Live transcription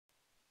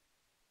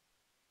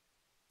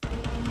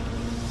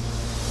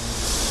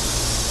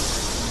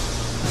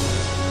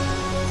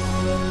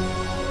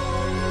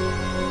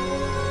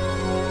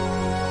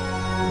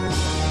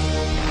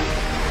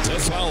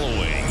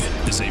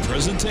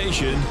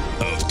presentation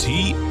of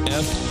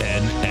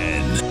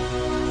TFNN.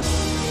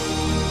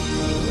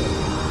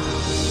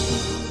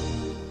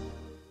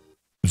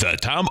 The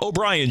Tom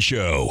O'Brien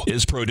Show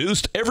is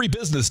produced every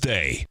business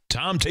day.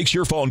 Tom takes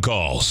your phone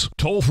calls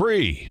toll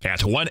free at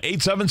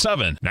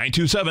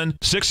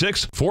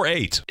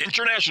 1-877-927-6648.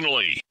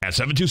 Internationally at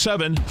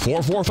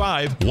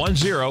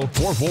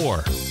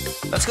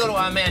 727-445-1044. Let's go to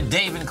our man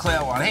Dave in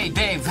Clearwater. Hey,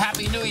 Dave,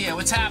 Happy New Year.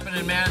 What's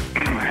happening, man?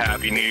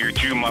 Happy New Year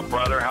to you, my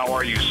brother. How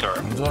are you, sir?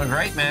 I'm doing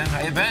great, man.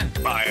 How you been?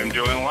 I am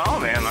doing well,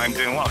 man. I'm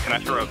doing well. Can I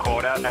throw a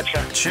quote out at you?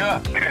 Sure.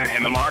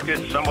 In the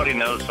market, somebody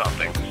knows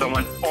something.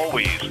 Someone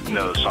always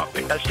knows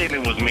something. That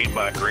statement was made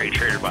by a great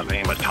trader by the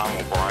name of Tom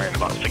O'Brien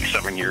about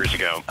 6-7 years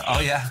ago.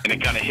 Oh, yeah? And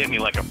it kind of hit me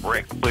like a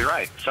brick. You're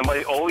right.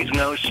 Somebody always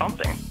knows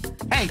something.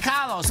 Hey,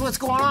 Carlos, what's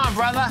going on,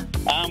 brother?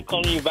 I'm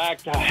calling you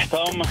back,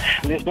 Tom.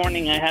 This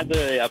morning I had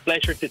the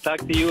pleasure to talk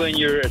to you and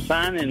your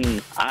son,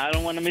 and I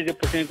don't want to miss the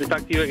opportunity to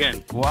talk to you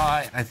again. Well,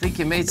 I think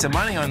you made some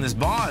money on this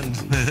bond.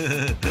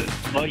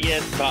 Oh,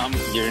 yes, Tom.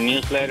 Your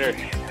newsletter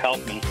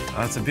helped me.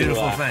 That's a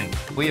beautiful thing.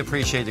 We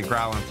appreciate you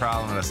growling and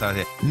prowling with us out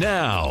here.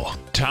 Now,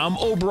 Tom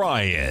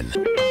O'Brien.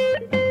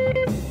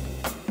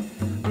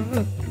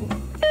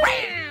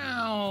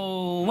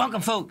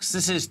 Welcome, folks.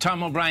 This is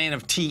Tom O'Brien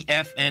of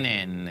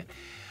TFNN.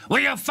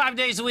 We go 5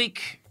 days a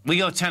week. We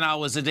go 10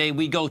 hours a day.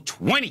 We go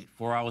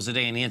 24 hours a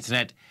day on the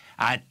internet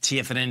at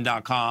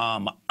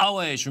TFNN.com.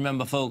 Always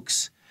remember,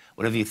 folks,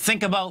 whatever you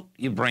think about,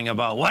 you bring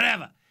about.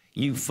 Whatever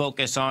you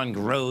focus on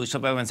grows.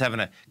 Hope everyone's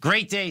having a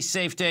great day,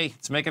 safe day.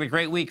 It's making a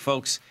great week,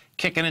 folks.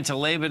 Kicking into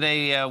Labor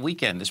Day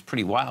weekend. It's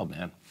pretty wild,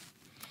 man.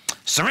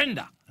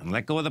 Surrender and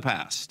let go of the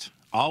past.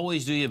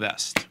 Always do your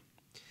best.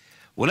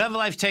 Whatever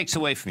life takes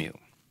away from you,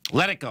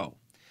 let it go.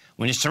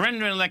 When you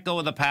surrender and let go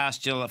of the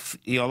past, you'll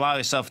allow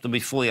yourself to be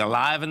fully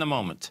alive in the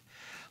moment.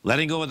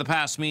 Letting go of the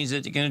past means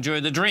that you can enjoy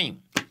the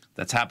dream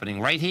that's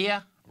happening right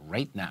here,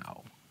 right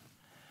now.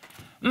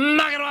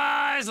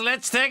 Market-wise,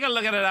 let's take a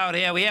look at it out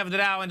here. We have the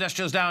Dow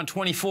Industrials down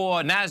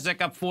 24,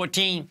 NASDAQ up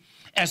 14,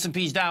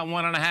 S&P's down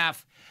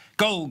 1.5,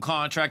 gold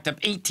contract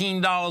up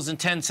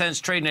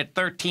 $18.10, trading at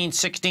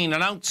 $13.16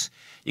 an ounce.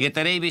 You get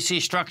that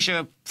ABC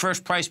structure,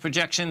 first price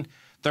projection,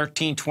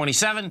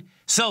 $13.27.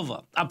 Silver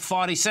up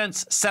 40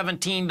 cents,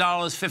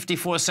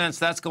 $17.54.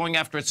 That's going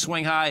after its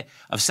swing high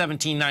of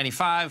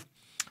 $17.95.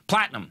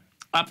 Platinum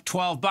up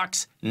 12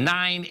 bucks,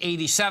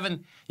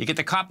 $9.87. You get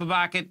the copper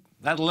market,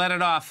 that'll let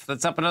it off.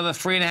 That's up another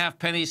 3.5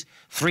 pennies,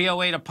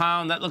 $3.08 a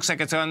pound. That looks like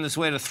it's on this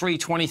way to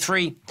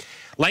 $3.23.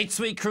 Light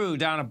sweet crude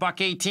down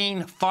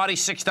 $1.18,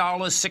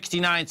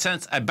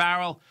 $46.69 a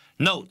barrel.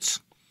 Notes,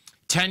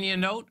 10-year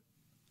note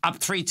up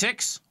 3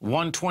 ticks,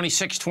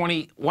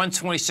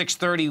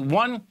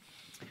 126.31.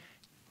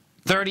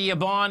 30-year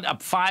bond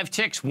up 5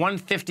 ticks,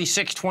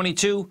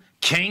 156.22.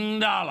 King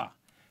dollar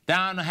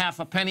down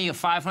 ½ penny of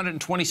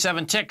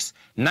 527 ticks,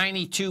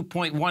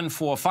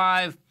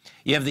 92.145.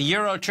 You have the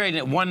euro trading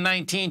at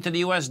 119 to the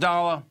U.S.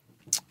 dollar.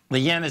 The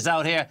yen is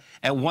out here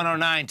at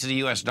 109 to the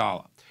U.S.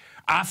 dollar.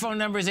 Our phone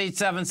number is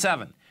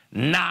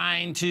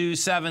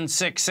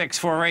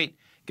 877-927-6648.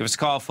 Give us a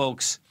call,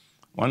 folks.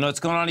 Want to know what's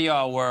going on in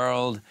your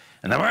world.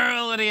 In the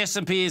world of the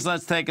S&Ps,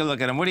 let's take a look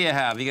at them. What do you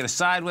have? You got a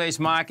sideways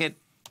market.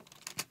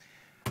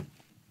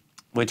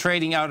 We're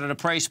trading out at a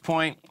price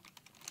point.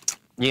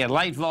 You get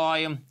light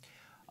volume.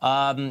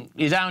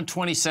 You're down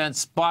 20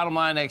 cents. Bottom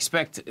line, I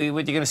expect what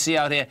you're going to see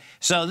out here.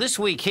 So this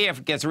week here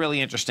gets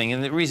really interesting.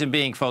 And the reason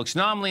being, folks,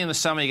 normally in the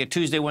summer you get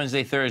Tuesday,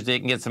 Wednesday, Thursday, you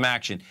can get some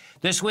action.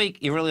 This week,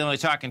 you're really only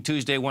talking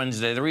Tuesday,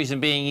 Wednesday. The reason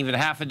being even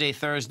half a day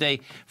Thursday.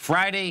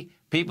 Friday,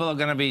 people are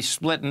going to be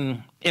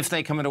splitting if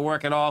they come into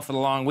work at all for the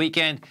long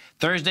weekend.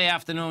 Thursday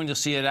afternoon, you'll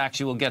see it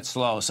actually will get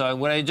slow. So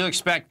what I do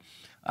expect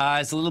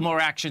is a little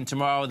more action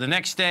tomorrow. The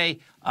next day,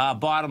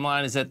 bottom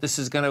line is that this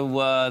is going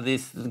to,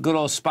 the good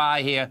old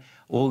SPY here,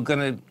 we're going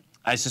to,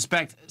 I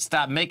suspect,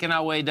 start making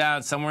our way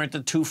down somewhere into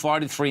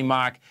 243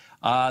 mark.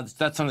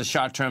 That's on the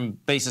short-term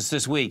basis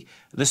this week.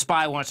 The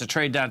SPY wants to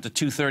trade down to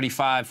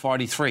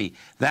 235.43.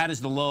 That is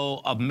the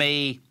low of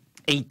May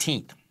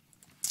 18th.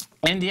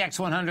 NDX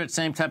 100,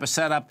 same type of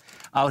setup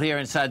out here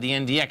inside the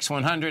NDX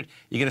 100.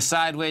 You get a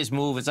sideways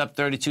move. It's up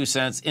 32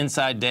 cents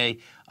inside day.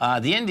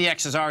 The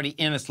NDX is already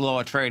in its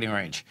lower trading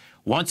range.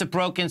 Once it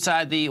broke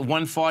inside the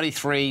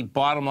 143,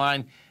 bottom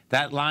line,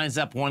 that lines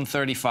up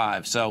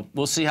 135. So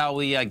we'll see how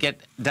we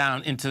get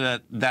down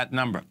into that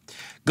number.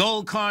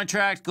 Gold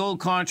contract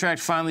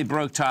finally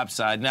broke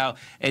topside. Now,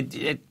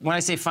 when I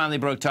say finally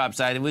broke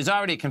topside, it was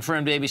already a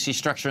confirmed ABC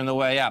structure on the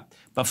way up.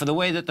 But for the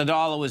way that the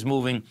dollar was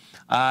moving,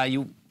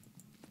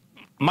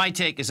 my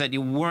take is that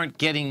you weren't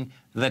getting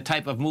the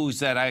type of moves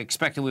that I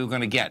expected we were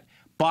going to get.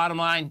 Bottom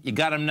line, you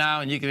got them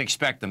now, and you can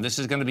expect them. This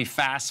is going to be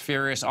fast,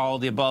 furious, all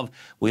of the above.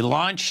 We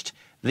launched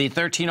the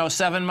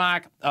 1307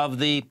 mark of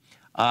the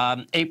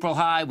April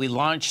high. We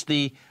launched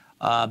the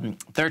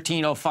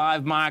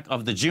 1305 mark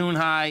of the June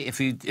high. If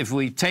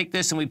we take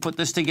this and we put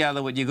this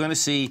together, what you're going to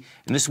see,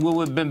 and this is where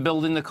we've been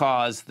building the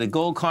cause, the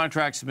gold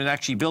contracts have been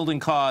actually building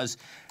cause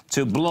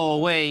to blow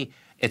away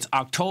It's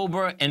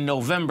October and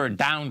November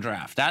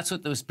downdraft. That's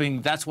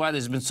why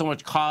there's been so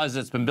much cause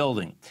that's been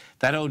building.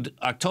 That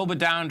October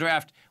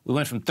downdraft, we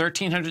went from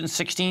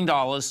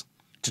 $1,316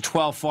 to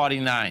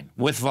 $1,249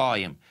 with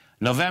volume.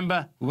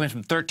 November, we went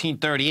from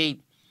 $1,338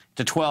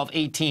 to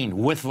 $1,218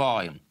 with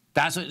volume.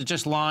 That's what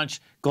just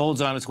launched.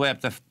 Gold's on its way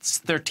up to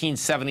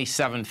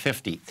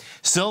 $1,377.50.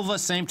 Silver,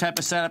 same type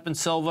of setup in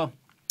silver.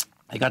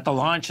 I got the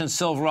launch in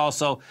silver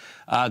also.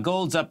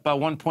 Gold's up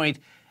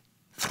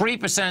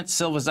 1.3%.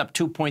 Silver's up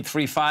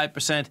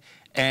 2.35%.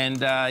 And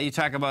you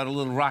talk about a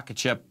little rocket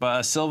ship.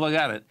 Silver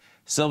got it.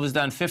 Silver's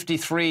done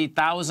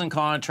 53,000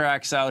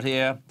 contracts out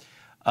here.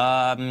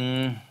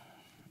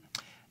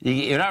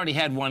 It already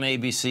had one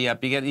ABC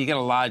up. You get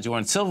a large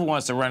one. Silver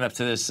wants to run up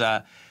to this.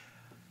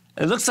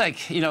 It looks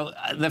like, you know,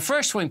 the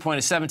first swing point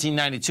is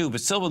 1792,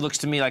 but silver looks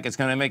to me like it's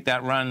going to make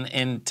that run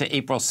into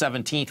April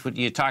 17th, when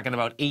you're talking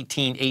about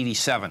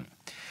 1887.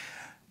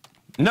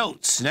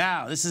 Notes.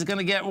 Now, this is going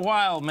to get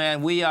wild,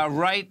 man. We are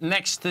right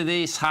next to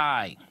this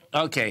high.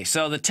 Okay,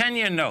 so the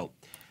 10-year note,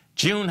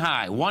 June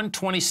high,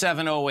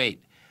 127.08.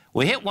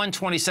 We hit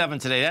 127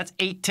 today. That's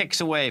 8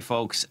 ticks away,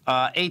 folks.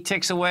 8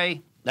 ticks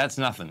away, that's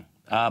nothing.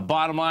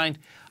 Bottom line,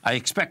 I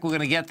expect we're going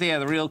to get there.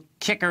 The real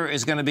kicker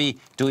is going to be,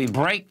 do we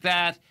break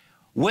that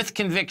with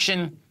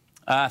conviction?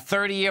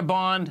 30-year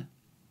bond,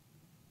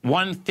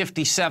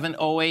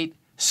 157.08.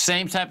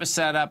 Same type of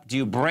setup. Do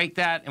you break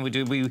that? And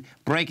do we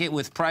break it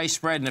with price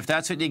spread? And if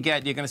that's what you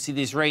get, you're going to see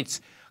these rates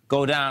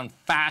go down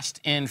fast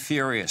and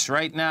furious.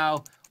 Right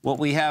now, what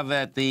we have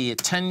at the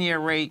 10-year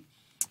rate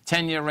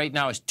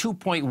now is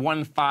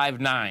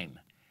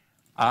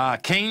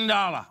 2.159. King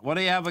dollar. What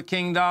do you have a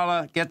king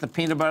dollar? Get the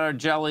peanut butter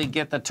jelly,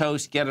 get the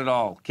toast, get it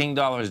all. King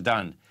dollar is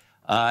done.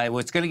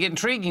 What's going to get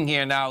intriguing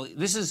here now,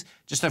 this is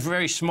just a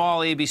very small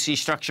ABC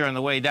structure on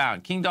the way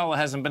down. King dollar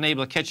hasn't been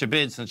able to catch a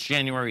bid since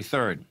January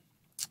 3rd.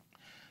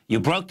 You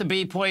broke the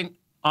B point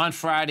on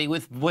Friday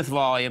with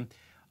volume.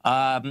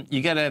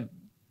 You get a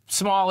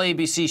small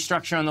ABC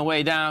structure on the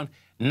way down.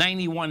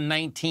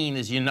 91.19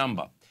 is your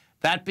number.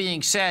 That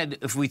being said,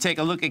 if we take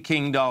a look at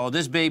King dollar,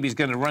 this baby's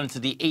going to run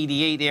to the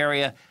 88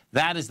 area.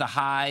 That is the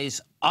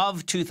highs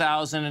of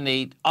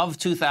 2008, of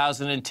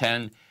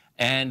 2010.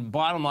 And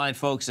bottom line,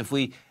 folks, if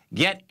we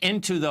get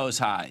into those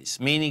highs,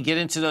 meaning get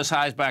into those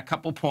highs by a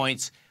couple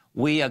points,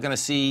 we are going to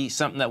see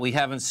something that we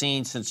haven't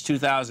seen since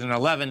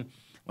 2011,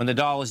 when the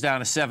dollar's down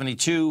to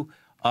 72,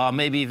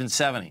 maybe even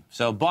 70.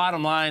 So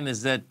bottom line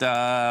is that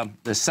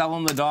they're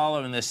selling the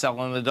dollar, and they're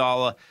selling the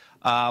dollar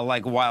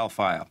like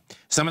wildfire.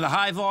 Some of the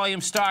high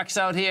volume stocks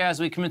out here as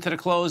we come into the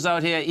close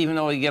out here, even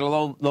though we get a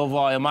low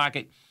volume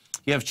market,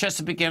 you have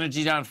Chesapeake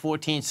Energy down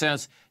 14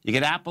 cents. You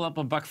get Apple up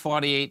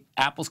 $1.48.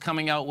 Apple's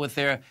coming out with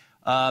their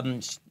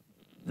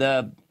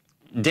the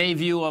day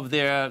view of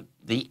the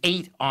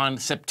 8 on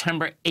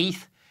September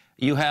 8th.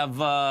 You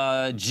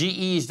have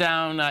GE's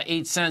down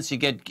 8 cents. You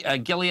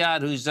get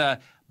Gilead, who's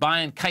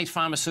buying Kite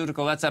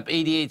Pharmaceutical. That's up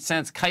 88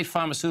 cents. Kite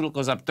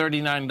Pharmaceutical's up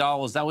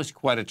 $39. That was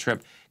quite a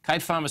trip.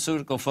 Kite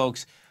Pharmaceutical,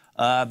 folks,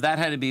 that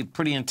had to be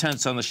pretty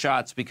intense on the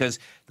shots, because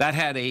that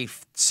had a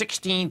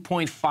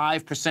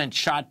 16.5%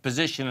 shot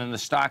position, and the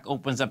stock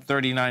opens up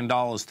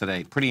 $39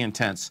 today. Pretty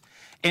intense.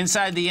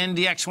 Inside the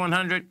NDX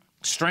 100,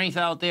 strength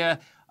out there,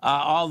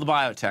 all the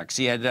biotechs.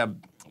 You had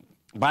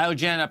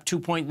Biogen up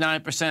 2.9%,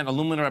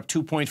 Illumina up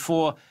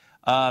 2.4%.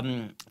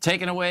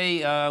 Taking away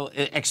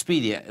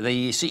Expedia.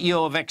 The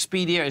CEO of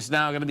Expedia is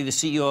now going to be the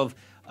CEO of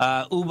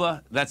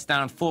Uber. That's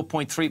down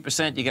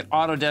 4.3%. You get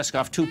Autodesk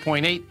off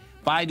 2.8%.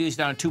 Baidu's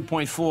down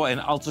 2.4%,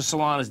 and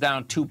Ultrasalon is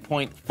down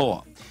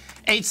 2.4%.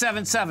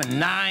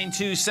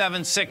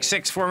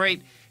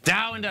 877-927-6648.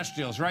 Dow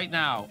Industrials right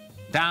now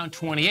down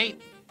 28.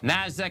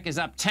 NASDAQ is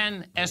up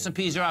 10.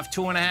 S&Ps are off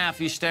 2.5.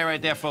 You stay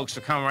right there, folks.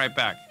 We're coming right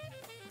back.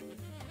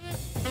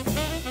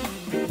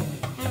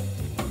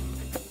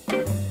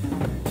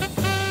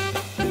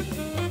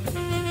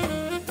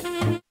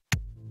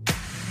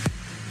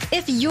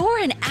 If you're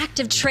an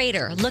active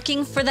trader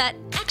looking for that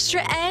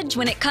extra edge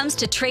when it comes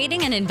to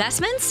trading and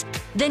investments,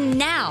 then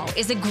now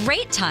is a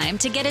great time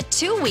to get a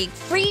 2-week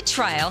free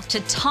trial to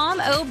Tom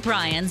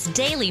O'Brien's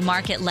daily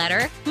market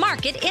letter,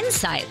 Market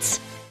Insights.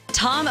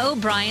 Tom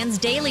O'Brien's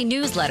daily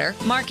newsletter,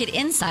 Market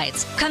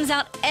Insights, comes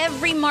out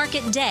every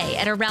market day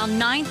at around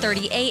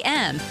 9:30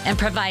 a.m. and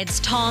provides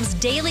Tom's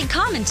daily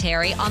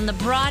commentary on the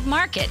broad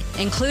market,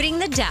 including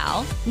the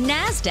Dow,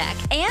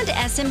 NASDAQ, and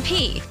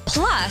S&P,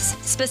 plus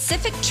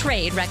specific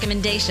trade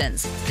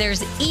recommendations.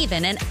 There's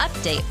even an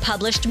update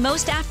published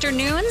most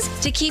afternoons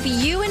to keep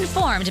you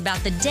informed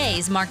about the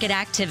day's market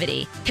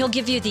activity. He'll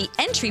give you the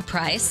entry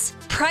price,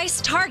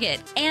 price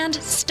target, and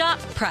stop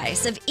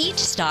price of each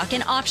stock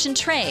and option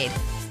trade.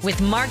 With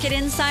Market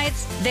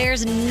Insights,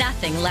 there's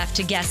nothing left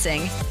to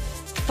guessing.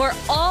 For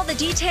all the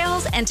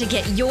details and to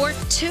get your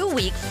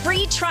 2-week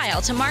free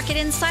trial to Market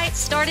Insights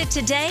started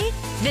today,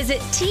 visit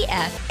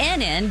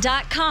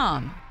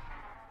TFNN.com.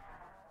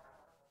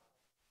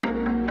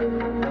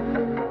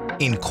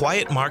 In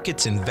quiet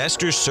markets,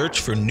 investors search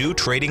for new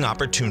trading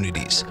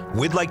opportunities.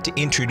 We'd like to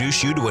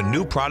introduce you to a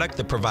new product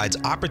that provides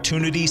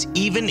opportunities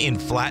even in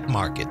flat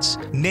markets.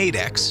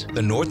 Nadex,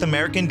 the North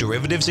American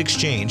Derivatives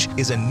Exchange,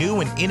 is a new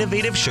and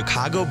innovative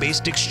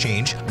Chicago-based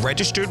exchange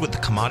registered with the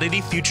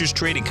Commodity Futures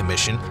Trading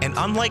Commission, and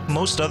unlike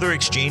most other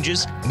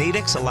exchanges,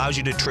 Nadex allows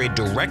you to trade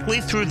directly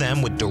through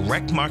them with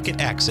direct market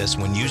access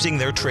when using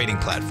their trading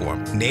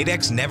platform.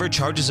 Nadex never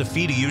charges a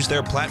fee to use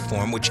their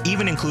platform, which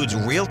even includes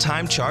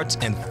real-time charts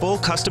and full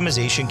customization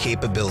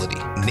capability.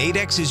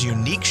 Nadex's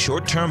unique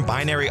short-term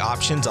binary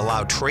options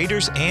allow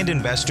traders and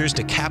investors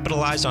to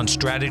capitalize on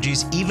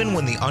strategies even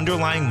when the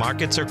underlying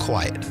markets are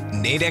quiet.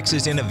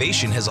 Nadex's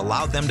innovation has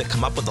allowed them to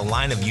come up with a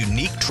line of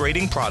unique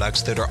trading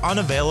products that are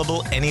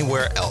unavailable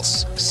anywhere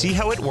else. See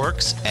how it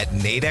works at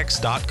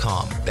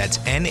nadex.com. That's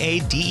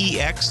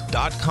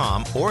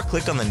NADEX.com, or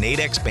click on the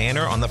Nadex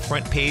banner on the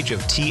front page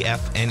of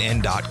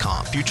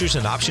TFNN.com. Futures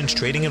and options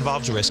trading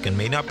involves risk and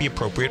may not be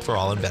appropriate for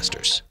all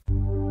investors.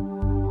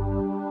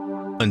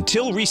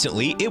 Until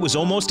recently, it was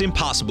almost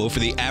impossible for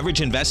the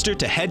average investor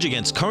to hedge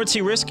against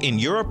currency risk in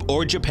Europe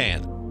or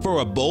Japan.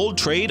 For a bold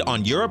trade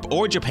on Europe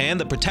or Japan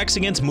that protects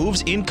against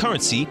moves in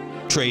currency,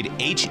 trade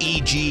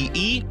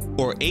HEGE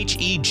or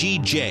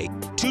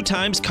HEGJ, 2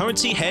 times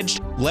currency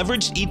hedged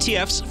leveraged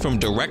ETFs from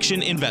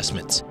Direction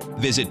Investments.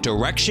 Visit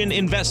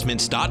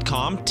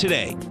directioninvestments.com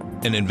today.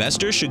 An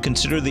investor should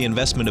consider the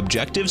investment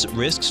objectives,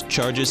 risks,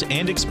 charges,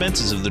 and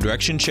expenses of the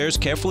Direction shares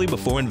carefully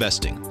before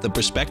investing. The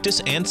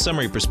prospectus and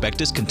summary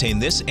prospectus contain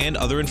this and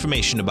other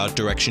information about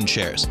Direction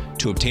shares.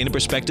 To obtain a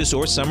prospectus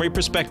or summary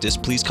prospectus,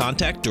 please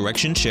contact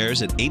Direction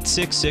shares at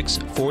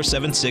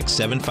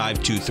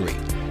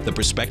 866-476-7523. The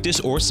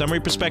prospectus or summary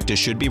prospectus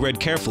should be read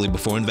carefully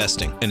before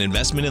investing. An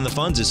investment in the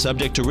funds is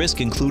subject to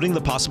risk, including the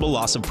possible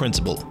loss of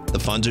principal. The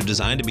funds are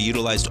designed to be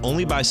utilized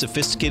only by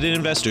sophisticated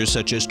investors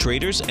such as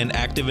traders and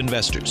active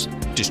investors.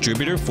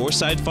 Distributor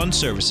Foreside Fund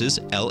Services,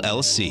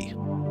 LLC.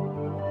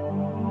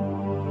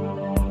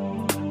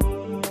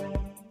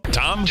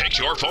 Tom takes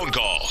your phone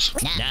calls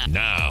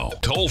now.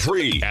 Toll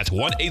free at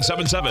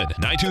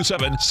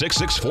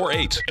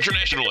 1-877-927-6648.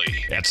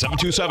 Internationally at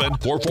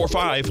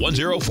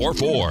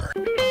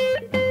 727-445-1044.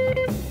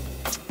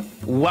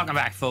 Welcome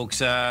back, folks.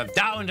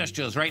 Dow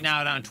Industrials right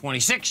now down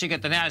 26. You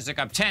get the Nasdaq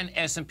up 10.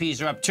 S&Ps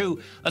are up 2.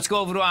 Let's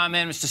go over to our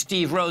man, Mr.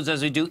 Steve Rhodes,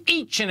 as we do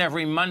each and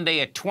every Monday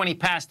at 20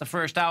 past the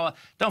first hour.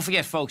 Don't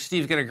forget, folks,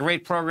 Steve's got a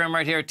great program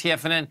right here at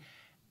TFNN.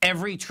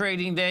 Every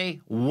trading day,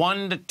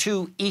 1 to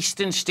 2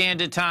 Eastern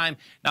Standard Time.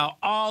 Now,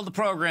 all the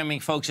programming,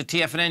 folks, at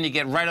TFNN, you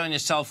get right on your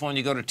cell phone.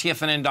 You go to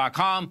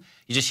TFNN.com.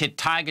 You just hit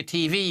Tiger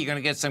TV. You're going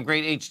to get some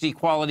great HD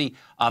quality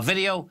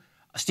video.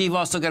 Steve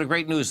also got a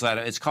great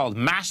newsletter. It's called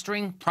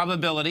Mastering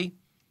Probability.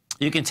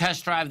 You can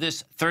test drive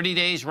this 30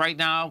 days right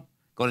now.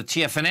 Go to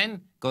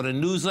TFNN, go to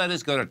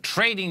newsletters, go to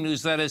trading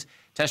newsletters,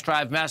 test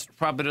drive Master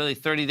Probability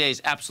 30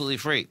 days absolutely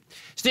free.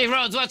 Steve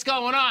Rhodes, what's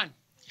going on?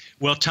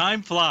 Well,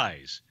 time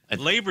flies.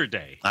 Labor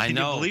Day. I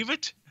know. Can you believe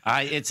it?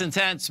 It's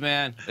intense,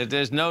 man.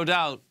 There's no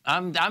doubt.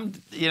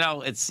 You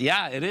know, it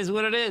is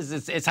what it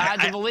is. It's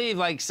hard to believe,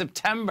 like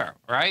September,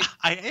 right?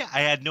 I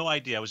had no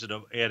idea. I was at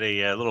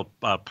a little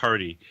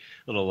party,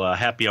 little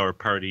happy hour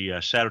party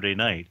Saturday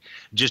night,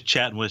 just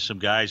chatting with some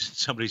guys.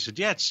 Somebody said,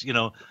 "Yeah, it's, you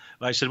know."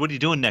 I said, "What are you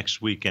doing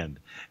next weekend?"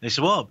 And they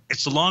said, "Well,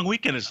 it's a long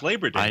weekend. It's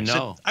Labor Day." I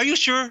know. Said, "Are you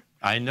sure?"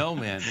 I know,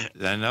 man.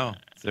 I know.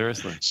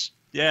 Seriously.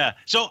 Yeah.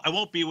 So I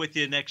won't be with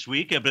you next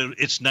week, but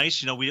it's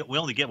nice. You know, we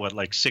only get what,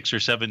 like 6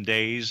 or 7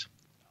 days.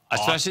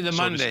 Especially the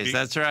Mondays.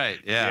 That's right.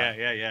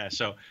 Yeah. Yeah.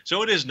 So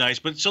it is nice.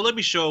 But so let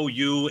me show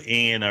you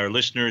and our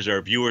listeners,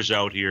 our viewers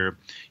out here,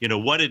 you know,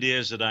 what it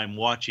is that I'm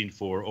watching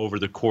for over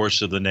the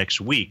course of the next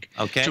week.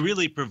 Okay. To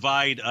really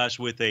provide us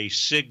with a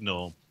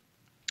signal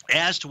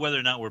as to whether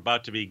or not we're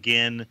about to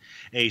begin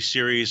a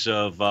series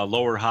of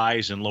lower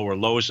highs and lower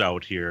lows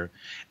out here.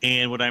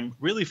 And what I'm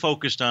really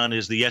focused on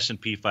is the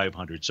S&P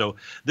 500. So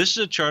this is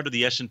a chart of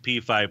the S&P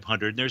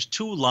 500. And there's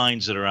 2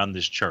 lines that are on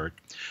this chart.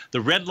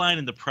 The red line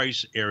in the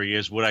price area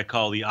is what I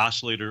call the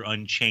oscillator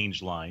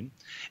unchanged line.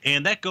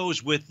 And that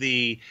goes with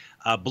the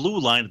blue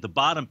line at the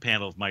bottom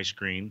panel of my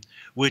screen,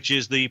 which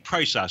is the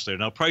price oscillator.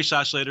 Now, price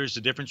oscillator is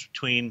the difference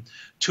between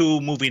 2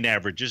 moving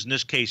averages. In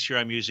this case here,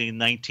 I'm using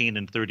 19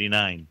 and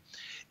 39.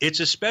 It's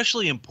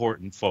especially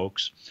important,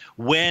 folks,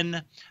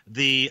 when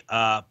the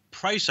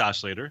price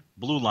oscillator,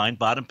 blue line,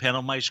 bottom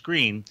panel of my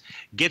screen,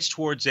 gets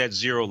towards that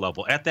 0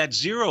 level. At that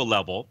 0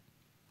 level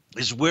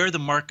is where the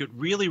market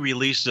really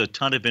releases a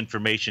ton of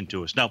information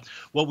to us. Now,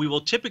 what we will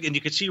typically, and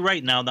you can see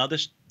right now,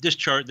 this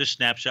chart, this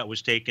snapshot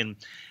was taken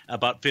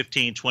about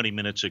 15, 20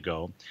 minutes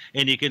ago,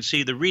 and you can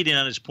see the reading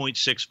on it is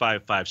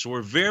 0.655. So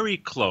we're very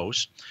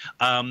close.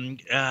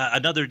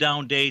 Another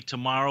down day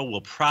tomorrow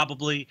will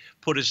probably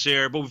put us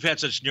there, but we've had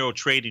such narrow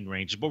trading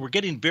ranges, but we're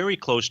getting very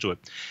close to it.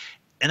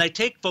 And I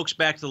take folks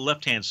back to the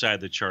left-hand side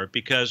of the chart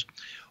because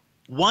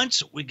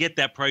once we get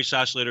that price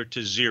oscillator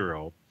to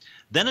 0,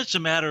 then it's a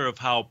matter of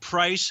how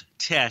price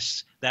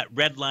tests that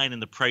red line in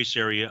the price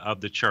area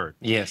of the chart.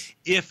 Yes.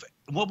 If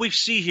what we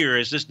see here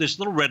is this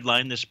little red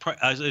line, this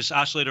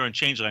oscillator and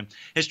change line,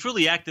 has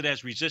truly acted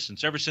as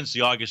resistance ever since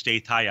the August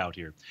 8th high out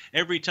here.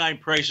 Every time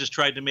prices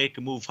tried to make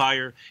a move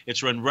higher,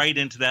 it's run right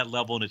into that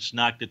level and it's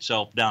knocked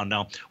itself down.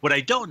 Now, what I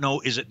don't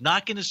know is it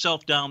knocking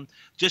itself down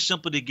just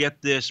simply to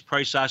get this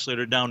price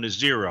oscillator down to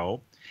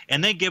zero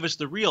and then give us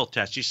the real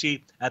test. You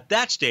see, at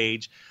that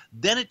stage,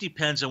 then it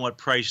depends on what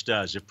price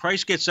does. If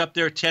price gets up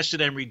there, tests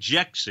it, and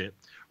rejects it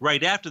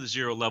right after the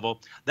zero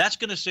level, that's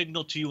going to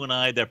signal to you and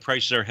I that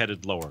prices are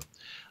headed lower.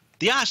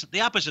 The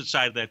opposite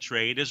side of that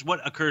trade is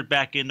what occurred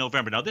back in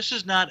November. Now, this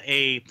is not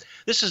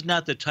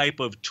the type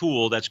of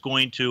tool that's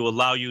going to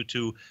allow you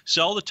to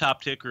sell the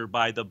top tick or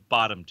buy the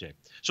bottom tick.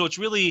 So it's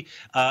really,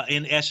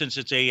 in essence,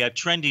 it's a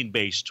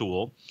trending-based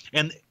tool.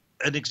 And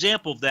an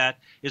example of that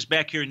is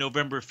back here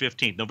November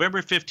 15th.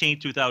 November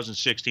 15th,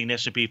 2016,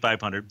 S&P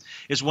 500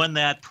 is when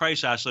that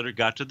price oscillator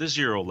got to the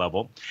zero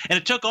level. And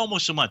it took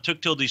almost a month.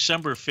 Took till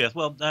December 5th.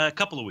 Well, a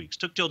couple of weeks.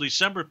 Took till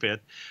December 5th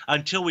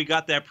until we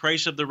got that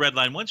price of the red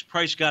line. Once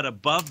price got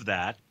above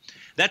that,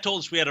 that told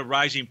us we had a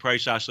rising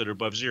price oscillator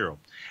above zero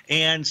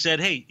and said,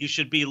 hey, you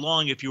should be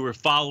long if you were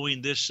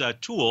following this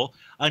tool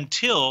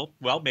until,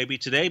 well, maybe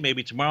today,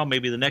 maybe tomorrow,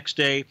 maybe the next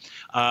day.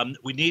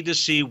 We need to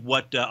see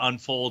what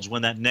unfolds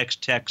when that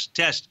next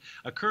test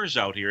occurs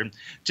out here. And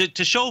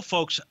to show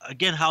folks,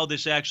 again, how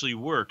this actually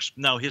works.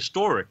 Now,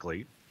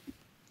 historically,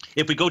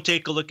 if we go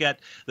take a look at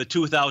the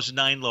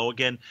 2009 low,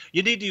 again,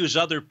 you need to use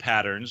other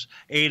patterns,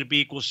 A to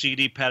B equals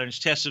CD patterns,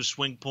 tests of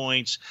swing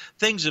points,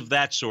 things of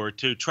that sort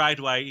to try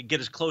to get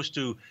as close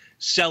to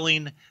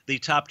selling the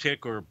top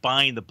tick or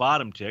buying the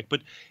bottom tick.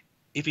 But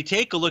if you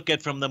take a look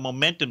at from the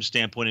momentum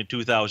standpoint in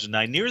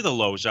 2009, near the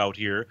lows out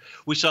here,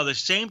 we saw the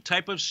same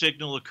type of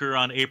signal occur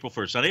on April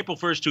 1st. On April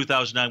 1st,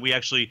 2009, we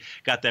actually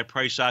got that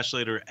price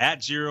oscillator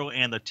at zero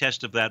and the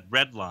test of that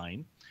red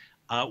line.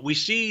 We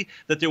see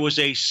that there was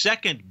a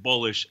second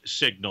bullish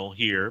signal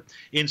here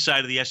inside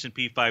of the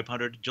S&P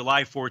 500,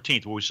 July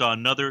 14th, where we saw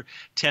another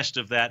test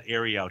of that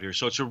area out here.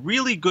 So it's a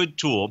really good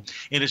tool,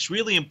 and it's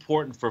really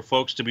important for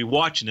folks to be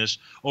watching this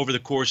over the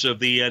course of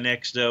the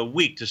next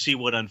week to see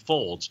what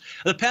unfolds.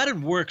 The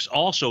pattern works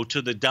also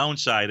to the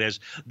downside, as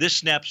this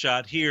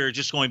snapshot here,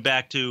 just going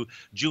back to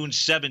June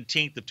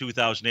 17th of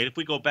 2008. If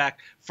we go back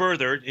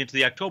further into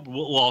the October,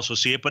 we'll also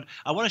see it. But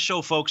I want to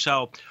show folks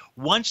how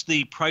once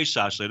the price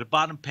oscillator,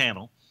 bottom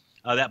panel,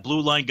 that blue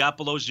line got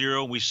below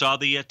zero. We saw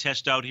the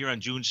test out here on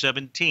June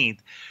 17th,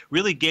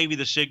 really gave you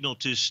the signal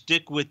to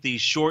stick with the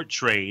short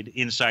trade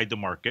inside the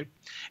market.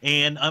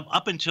 And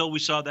up until we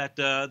saw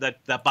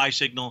that buy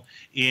signal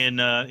in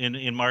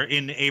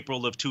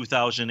April of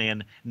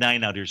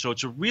 2009 out here. So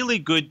it's a really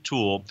good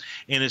tool,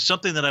 and it's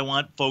something that I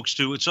want folks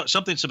to, it's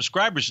something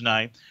subscribers and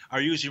I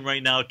are using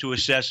right now to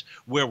assess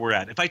where we're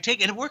at. If I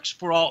take, and it works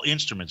for all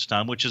instruments,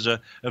 Tom, which is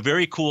a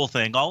very cool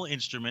thing, all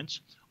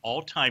instruments,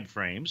 all time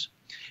frames.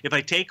 If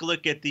I take a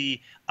look at the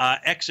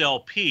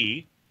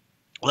XLP,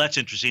 well, that's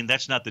interesting.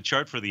 That's not the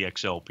chart for the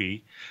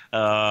XLP.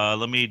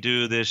 Let me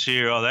do this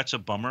here. Oh, that's a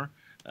bummer.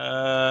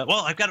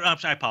 Well, I've got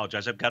it. I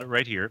apologize. I've got it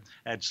right here.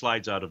 I had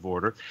slides out of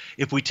order.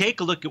 If we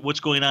take a look at what's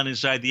going on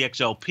inside the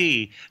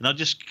XLP, and I'll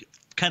just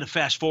kind of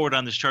fast forward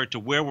on this chart to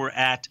where we're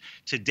at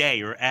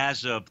today, or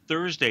as of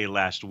Thursday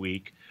last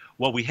week.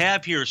 What we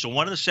have here, so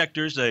one of the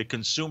sectors, the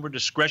consumer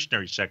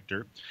discretionary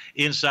sector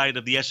inside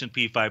of the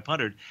S&P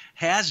 500,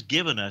 has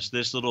given us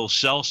this little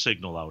sell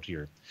signal out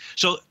here.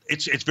 So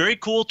it's a very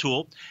cool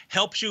tool,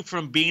 helps you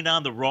from being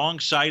on the wrong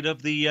side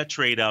of the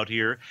trade out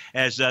here,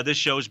 as this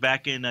shows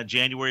back in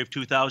January of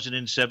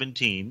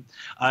 2017.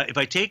 If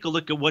I take a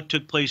look at what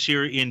took place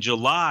here in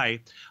July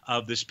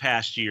of this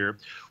past year,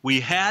 we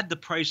had the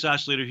price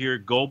oscillator here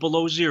go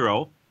below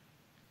zero.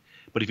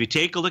 But if you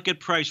take a look at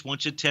price,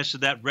 once it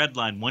tested that red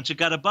line, once it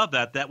got above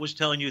that, that was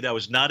telling you that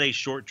was not a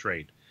short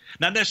trade.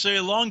 Not necessarily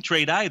a long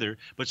trade either,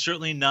 but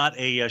certainly not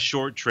a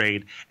short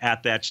trade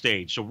at that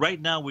stage. So right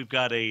now we've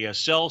got a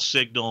sell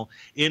signal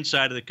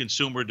inside of the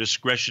consumer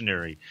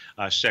discretionary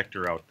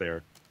sector out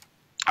there.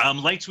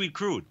 Light sweet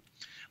crude.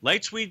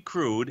 Light sweet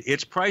crude,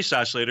 its price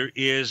oscillator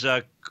is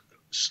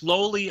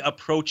slowly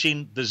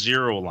approaching the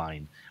zero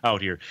line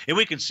out here. And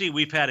we can see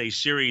we've had a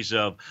series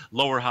of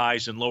lower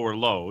highs and lower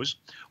lows.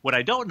 What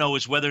I don't know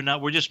is whether or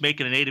not we're just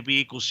making an A to B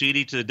equals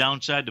CD to the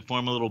downside to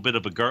form a little bit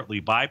of a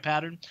Gartley buy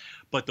pattern.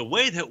 But the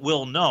way that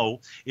we'll know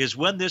is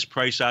when this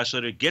price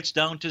oscillator gets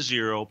down to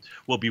zero,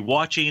 we'll be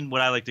watching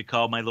what I like to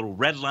call my little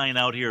red line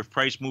out here. If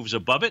price moves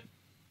above it,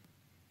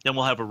 then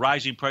we'll have a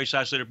rising price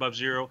oscillator above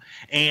zero,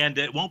 and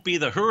it won't be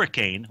the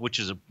hurricane, which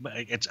is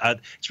it's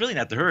really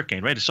not the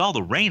hurricane, right? It's all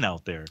the rain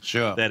out there.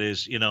 Sure. That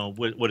is,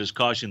 what is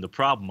causing the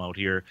problem out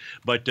here.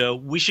 But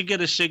we should get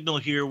a signal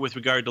here with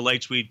regard to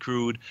light sweet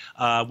crude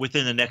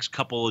within the next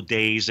couple of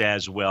days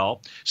as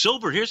well.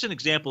 Silver. Here's an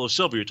example of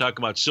silver. You're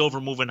talking about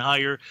silver moving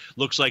higher.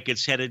 Looks like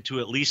it's headed to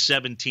at least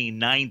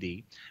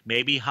 1790,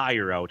 maybe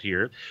higher out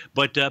here.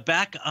 But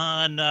back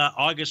on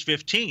August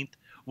 15th.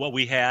 what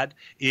we had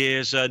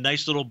is a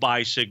nice little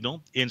buy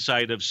signal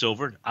inside of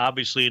silver.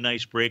 Obviously, a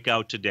nice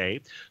breakout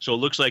today. So it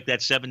looks like that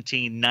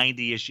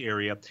 1790-ish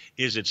area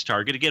is its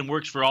target. Again,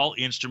 works for all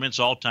instruments,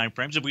 all time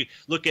frames. If we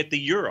look at the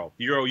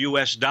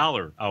euro-US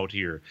dollar out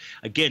here,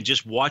 again,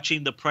 just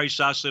watching the price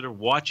oscillator,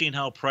 watching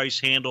how price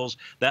handles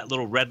that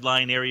little red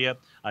line area.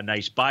 A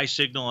nice buy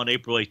signal on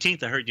April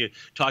 18th. I heard you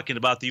talking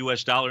about the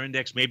U.S. dollar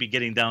index maybe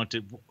getting down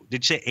to,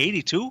 did you say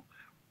 82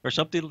 or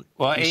something?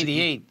 Well,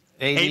 88.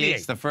 88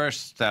 is the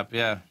first step,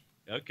 yeah.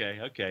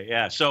 Okay,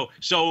 yeah. So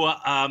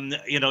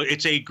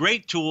it's a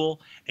great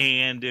tool,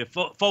 and if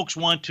folks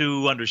want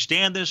to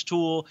understand this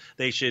tool,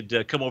 they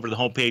should come over to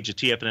the homepage of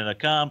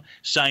TFNN.com,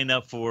 sign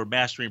up for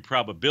Mastering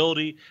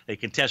Probability. They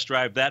can test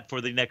drive that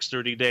for the next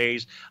 30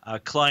 days.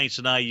 Clients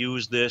and I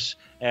use this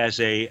as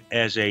a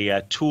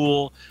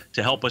tool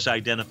to help us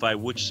identify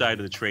which side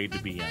of the trade to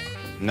be on.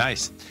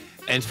 Nice.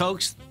 And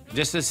folks,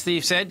 just as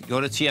Steve said,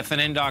 go to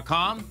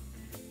TFNN.com.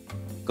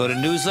 Go to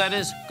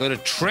newsletters, go to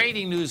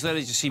trading newsletters.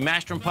 You see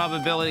Mastering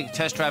Probability,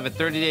 test drive it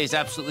 30 days,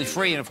 absolutely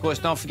free. And, of course,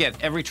 don't forget,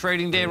 every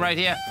trading day right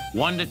here,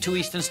 1 to 2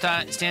 Eastern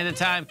Standard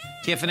Time,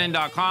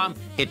 TFNN.com,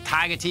 hit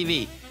Tiger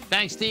TV.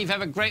 Thanks, Steve.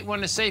 Have a great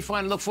one, a safe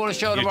one. Look forward to the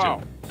show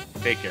tomorrow.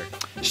 Take care.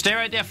 Stay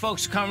right there,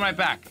 folks. Come right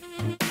back.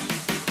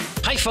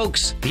 Hi,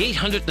 folks. The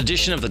 800th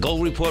edition of the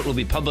Gold Report will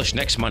be published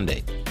next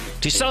Monday.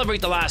 To celebrate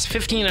the last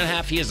 15 and a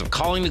half years of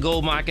calling the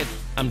gold market,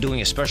 I'm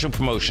doing a special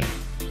promotion.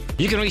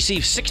 You can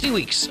receive 60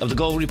 weeks of the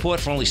Gold Report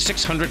for only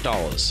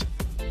 $600.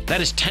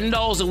 That is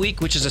 $10 a week,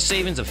 which is a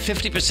savings of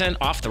 50%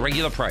 off the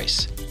regular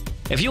price.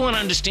 If you want to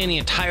understand the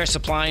entire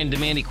supply and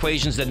demand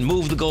equations that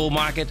move the gold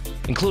market,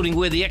 including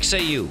where the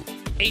XAU,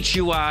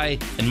 HUI,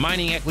 and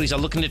mining equities are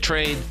looking to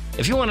trade,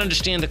 if you want to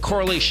understand the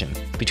correlation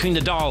between the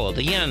dollar,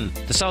 the yen,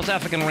 the South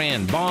African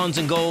rand, bonds,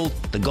 and gold,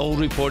 the Gold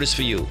Report is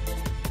for you.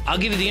 I'll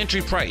give you the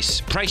entry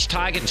price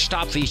target, and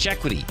stop for each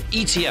equity,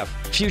 ETF,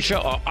 future,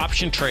 or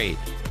option trade.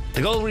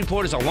 The Gold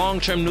Report is a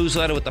long-term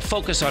newsletter with the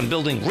focus on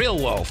building real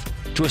wealth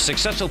to a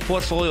successful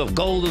portfolio of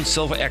gold and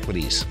silver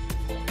equities.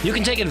 You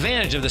can take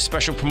advantage of this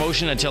special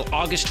promotion until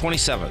August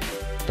 27th.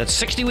 That's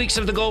 60 weeks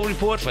of the Gold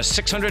Report for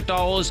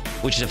 $600,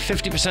 which is a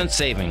 50%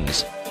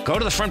 savings. Go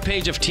to the front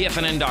page of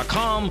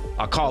TFNN.com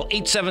or call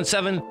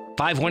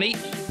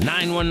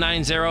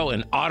 877-518-9190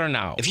 and order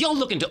now. If you're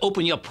looking to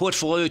open your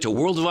portfolio to a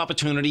world of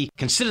opportunity,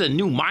 consider the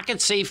new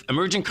market-safe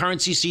emerging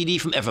currency CD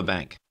from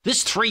Everbank.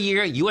 This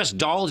 3-year U.S.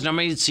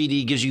 dollar-denominated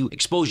CD gives you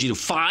exposure to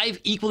 5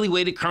 equally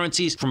weighted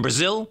currencies from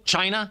Brazil,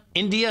 China,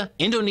 India,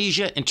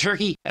 Indonesia, and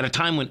Turkey at a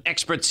time when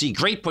experts see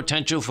great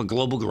potential for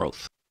global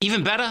growth.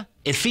 Even better,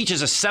 it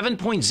features a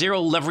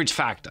 7.0 leverage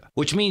factor,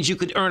 which means you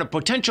could earn a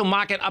potential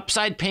market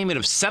upside payment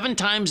of 7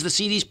 times the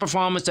CD's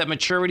performance at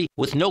maturity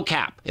with no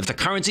cap if the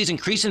currencies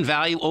increase in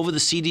value over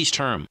the CD's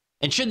term.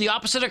 And should the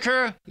opposite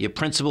occur, your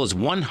principal is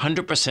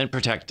 100%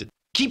 protected.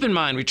 Keep in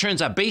mind,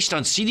 returns are based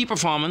on CD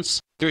performance.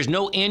 There is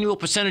no annual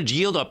percentage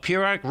yield or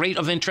periodic rate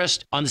of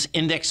interest on this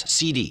index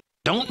CD.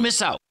 Don't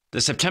miss out.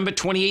 The September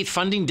 28th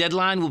funding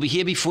deadline will be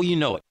here before you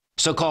know it.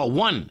 So call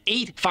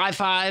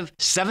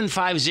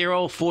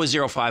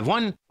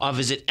 1-855-750-4051 or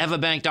visit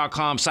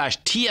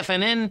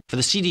everbank.com/TFNN for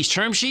the CD's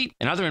term sheet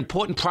and other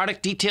important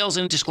product details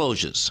and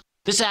disclosures.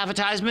 This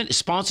advertisement is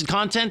sponsored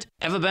content.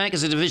 Everbank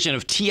is a division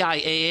of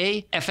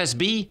TIAA,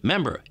 FSB,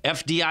 member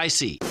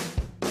FDIC.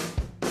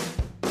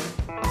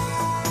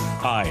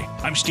 Hi,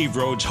 I'm Steve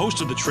Rhodes,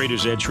 host of the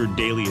Trader's Edge heard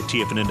daily at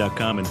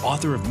TFNN.com and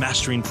author of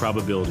Mastering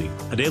Probability,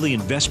 a daily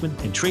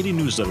investment and trading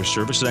newsletter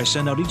service that I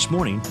send out each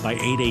morning by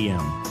 8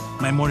 a.m.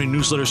 My morning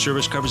newsletter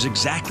service covers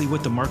exactly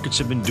what the markets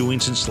have been doing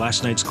since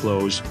last night's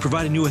close,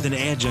 providing you with an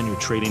edge on your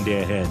trading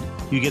day ahead.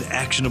 You get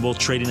actionable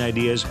trading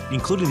ideas,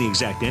 including the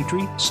exact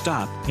entry,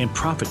 stop, and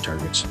profit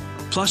targets.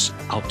 Plus,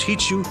 I'll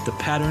teach you the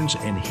patterns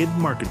and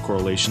hidden market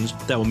correlations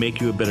that will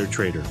make you a better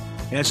trader.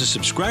 As a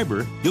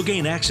subscriber, you'll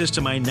gain access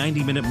to my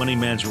 90-minute money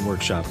management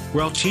workshop,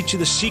 where I'll teach you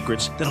the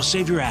secrets that'll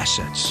save your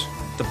assets.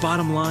 The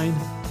bottom line,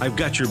 I've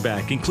got your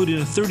back,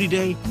 including a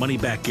 30-day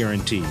money-back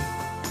guarantee.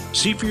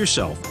 See for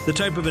yourself the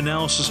type of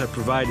analysis I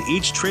provide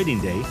each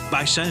trading day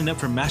by signing up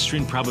for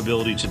Mastering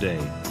Probability today.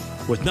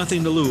 With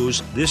nothing to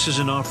lose, this is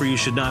an offer you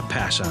should not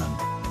pass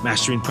on.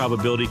 Mastering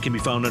Probability can be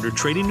found under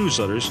Trading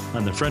Newsletters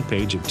on the front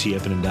page of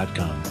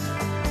TFNN.com.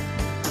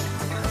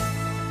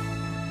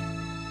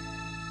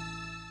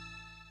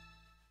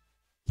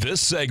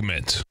 This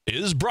segment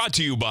is brought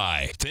to you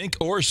by Think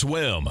or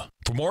Swim.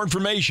 For more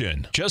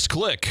information, just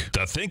click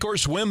the Think or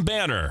Swim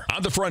banner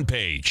on the front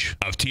page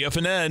of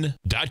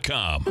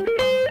TFNN.com.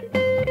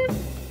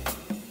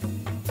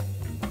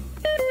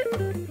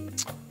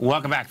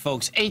 Welcome back,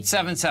 folks.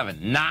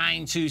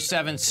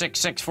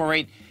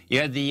 877-927-6648. You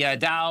had the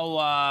Dow,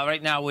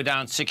 right now we're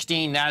down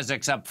 16,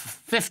 Nasdaq's up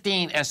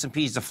 15,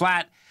 S&P's the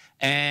flat.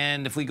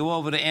 And if we go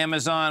over to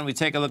Amazon, we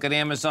take a look at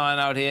Amazon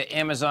out here.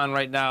 Amazon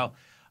right now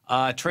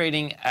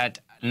trading at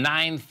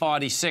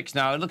 946.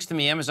 Now, it looks to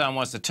me Amazon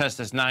wants to test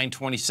this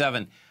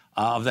 927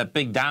 of that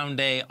big down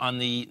day on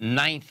the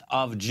 9th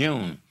of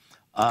June.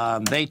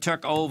 They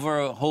took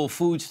over Whole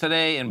Foods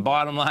today, and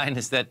bottom line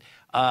is that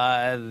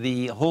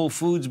The Whole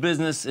Foods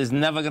business is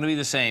never going to be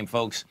the same,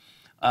 folks.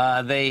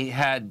 They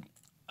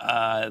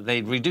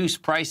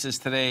reduced prices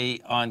today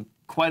on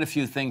quite a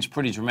few things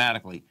pretty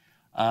dramatically.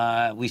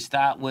 We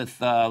start with,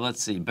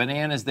 let's see,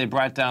 bananas, they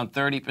brought down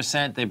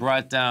 30%. They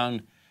brought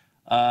down,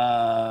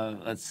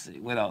 let's see,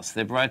 what else?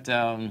 They brought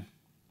down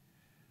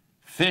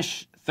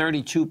fish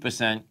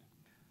 32%,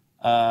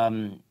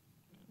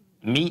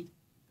 meat,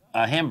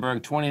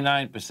 Hamburg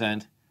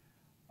 29%,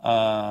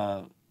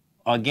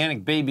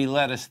 organic baby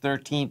lettuce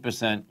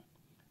 13%,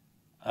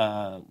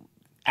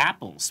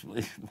 apples.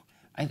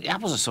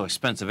 Apples are so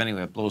expensive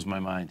anyway, it blows my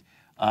mind.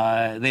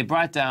 They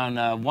brought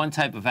down one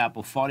type of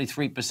apple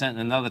 43% and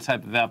another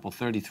type of apple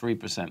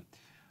 33%.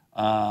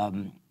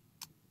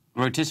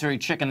 Rotisserie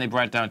chicken they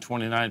brought down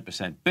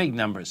 29%. Big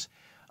numbers.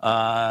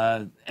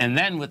 And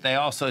then what they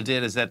also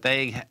did is that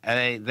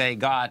they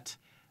got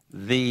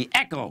the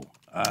Echo.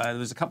 There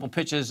was a couple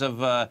pictures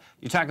of,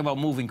 you talk about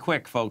moving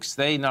quick, folks.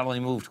 They not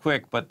only moved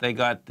quick, but they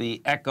got the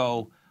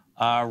Echo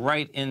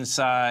right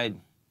inside,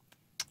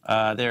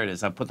 there it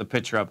is, I'll put the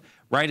picture up,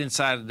 right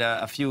inside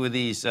a few of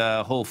these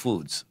Whole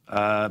Foods.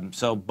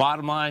 So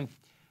bottom line,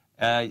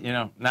 you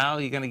know, now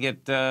you're going to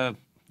get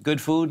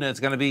good food and it's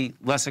going to be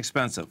less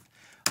expensive.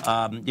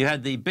 You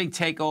had the big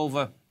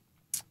takeover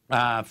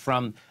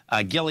from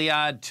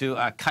Gilead to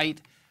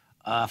Kite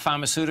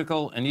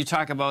Pharmaceutical, and you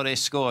talk about a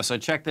score. So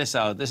check this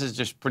out. This is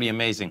just pretty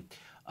amazing.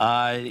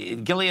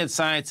 Gilead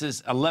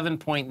Sciences,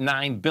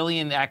 $11.9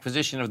 billion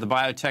acquisition of the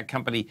biotech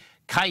company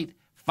Kite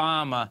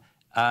Pharma.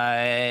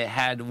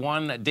 Had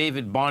one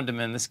David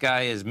Bonderman. This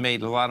guy has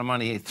made a lot of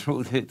money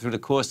through the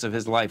course of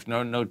his life.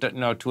 No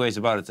two ways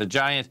about it. It's a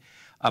giant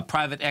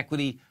private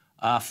equity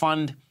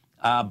fund.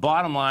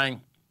 Bottom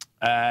line,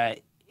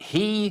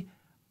 he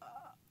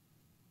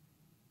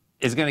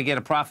is going to get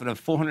a profit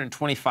of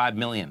 $425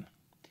 million.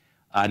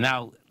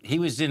 Now, he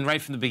was in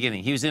right from the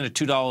beginning. He was in at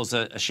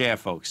 $2 a share,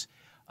 folks.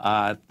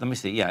 Let me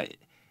see. Yeah,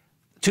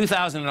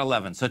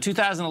 2011. So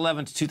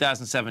 2011 to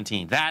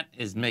 2017. That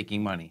is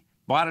making money.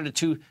 Bought it at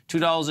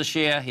 $2 a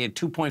share. He had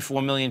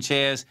 2.4 million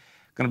shares.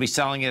 Going to be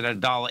selling it at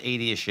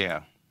 $1.80 a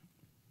share.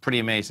 Pretty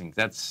amazing.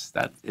 That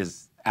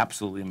is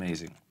absolutely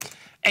amazing.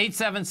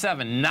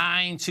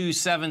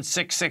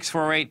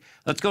 877-927-6648.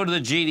 Let's go to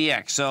the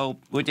GDX. So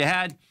what you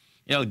had,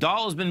 you know,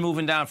 dollar's been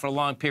moving down for a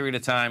long period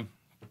of time.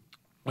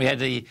 We had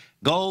the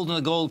gold and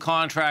the gold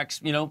contracts,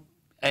 you know,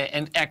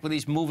 and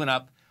equities moving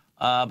up.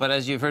 But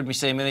as you've heard me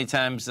say many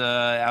times,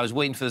 I was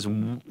waiting for this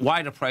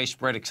wider price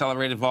spread,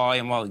 accelerated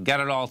volume. Well, got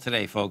it all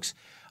today, folks.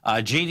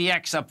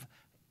 GDX up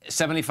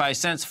 75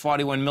 cents,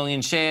 41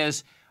 million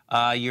shares.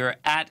 You're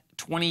at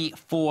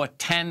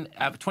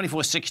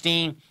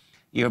 24.16.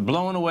 You're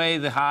blowing away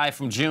the high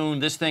from June.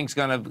 This thing's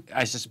going to,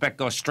 I suspect,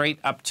 go straight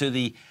up to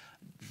the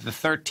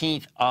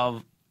 13th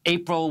of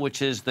April,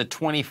 which is the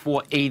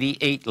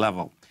 24.88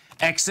 level.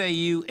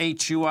 XAU,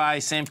 HUI,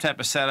 same type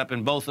of setup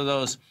in both of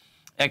those.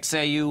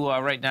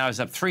 XAU right now is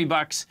up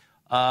 $3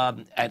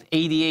 at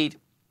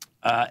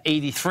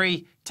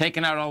 88.83,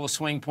 taking out all the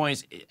swing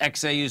points.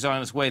 XAU is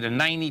on its way to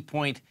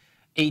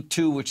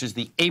 90.82, which is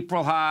the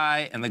April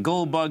high, and the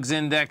Gold Bugs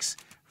Index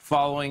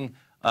following.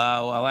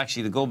 Well,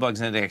 actually, the Gold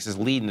Bugs Index is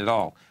leading it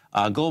all.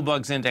 Gold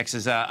Bugs Index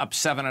is up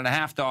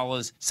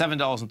 $7.50,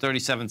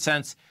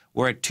 $7.37.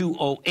 We're at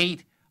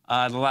 208.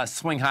 The last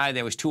swing high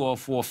there was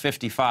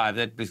 204.55.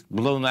 That was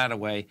blown that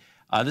away.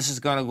 This is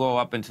going to go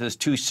up into this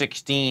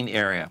 216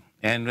 area.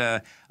 And,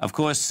 of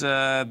course, you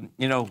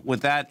know,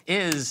 what that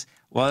is,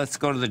 well, let's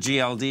go to the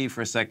GLD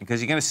for a second,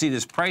 because you're going to see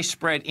this price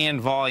spread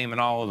and volume in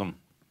all of them.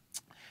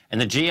 And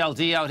the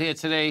GLD out here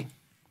today,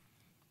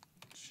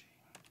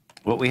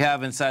 what we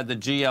have inside the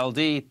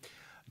GLD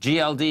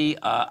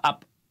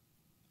up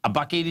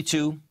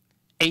 $1.82,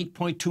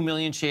 8.2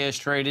 million shares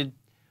traded.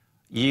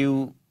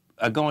 You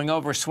are going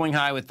over a swing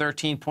high with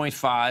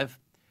 13.5.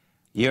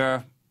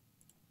 You're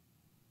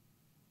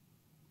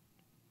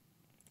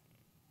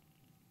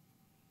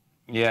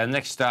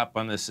next stop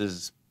on this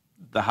is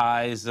the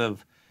highs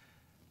of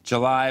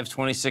July of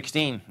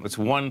 2016. It's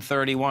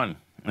 131.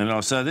 You know,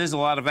 so there's a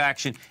lot of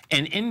action,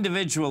 and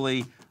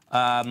individually,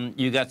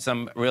 you got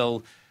some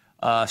real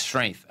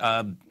strength.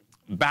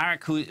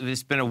 Barrick, who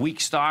has been a weak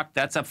stock,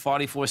 that's up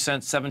 44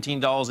 cents,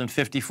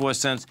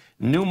 $17.54.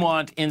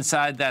 Newmont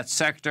inside that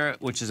sector,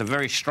 which is a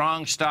very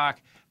strong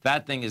stock,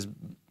 that thing is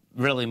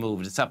really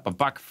moved. It's up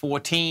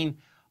 $1.14.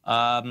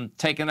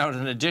 Taking out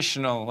an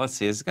additional, let's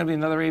see, is it going to be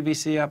another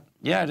ABC up?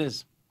 Yeah, it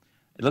is.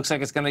 It looks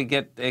like it's going to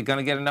get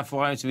enough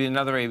volume to be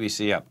another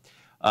ABC up.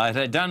 It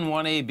had done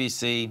one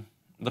ABC.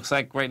 Looks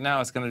like right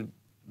now it's going to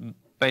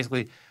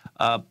basically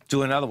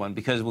do another one,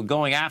 because we're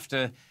going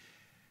after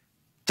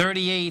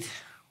 38.01.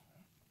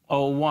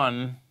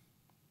 You're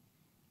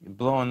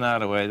blowing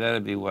that away.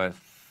 That'd be what,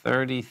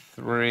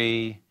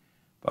 33,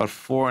 about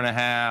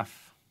 4.5.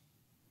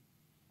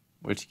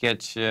 Which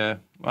gets you,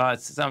 well,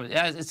 it's about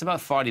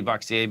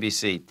 $40 the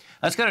ABC.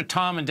 Let's go to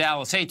Tom in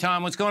Dallas. Hey,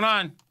 Tom, what's going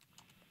on?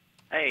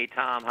 Hey,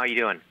 Tom, how you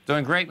doing?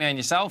 Doing great, man.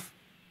 Yourself?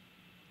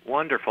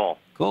 Wonderful.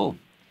 Cool.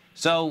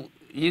 So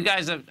you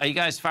guys are you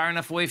guys far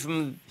enough away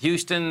from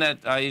Houston that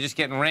you're just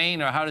getting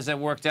rain, or how does that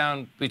work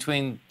down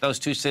between those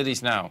two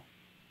cities now?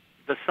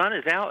 The sun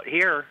is out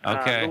here.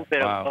 Okay. A little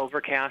bit of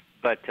overcast,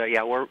 but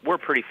yeah, we're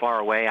pretty far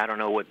away. I don't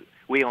know what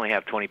we only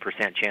have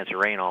 20% chance of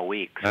rain all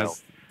week, so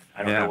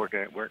I don't know we're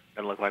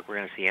gonna look like we're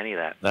gonna see any of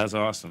that. That's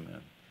awesome,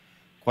 man.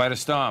 Quite a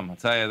storm, I'll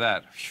tell you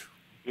that.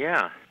 Whew.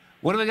 Yeah.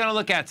 What are we gonna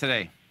look at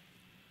today?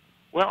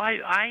 Well,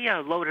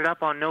 I loaded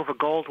up on Nova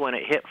Gold when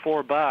it hit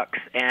 $4,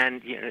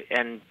 and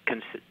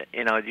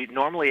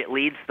normally it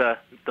leads the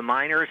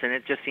miners, and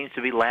it just seems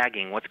to be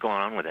lagging. What's going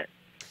on with it?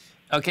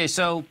 Okay,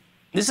 so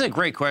this is a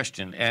great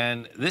question,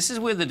 and this is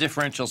where the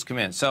differentials come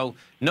in. So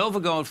Nova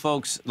Gold,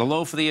 folks, the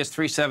low for the year is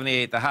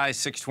 378, the high is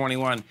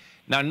 621.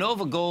 Now,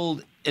 Nova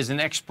Gold is an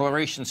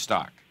exploration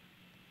stock.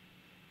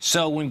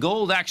 So when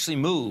gold actually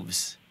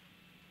moves,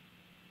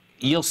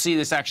 you'll see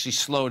this actually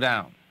slow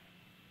down.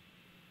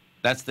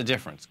 That's the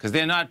difference, because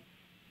they're not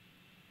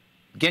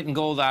getting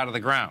gold out of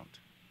the ground.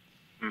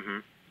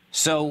 Mm-hmm.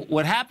 So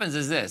what happens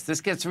is this.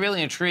 This gets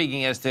really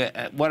intriguing as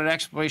to what an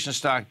exploration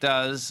stock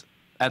does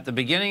at the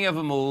beginning of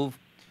a move,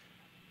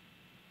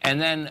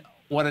 and then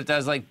what it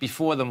does like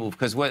before the move.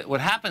 Because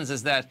what happens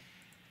is that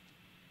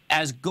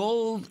as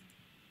gold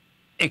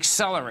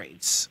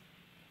accelerates,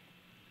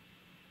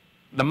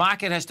 the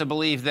market has to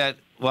believe that,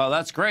 well,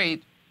 that's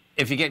great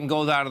if you're getting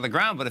gold out of the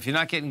ground, but if you're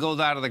not getting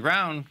gold out of the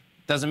ground,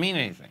 it doesn't mean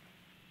anything.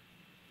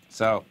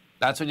 So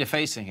that's what you're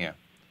facing here.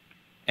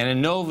 And in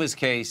Nova's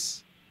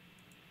case,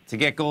 to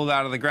get gold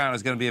out of the ground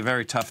is going to be a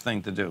very tough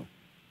thing to do.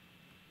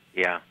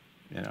 Yeah.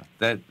 You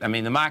know, I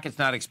mean, the market's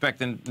not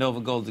expecting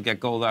Nova Gold to get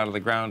gold out of the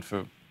ground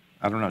for,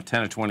 I don't know,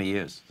 10 or 20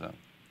 years. So,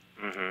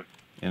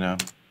 you know,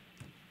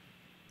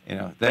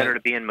 better to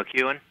be in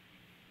McEwen.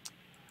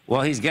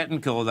 Well, he's getting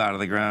gold out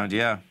of the ground,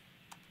 yeah.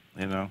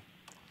 You know,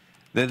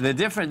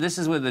 this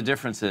is where the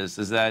difference is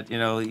that, you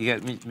know, you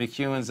get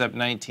McEwen's up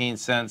 19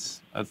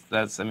 cents.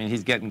 That's I mean,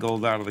 he's getting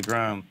gold out of the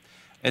ground.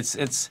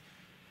 It's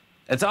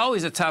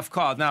always a tough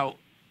call. Now,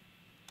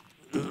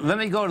 let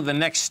me go to the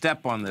next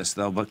step on this,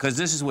 though, because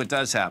this is what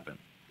does happen.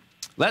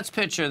 Let's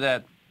picture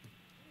that.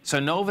 So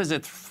Nova's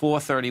at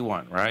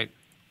 431, right?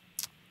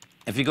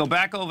 If you go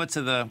back over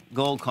to the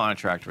gold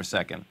contract for a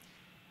second,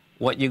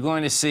 what you're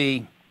going to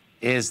see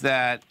is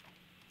that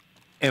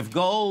if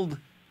gold,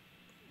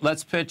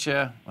 let's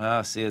picture,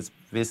 well, see,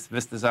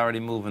 Vista's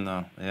already moving,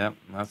 though. Yep,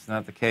 that's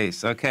not the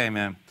case. Okay,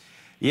 man.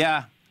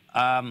 Yeah,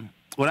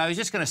 what I was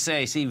just going to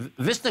say, see,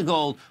 Vista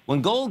Gold,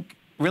 when gold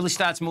really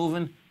starts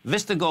moving,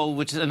 Vista Gold,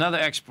 which is another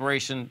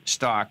exploration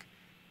stock,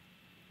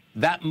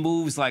 that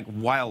moves like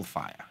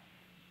wildfire,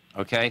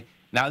 okay?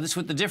 Now, this is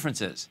what the difference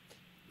is.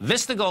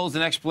 Vista Gold is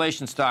an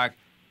exploration stock,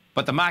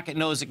 but the market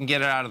knows it can get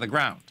it out of the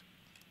ground.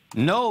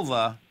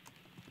 Nova,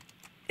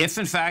 if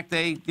in fact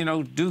they, you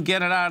know, do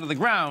get it out of the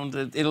ground,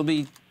 it'll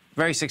be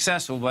very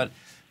successful, but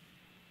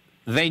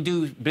they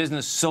do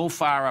business so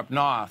far up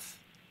north,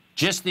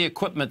 just the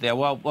equipment there.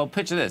 Well,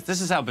 picture this. This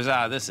is how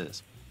bizarre this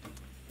is.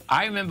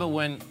 I remember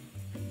when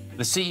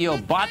the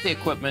CEO bought the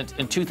equipment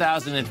in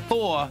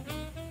 2004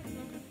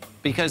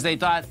 because they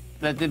thought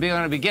that they'd be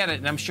going to get it,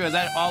 and I'm sure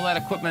that all that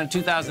equipment in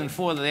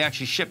 2004 that they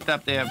actually shipped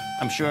up there,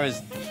 I'm sure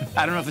is,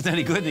 I don't know if it's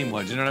any good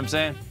anymore. Do you know what I'm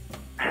saying?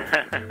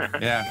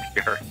 Yeah.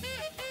 Sure.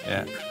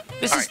 Yeah.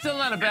 This is still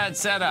not a bad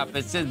setup,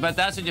 but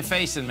that's what you're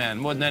facing, man,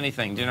 more than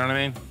anything. Do you know what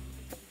I mean?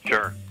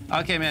 Sure.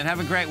 Okay, man, have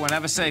a great one.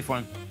 Have a safe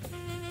one.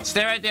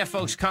 Stay right there,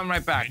 folks. Come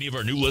right back. Many of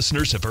our new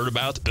listeners have heard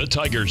about the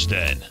Tiger's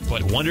Den,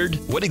 but wondered,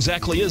 what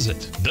exactly is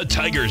it? The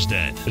Tiger's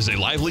Den is a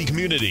lively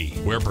community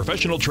where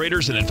professional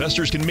traders and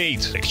investors can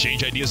meet,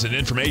 exchange ideas and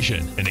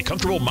information in a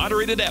comfortable,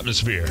 moderated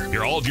atmosphere.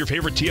 Hear all of your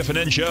favorite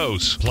TFNN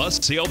shows,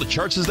 plus see all the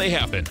charts as they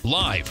happen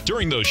live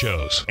during those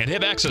shows, and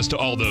have access to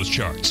all those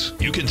charts.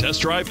 You can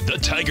test drive the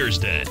Tiger's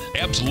Den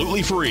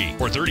absolutely free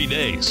for 30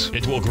 days.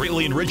 It will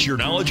greatly enrich your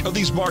knowledge of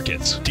these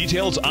markets.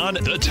 Details on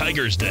the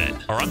Tiger's Den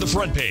are on the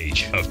front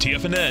page of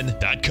TFNN.com.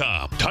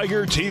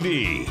 Tiger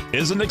TV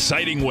is an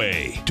exciting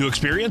way to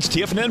experience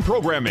TFNN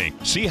programming.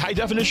 See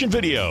high-definition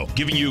video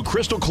giving you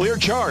crystal clear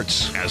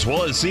charts, as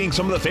well as seeing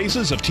some of the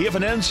faces of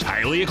TFNN's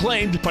highly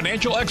acclaimed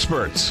financial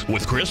experts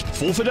with crisp,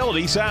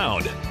 full-fidelity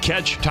sound.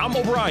 Catch Tom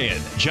O'Brien,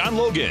 John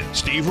Logan,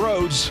 Steve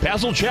Rhodes,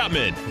 Basil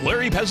Chapman,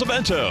 Larry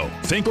Pesavento,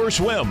 Think or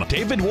Swim,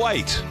 David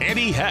White,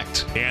 Andy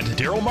Hecht, and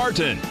Daryl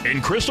Martin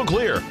in crystal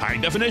clear,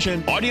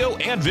 high-definition audio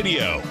and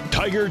video.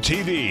 Tiger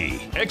TV,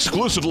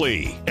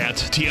 exclusively at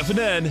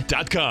TFNN.com.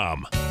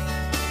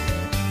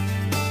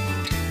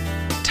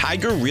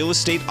 Tiger Real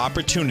Estate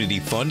Opportunity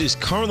Fund is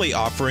currently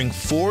offering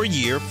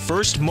 4-year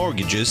first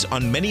mortgages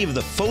on many of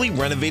the fully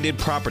renovated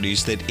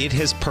properties that it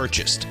has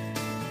purchased.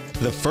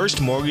 The first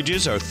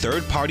mortgages are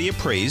third-party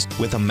appraised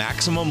with a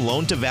maximum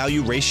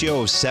loan-to-value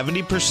ratio of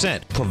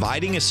 70%,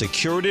 providing a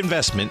secured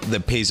investment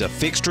that pays a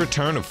fixed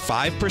return of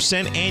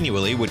 5%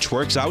 annually, which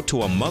works out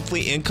to a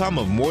monthly income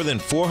of more than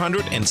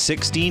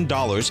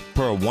 $416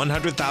 per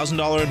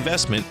 $100,000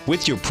 investment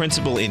with your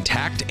principal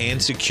intact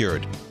and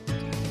secured.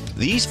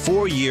 These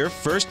 4-year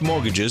first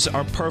mortgages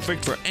are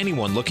perfect for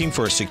anyone looking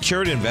for a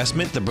secured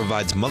investment that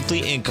provides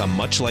monthly income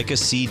much like a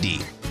CD.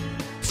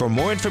 For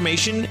more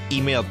information,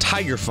 email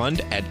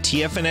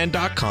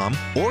tigerfund@tfnn.com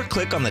or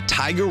click on the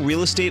Tiger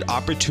Real Estate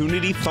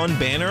Opportunity Fund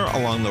banner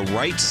along the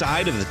right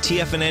side of the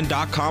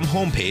tfnn.com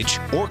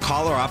homepage, or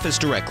call our office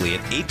directly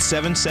at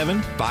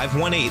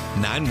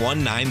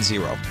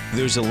 877-518-9190.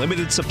 There's a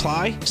limited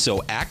supply,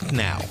 so act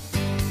now.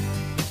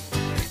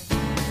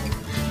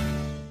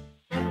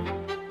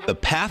 The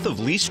Path of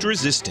Least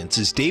Resistance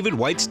is David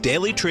White's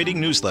daily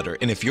trading newsletter,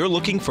 and if you're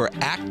looking for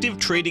active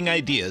trading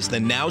ideas,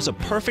 then now's a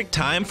perfect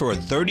time for a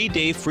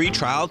 30-day free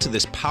trial to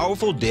this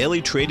powerful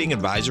daily trading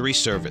advisory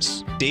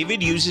service.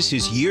 David uses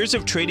his years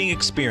of trading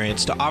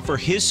experience to offer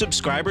his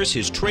subscribers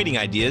his trading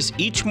ideas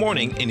each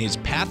morning in his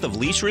Path of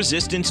Least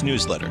Resistance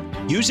newsletter.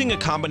 Using a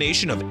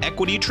combination of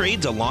equity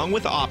trades along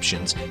with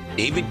options,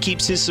 David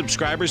keeps his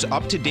subscribers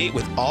up to date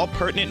with all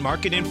pertinent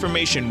market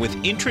information with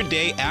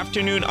intraday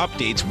afternoon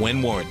updates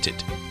when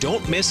warranted.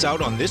 Don't miss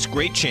out on this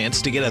great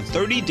chance to get a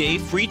 30-day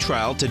free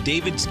trial to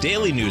David's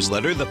daily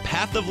newsletter, The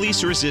Path of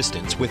Least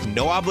Resistance, with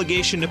no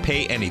obligation to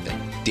pay anything.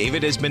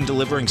 David has been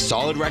delivering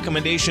solid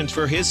recommendations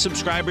for his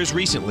subscribers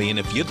recently, and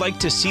if you'd like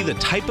to see the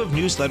type of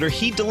newsletter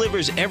he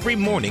delivers every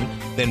morning,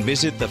 then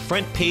visit the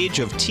front page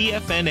of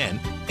TFNN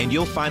and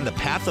you'll find the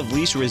Path of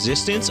Least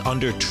Resistance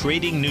under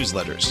Trading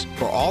Newsletters.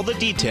 For all the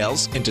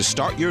details and to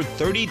start your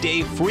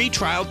 30-day free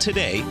trial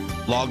today,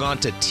 log on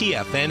to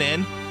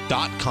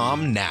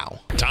TFNN.com now.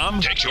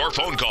 Tom takes your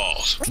phone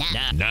calls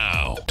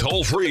now.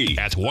 Toll free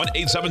at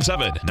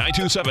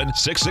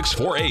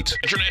 1-877-927-6648.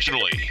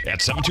 Internationally at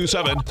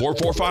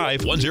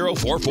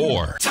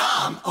 727-445-1044.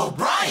 Tom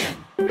O'Brien.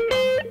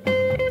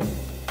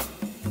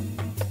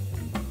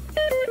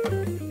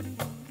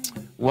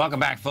 Welcome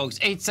back, folks.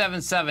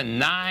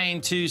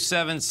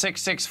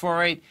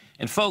 877-927-6648.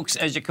 And folks,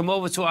 as you come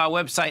over to our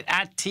website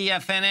at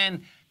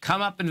TFNN,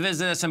 come up and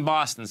visit us in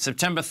Boston,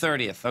 September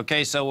 30th.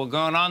 Okay, so we're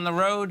going on the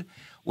road.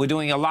 We're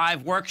doing a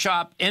live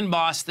workshop in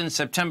Boston,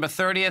 September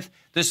 30th.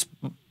 This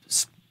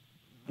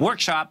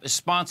workshop is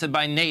sponsored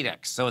by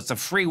Nadex, so it's a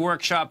free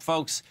workshop,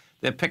 folks.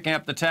 They're picking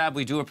up the tab.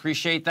 We do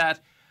appreciate that.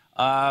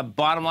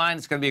 Bottom line,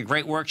 it's going to be a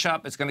great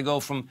workshop. It's going to go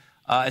from,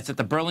 it's at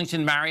the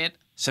Burlington Marriott,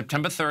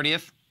 September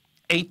 30th,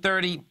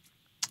 8:30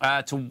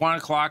 to 1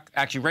 o'clock.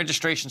 Actually,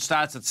 registration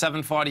starts at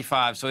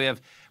 7:45. So we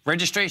have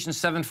registration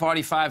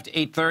 7:45 to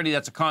 8:30.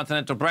 That's a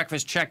continental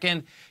breakfast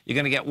check-in. You're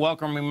going to get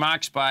welcome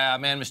remarks by our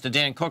man, Mr.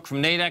 Dan Cook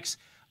from Nadex.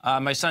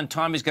 My son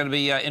Tommy's going to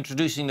be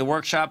introducing the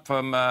workshop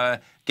from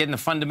getting the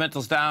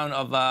fundamentals down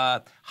of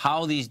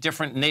how these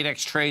different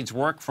Nadex trades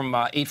work from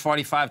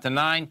 8:45 to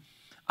 9.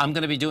 I'm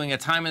going to be doing a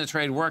time in the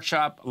trade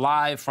workshop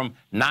live from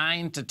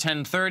 9 to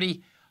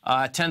 10:30.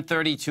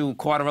 10:30 to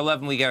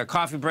 11:15, we get a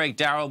coffee break.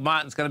 Darryl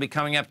Martin's going to be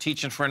coming up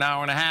teaching for an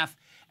hour and a half.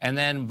 And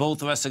then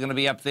both of us are going to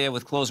be up there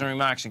with closing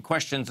remarks and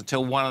questions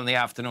until 1 in the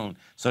afternoon.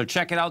 So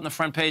check it out on the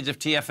front page of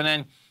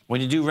TFNN. When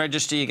you do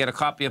register, you get a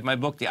copy of my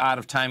book, The Art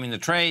of Timing the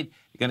Trade.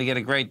 You're going to get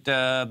a great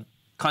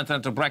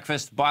continental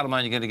breakfast. Bottom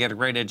line, you're going to get a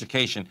great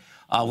education.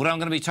 What I'm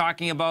going to be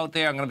talking about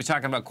there, I'm going to be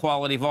talking about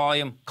quality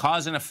volume,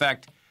 cause and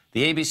effect,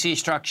 the ABC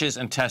structures,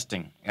 and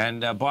testing.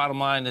 And bottom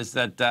line is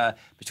that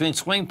between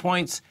swing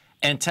points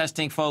and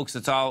testing, folks,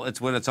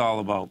 it's what it's all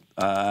about.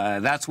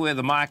 That's where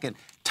the market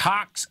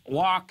talks,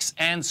 walks,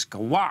 and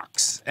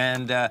squawks.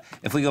 And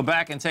if we go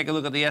back and take a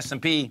look at the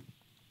S&P,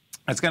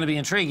 it's going to be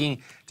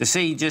intriguing to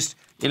see just,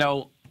 you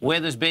know, where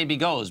this baby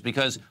goes.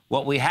 Because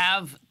what we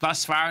have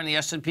thus far in the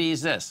S&P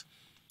is this,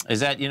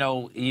 is that, you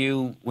know,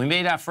 we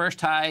made our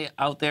first high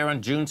out there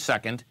on June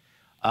 2nd.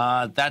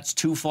 That's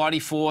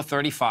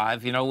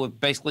 244.35. You know, we're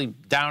basically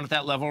down at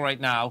that level right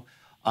now.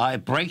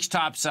 It breaks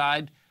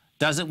topside,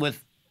 does it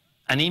with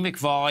anemic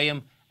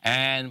volume,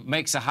 and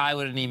makes a high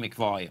with anemic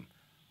volume.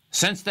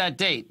 Since that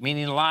date,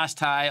 meaning the last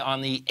high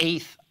on the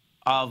 8th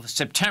of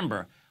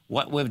September,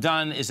 what we've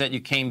done is that you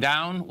came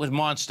down with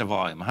monster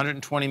volume,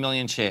 120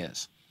 million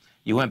shares.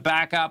 You went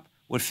back up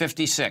with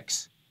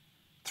 56,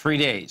 3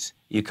 days.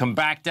 You come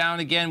back down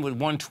again with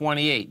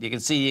 128. You can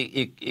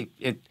see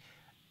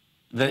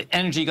the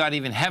energy got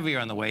even heavier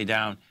on the way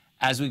down.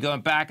 As we go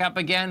back up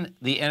again,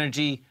 the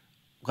energy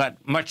got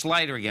much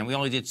lighter again. We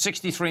only did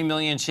 63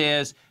 million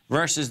shares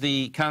versus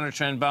the counter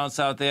trend bounce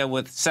out there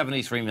with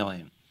 73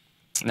 million.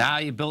 Now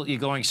you're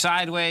going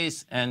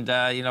sideways, and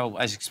you know,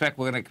 I expect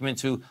we're going to come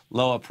into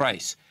lower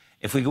price.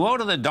 If we go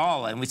to the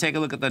dollar and we take a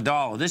look at the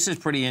dollar, this is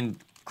pretty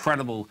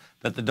incredible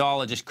that the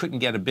dollar just couldn't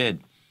get a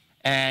bid.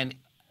 And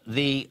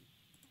the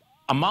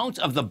amount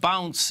of the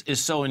bounce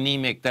is so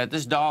anemic that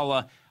this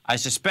dollar, I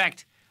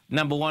suspect,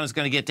 number one, is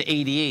going to get to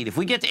 88. If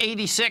we get to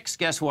 86,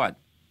 guess what?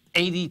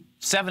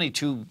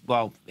 72,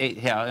 well,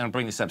 yeah, I'm going to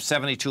bring this up.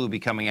 72 will be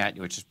coming at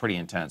you, which is pretty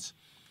intense.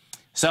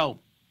 So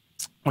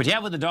what you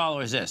have with the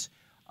dollar is this.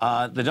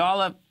 The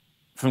dollar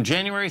from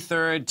January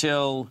 3rd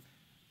till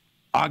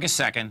August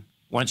 2nd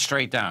went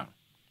straight down.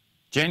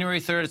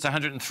 January 3rd, it's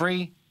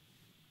 103.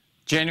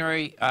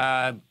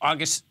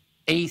 August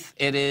 8th,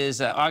 it is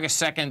August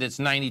 2nd, it's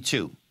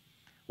 92.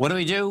 What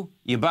do?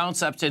 You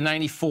bounce up to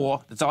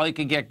 94. That's all you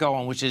can get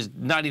going, which is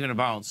not even a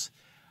bounce.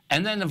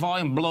 And then the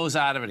volume blows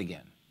out of it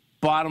again.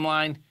 Bottom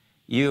line,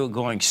 you're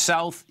going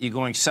south. You're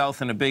going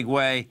south in a big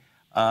way.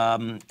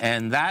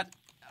 And that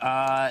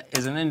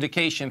is an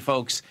indication,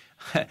 folks,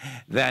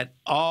 that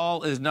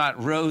all is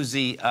not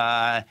rosy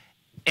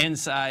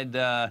inside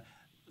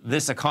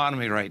this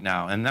economy right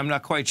now. And I'm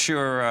not quite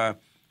sure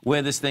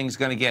where this thing's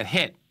going to get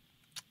hit.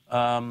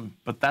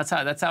 But that's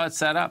how it's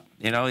set up.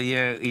 You know,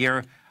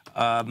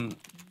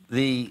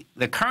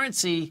 the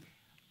currency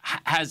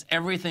has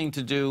everything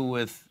to do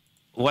with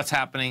what's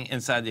happening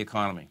inside the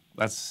economy.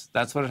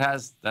 That's what it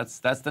has. That's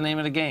the name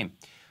of the game.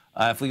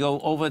 If we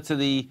go over to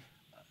the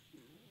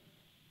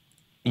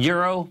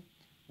euro,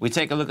 we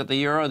take a look at the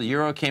euro. The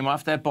euro came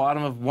off that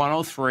bottom of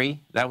 103.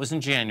 That was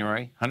in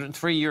January.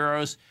 103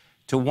 euros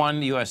to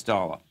 $1 US.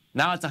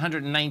 Now it's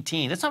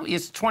 119. It's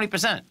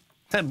 20%.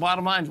 That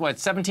bottom line is what?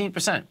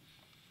 17%.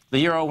 The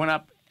euro went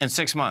up in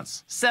 6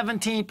 months.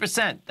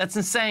 17%. That's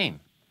insane.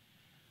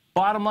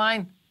 Bottom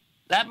line,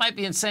 that might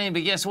be insane,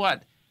 but guess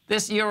what?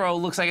 This euro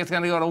looks like it's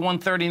going to go to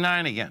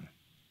 139 again.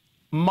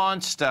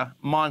 Monster,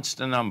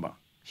 monster number.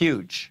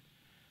 Huge.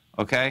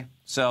 Okay?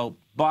 So,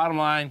 bottom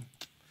line,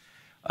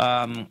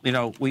 you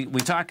know, we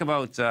talk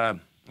about,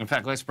 in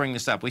fact, let's bring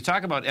this up. We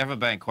talk about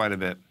Everbank quite a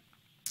bit.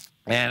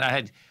 And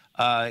I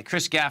had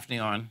Chris Gaffney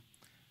on,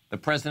 the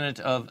president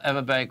of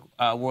Everbank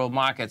World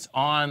Markets,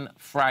 on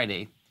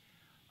Friday.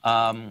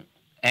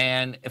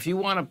 And if you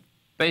want to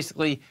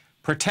basically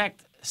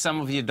protect some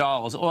of your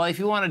dollars, or if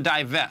you want to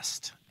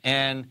divest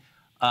and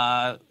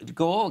come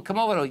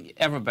over to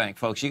Everbank,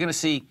 folks, you're going to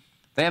see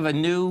they have a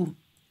new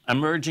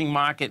emerging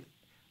market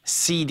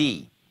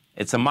CD.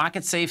 It's a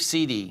market-safe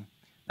CD.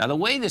 Now, the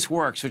way this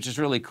works, which is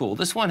really cool,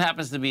 this one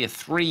happens to be a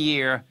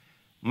 3-year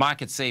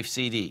market-safe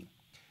CD.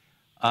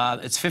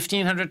 It's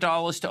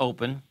 $1,500 to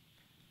open.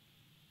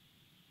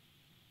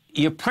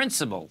 Your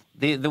principal,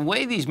 the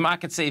way these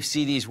market-safe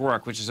CDs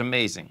work, which is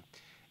amazing,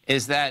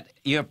 is that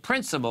your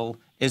principal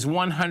is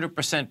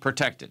 100%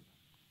 protected.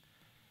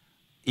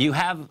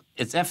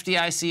 It's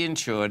FDIC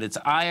insured, it's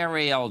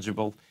IRA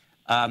eligible,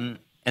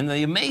 and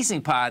the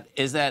amazing part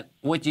is that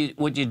what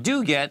you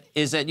do get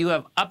is that you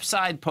have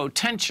upside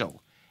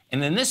potential.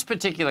 And in this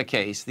particular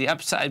case, the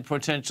upside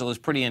potential is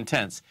pretty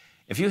intense.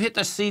 If you hit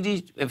the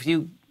CD, if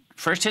you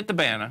first hit the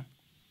banner,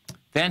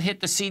 then hit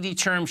the CD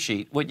term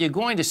sheet, what you're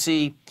going to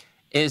see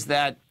is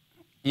that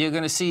you're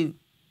going to see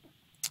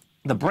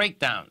the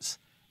breakdowns.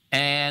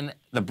 And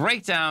the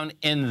breakdown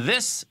in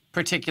this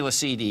particular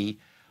CD,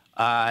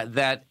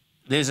 that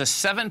there's a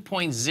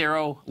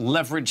 7.0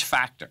 leverage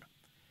factor.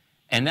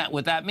 And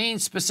what that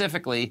means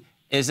specifically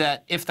is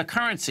that if the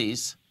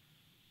currencies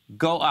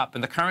go up,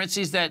 and the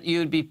currencies that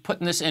you'd be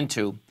putting this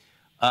into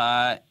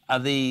are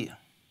the,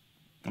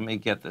 let me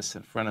get this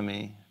in front of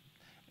me,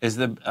 is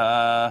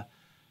the,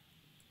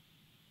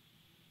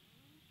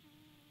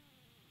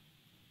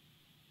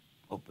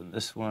 open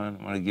this one,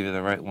 I want to give you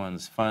the right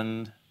ones,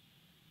 fund.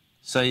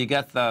 So you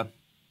got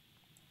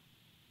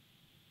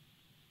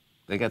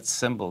they got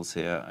symbols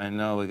here. I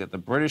know we got the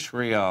British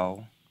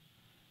Real,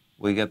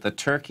 we got the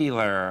Turkey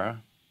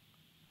Lira,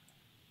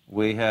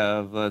 we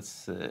have, let's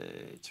see,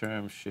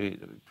 term sheet,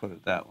 let me put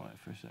it that way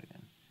for a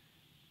second.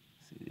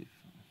 CD,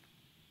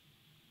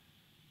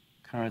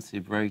 currency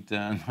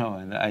breakdown, oh,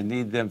 and I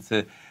need them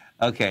to,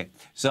 okay,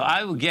 so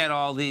I will get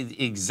all the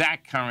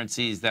exact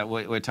currencies that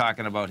we're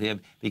talking about here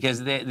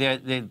because they're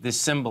the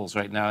symbols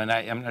right now, and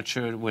I'm not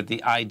sure what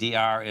the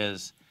IDR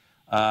is.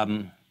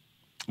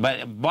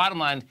 But bottom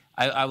line,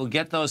 I will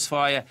get those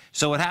for you.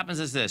 So what happens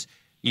is this.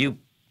 You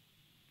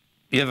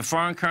have a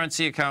foreign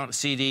currency account,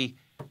 CD.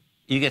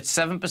 You get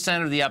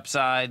 7% of the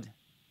upside,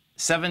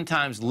 7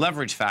 times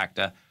leverage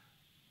factor.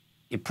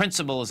 Your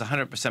principal is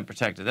 100%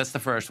 protected. That's the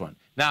first one.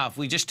 Now, if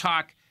we just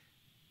talk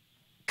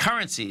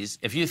currencies,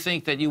 if you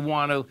think that you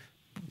want to,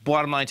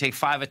 bottom line, take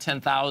 5 or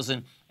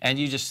 10,000 and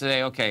you just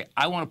say, okay,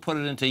 I want to put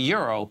it into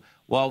euro,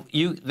 well,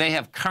 they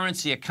have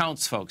currency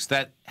accounts, folks,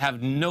 that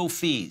have no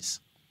fees.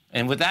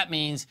 And what that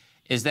means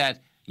is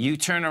that you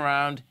turn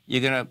around,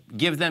 you're going to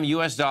give them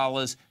US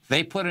dollars,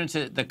 they put it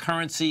into the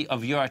currency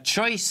of your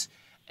choice,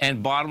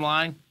 and bottom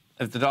line,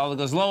 if the dollar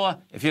goes lower,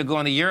 if you're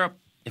going to Europe,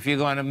 if you're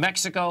going to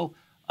Mexico,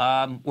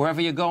 wherever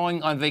you're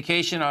going on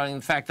vacation, or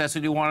in fact, that's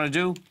what you want to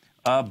do,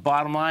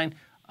 bottom line,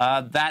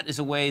 that is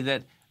a way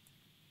that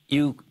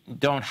you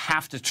don't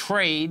have to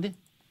trade,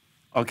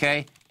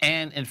 okay?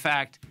 And in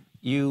fact,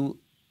 you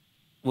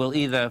will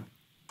either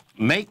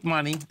make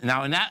money.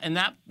 Now, in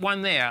that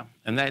one there,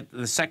 and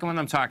the second one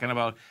I'm talking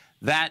about,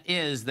 that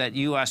is that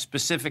you are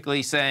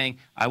specifically saying,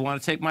 I want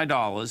to take my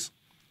dollars,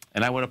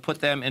 and I want to put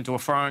them into a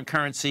foreign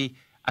currency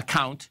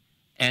account,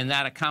 and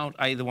that account,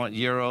 I either want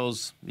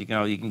euros, you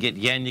can get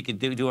yen, you can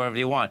do whatever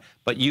you want,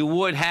 but you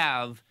would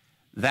have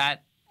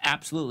that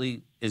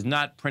absolutely is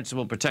not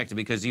principal protected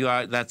because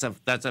that's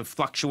a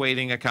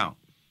fluctuating account.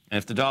 And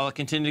if the dollar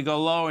continues to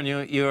go low and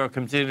you're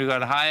continuing to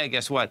go higher,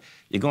 guess what?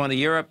 You're going to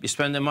Europe, you're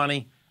spending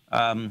money,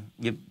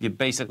 you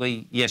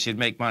basically, yes, you'd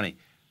make money.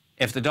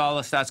 If the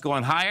dollar starts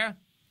going higher,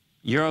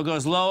 euro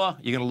goes lower,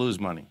 you're going to lose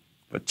money.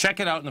 But check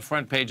it out on the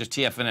front page of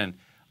TFNN.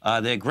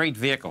 They're great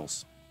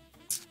vehicles.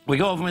 We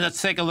go over,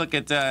 let's take a look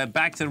at,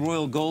 back to the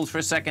Royal Gold for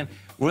a second.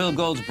 Royal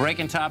Gold's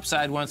breaking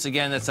topside once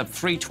again. That's up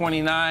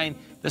 329.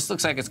 This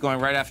looks like it's going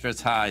right after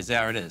its highs.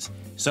 There it is.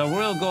 So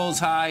Royal Gold's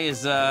high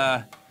is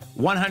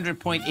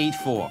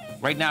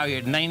 100.84. Right now you're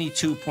at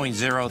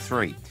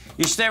 92.03.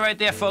 You stay right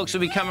there, folks.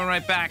 We'll be coming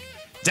right back.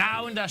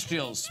 Dow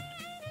Industrials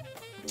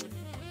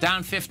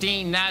down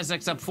 15.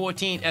 Nasdaq's up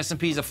 14.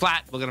 S&P's are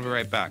flat. We're going to be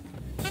right back.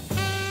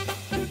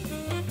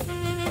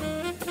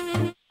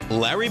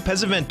 Larry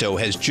Pesavento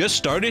has just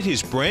started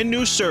his brand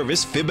new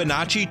service,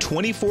 Fibonacci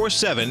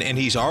 24/7, and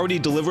he's already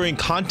delivering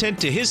content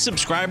to his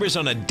subscribers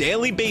on a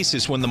daily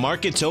basis when the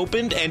market's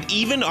opened and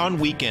even on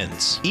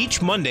weekends.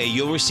 Each Monday,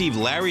 you'll receive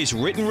Larry's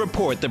written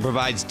report that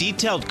provides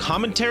detailed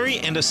commentary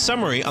and a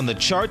summary on the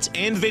charts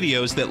and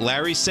videos that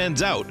Larry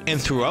sends out. And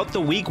throughout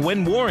the week,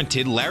 when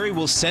warranted, Larry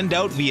will send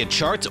out via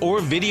charts or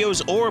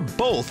videos or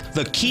both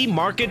the key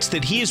markets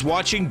that he is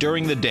watching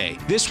during the day.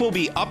 This will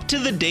be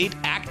up-to-the-date,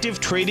 active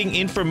trading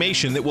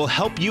information that will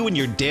help you in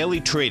your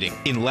daily trading.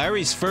 In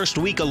Larry's first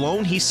week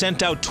alone, he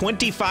sent out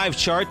 25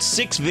 charts,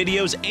 6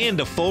 videos, and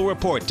a full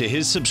report to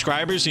his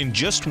subscribers in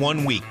just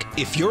 1 week.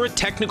 If you're a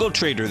technical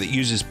trader that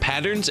uses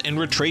patterns and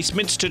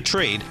retracements to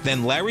trade,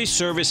 then Larry's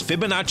service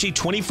Fibonacci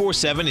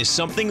 24/7 is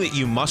something that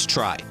you must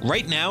try.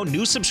 Right now,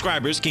 new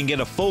subscribers can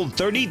get a full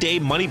 30-day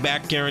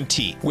money-back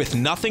guarantee. With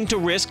nothing to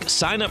risk,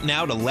 sign up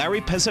now to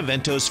Larry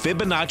Pesavento's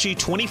Fibonacci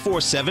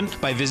 24/7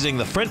 by visiting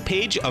the front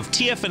page of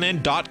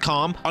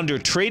TFNN.com under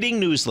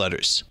Trading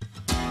Newsletters.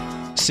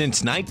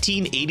 Since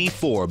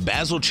 1984,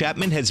 Basil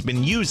Chapman has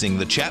been using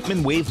the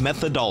Chapman Wave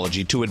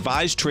methodology to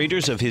advise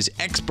traders of his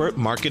expert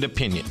market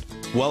opinion.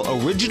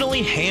 While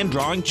originally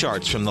hand-drawing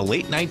charts from the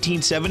late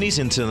 1970s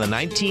into the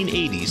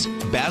 1980s,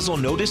 Basil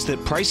noticed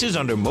that prices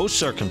under most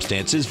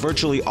circumstances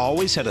virtually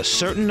always had a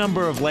certain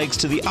number of legs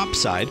to the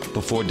upside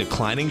before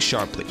declining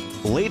sharply.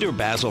 Later,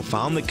 Basil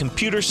found that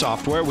computer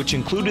software, which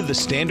included the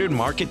standard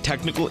market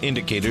technical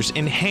indicators,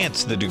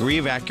 enhanced the degree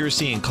of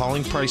accuracy in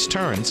calling price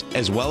turns,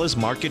 as well as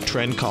market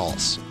trend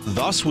calls.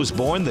 Thus was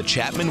born the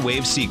Chapman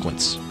Wave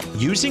sequence.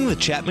 Using the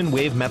Chapman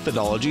Wave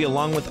methodology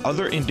along with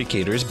other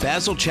indicators,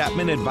 Basil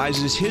Chapman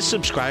advises his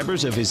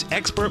subscribers of his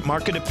expert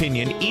market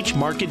opinion each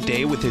market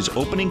day with his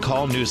opening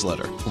call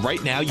newsletter.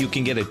 Right now, you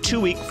can get a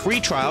 2-week free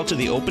trial to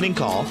the opening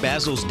call,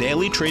 Basil's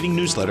daily trading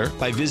newsletter,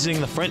 by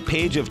visiting the front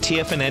page of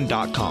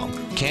TFNN.com.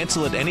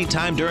 Cancel at any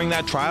time during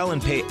that trial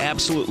and pay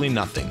absolutely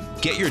nothing.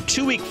 Get your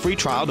 2-week free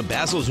trial to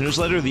Basil's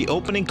newsletter, The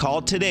Opening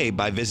Call, today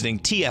by visiting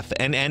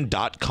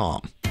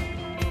TFNN.com.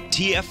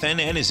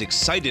 TFNN is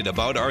excited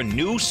about our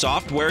new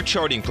software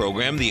charting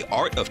program, The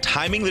Art of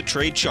Timing the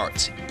Trade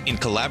Charts. In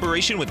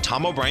collaboration with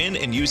Tom O'Brien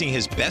and using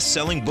his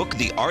best-selling book,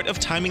 The Art of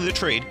Timing the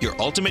Trade, Your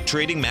Ultimate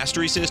Trading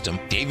Mastery System,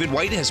 David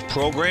White has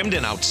programmed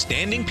an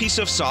outstanding piece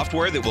of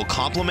software that will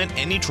complement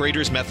any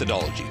trader's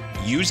methodology.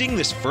 Using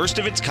this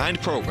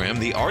first-of-its-kind program,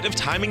 The Art of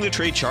Timing the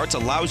Trade Charts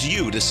allows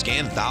you to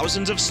scan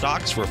thousands of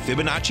stocks for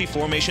Fibonacci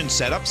formation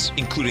setups,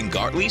 including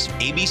Gartley's,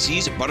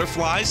 ABC's,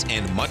 butterflies,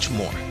 and much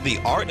more. The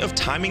Art of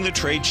Timing the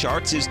Trade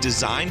Charts is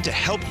designed to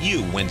help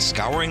you when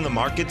scouring the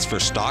markets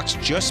for stocks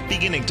just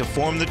beginning to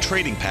form the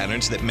trading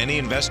patterns that many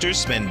investors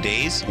spend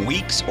days,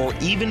 weeks, or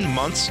even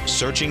months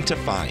searching to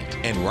find.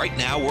 And right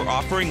now, we're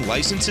offering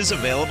licenses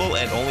available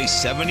at only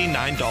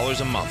 $79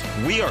 a month.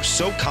 We are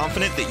so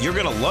confident that you're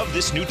going to love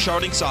this new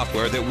charting software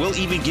that will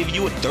even give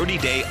you a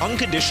 30-day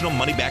unconditional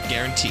money-back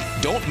guarantee.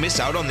 Don't miss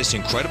out on this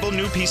incredible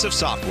new piece of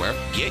software.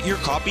 Get your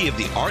copy of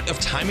The Art of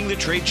Timing the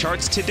Trade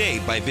Charts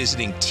today by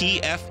visiting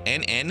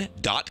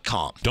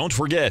TFNN.com. Don't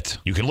forget,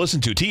 you can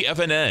listen to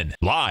TFNN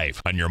live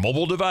on your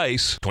mobile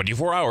device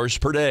 24 hours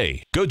per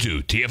day. Go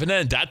to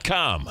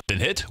TFNN.com, then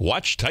hit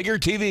Watch Tiger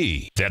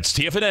TV. That's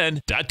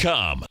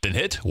TFNN.com, then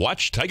hit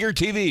Watch Tiger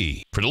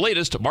TV for the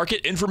latest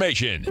market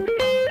information.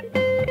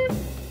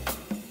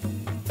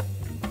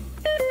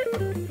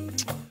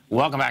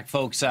 Welcome back,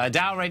 folks.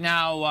 Dow right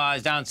now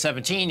is down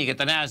 17. You get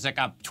the Nasdaq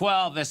up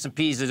 12.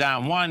 S&Ps are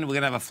down 1. We're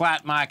going to have a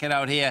flat market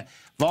out here.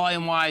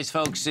 Volume-wise,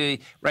 folks,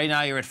 right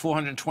now you're at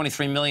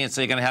 423 million, so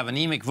you're going to have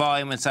anemic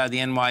volume inside the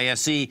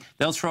NYSE.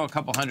 They'll throw a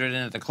couple hundred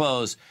in at the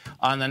close.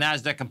 On the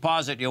Nasdaq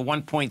Composite, you're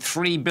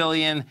 1.3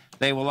 billion.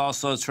 They will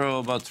also throw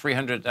about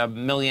 300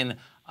 million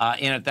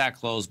in at that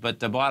close. But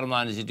the bottom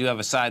line is you do have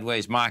a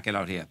sideways market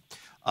out here.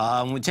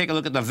 When we take a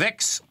look at the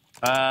VIX,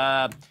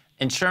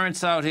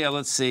 insurance out here,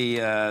 let's see.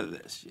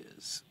 The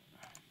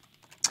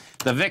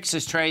VIX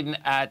is trading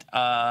at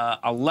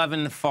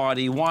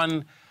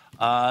 1141.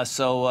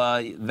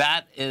 So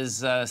that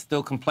is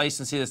still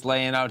complacency that's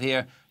laying out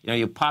here. You know,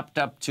 you popped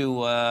up to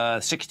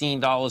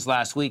 $16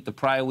 last week. The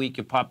prior week,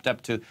 you popped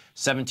up to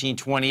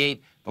 $17.28.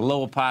 The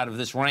lower part of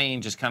this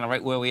range is kind of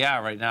right where we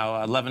are right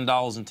now,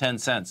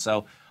 $11.10.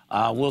 So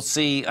we'll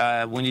see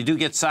when you do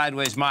get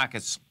sideways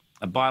markets.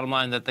 The bottom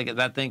line,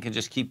 that thing can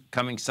just keep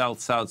coming south,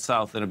 south,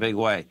 south in a big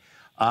way.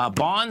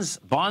 Bonds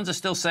are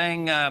still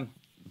saying,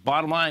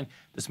 bottom line,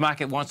 this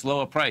market wants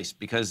lower price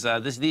because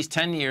these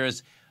 10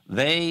 years,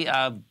 they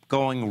are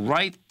going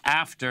right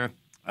after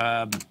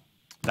the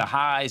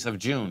highs of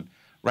June.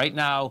 Right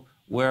now,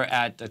 we're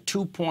at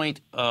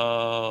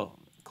 2.0.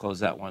 close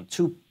that one.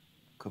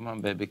 Come on,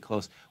 baby,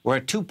 close. We're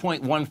at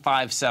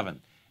 2.157.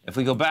 If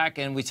we go back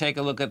and we take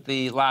a look at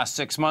the last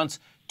 6 months,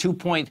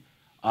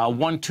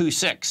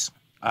 2.126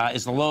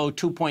 is the low,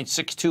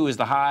 2.62 is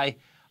the high.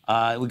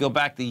 We go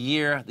back the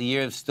year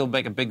still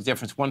make a big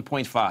difference,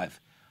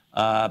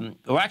 1.5.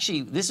 Well,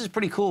 actually, this is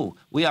pretty cool.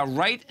 We are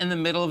right in the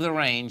middle of the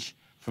range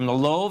from the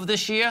low of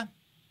this year,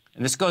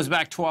 and this goes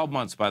back 12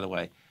 months, by the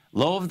way.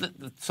 Low of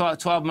the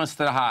 12 months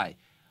to the high.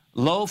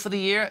 Low for the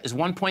year is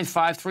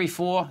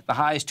 1.534. The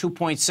high is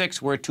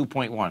 2.6. We're at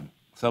 2.1.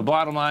 So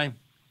bottom line,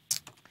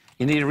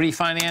 you need to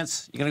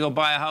refinance. You're going to go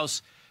buy a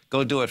house.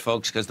 Go do it,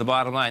 folks, because the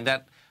bottom line,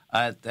 that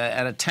at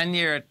a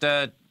 10-year at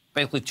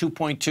basically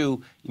 2.2,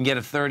 you can get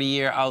a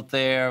 30-year out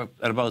there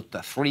at about the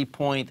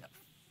 3.6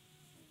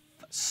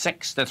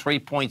 to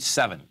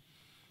 3.7.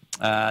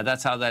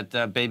 That's how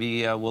that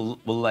baby will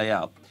lay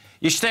out.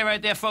 You stay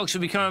right there, folks.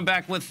 We'll be coming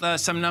back with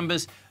some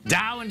numbers.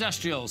 Dow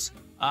Industrials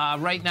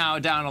right now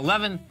down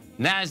 11.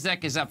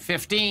 NASDAQ is up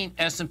 15.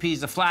 S&P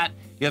is a flat.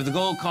 You have the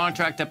gold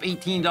contract up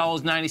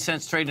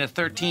 $18.90, trading at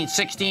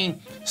 $13.16.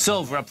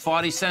 Silver up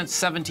 40 cents,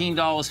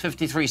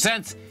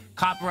 $17.53.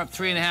 Copper up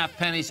 3.5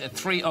 pennies at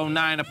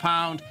 $3.09 a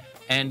pound.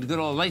 And good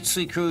old light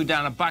sweet crude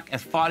down $1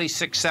 at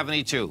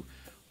 $46.72. We'll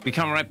be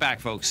coming right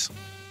back, folks.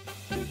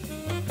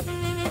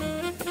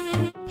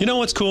 You know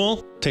what's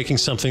cool? Taking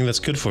something that's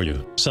good for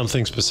you.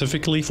 Something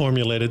specifically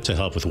formulated to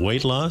help with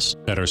weight loss,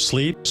 better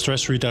sleep,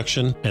 stress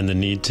reduction, and the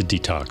need to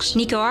detox.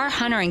 Nico, our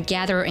hunter and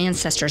gatherer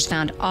ancestors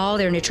found all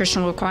their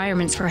nutritional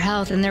requirements for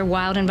health in their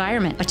wild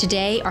environment. But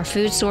today, our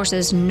food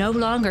sources no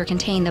longer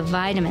contain the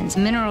vitamins,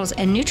 minerals,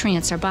 and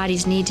nutrients our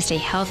bodies need to stay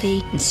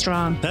healthy and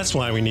strong. That's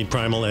why we need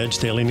Primal Edge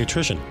Daily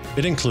Nutrition.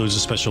 It includes a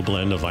special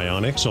blend of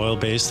ionic,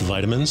 soil-based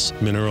vitamins,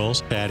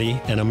 minerals, fatty,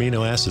 and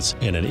amino acids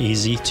in an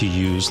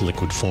easy-to-use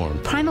liquid form.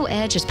 Primal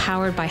Edge is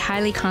powered by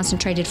highly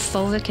concentrated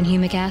fulvic and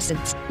humic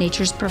acids,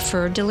 nature's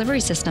preferred delivery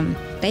system.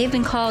 They have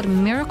been called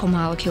miracle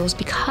molecules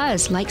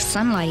because, like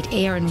sunlight,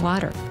 air, and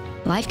water,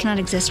 life cannot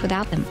exist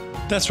without them.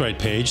 That's right,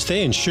 Paige.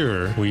 They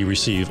ensure we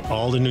receive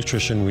all the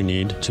nutrition we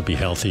need to be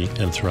healthy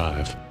and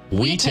thrive.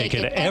 We take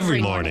it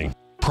every morning.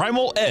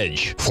 Primal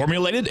Edge,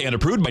 formulated and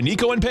approved by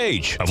Nico and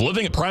Paige of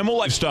Living a Primal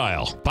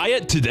Lifestyle. Buy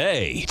it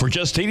today for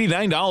just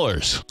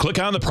 $89. Click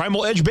on the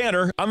Primal Edge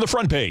banner on the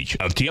front page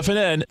of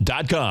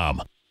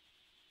TFNN.com.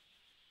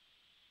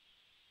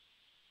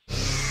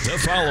 The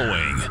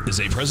following is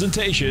a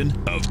presentation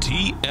of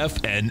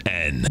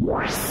TFNN.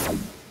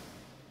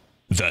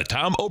 The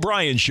Tom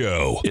O'Brien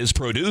Show is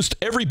produced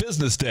every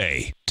business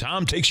day.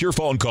 Tom takes your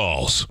phone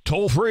calls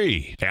toll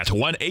free at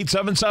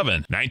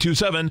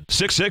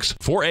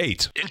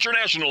 1-877-927-6648.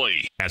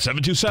 Internationally at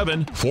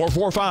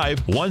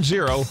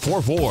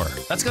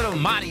 727-445-1044. Let's go to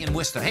Marty in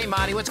Worcester. Hey,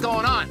 Marty, what's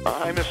going on?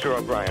 Hi, Mr.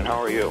 O'Brien. How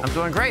are you? I'm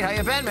doing great. How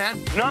you been,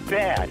 man? Not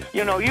bad.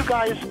 You know, you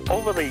guys,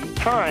 over the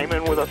time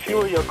and with a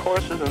few of your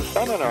courses and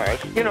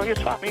seminars, you know, you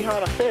taught me how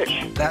to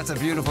fish. That's a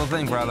beautiful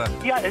thing, brother.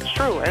 Yeah, it's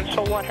true. And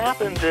so what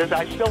happens is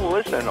I still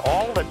listen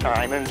all the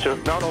time, and to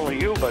not only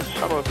you, but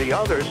some of the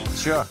others.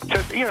 Sure.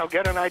 To, you know,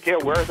 get an idea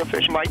where the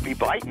fish might be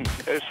biting.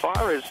 As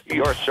far as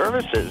your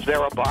services,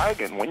 they're a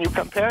bargain. When you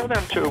compare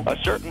them to a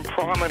certain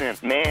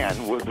prominent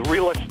man with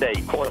real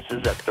estate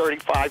courses at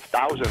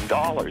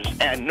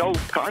 $35,000 and no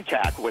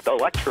contact with the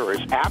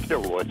lecturers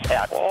afterwards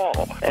at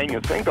all, and you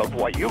think of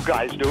what you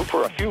guys do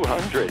for a few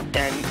hundred,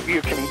 and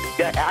you can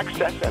get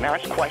access and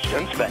ask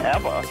questions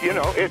forever, you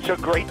know, it's a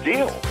great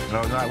deal.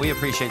 No, we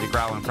appreciate you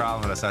growling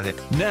problem with us out here.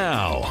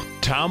 Now,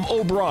 Tom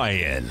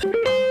O'Brien.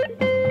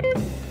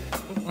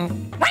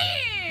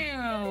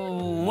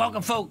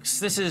 Welcome, folks.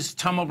 This is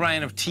Tom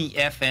O'Brien of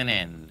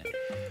TFNN.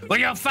 We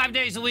go 5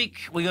 days a week.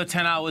 We go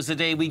 10 hours a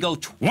day. We go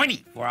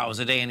 24 hours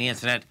a day on the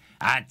internet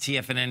at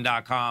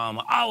TFNN.com.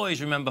 Always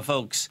remember,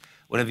 folks,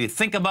 whatever you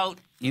think about,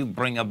 you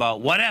bring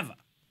about. Whatever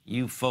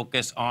you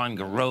focus on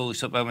grows.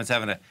 Hope everyone's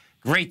having a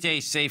great day,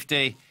 safe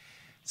day.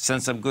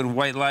 Send some good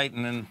white light,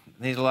 and then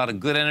need a lot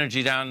of good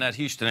energy down in that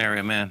Houston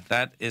area, man.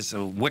 That is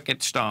a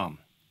wicked storm.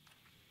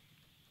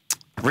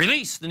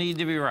 Release the need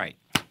to be right.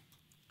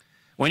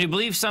 When you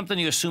believe something,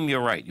 you assume you're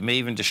right. You may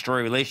even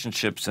destroy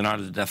relationships in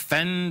order to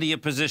defend your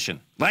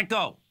position. Let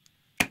go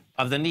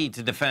of the need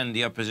to defend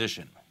your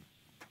position.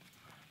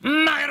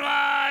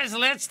 Market-wise,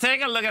 let's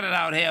take a look at it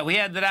out here. We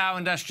had the Dow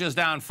Industrials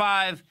down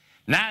 5,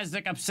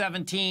 NASDAQ up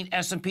 17,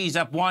 S&P's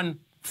up 1.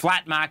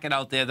 Flat market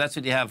out there. That's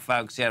what you have,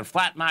 folks. You have a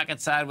flat market,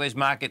 sideways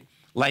market,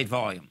 light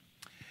volume.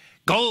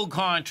 Gold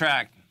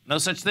contract. No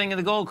such thing in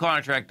the gold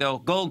contract, though.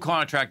 Gold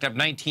contract up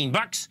 19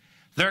 bucks.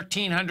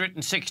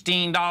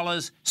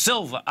 $1,316.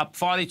 Silver up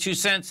 42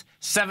 cents,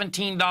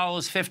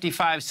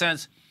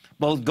 $17.55.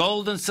 Both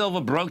gold and silver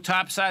broke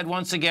topside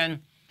once again.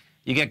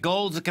 You get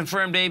gold's a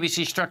confirmed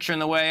ABC structure in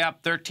the way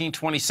up.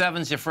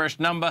 1327 is your first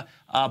number.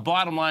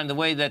 Bottom line, the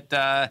way that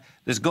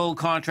this gold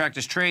contract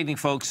is trading,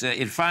 folks,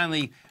 it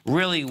finally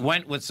really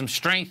went with some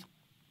strength.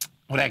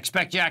 What I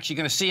expect you're actually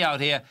going to see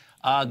out here,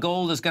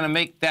 gold is going to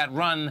make that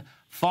run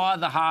for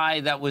the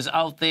high that was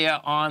out there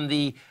on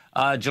the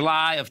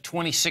July of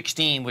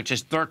 2016, which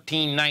is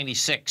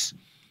 1396.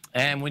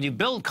 And when you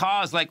build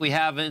cars like we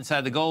have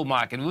inside the gold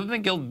market, we've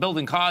been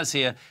building cars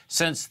here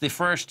since the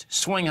first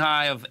swing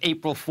high of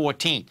April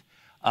 14th.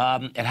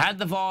 It had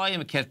the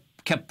volume. It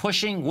kept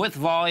pushing with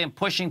volume,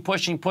 pushing,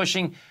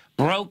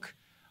 broke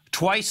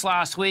twice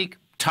last week,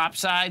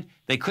 topside.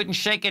 They couldn't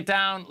shake it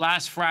down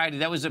last Friday.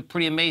 That was a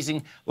pretty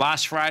amazing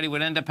last Friday.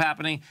 What ended up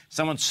happening,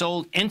 someone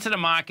sold into the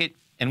market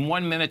in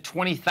 1 minute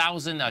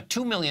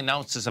 2 million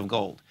ounces of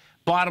gold.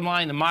 Bottom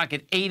line, the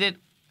market ate it,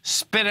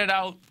 spit it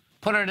out,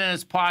 put it in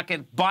his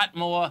pocket, bought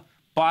more.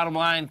 Bottom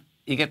line,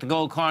 you get the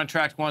gold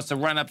contract, wants to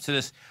run up to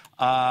this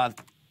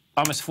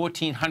almost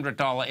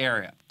 $1,400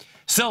 area.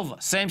 Silver,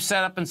 same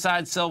setup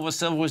inside silver.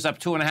 Silver was up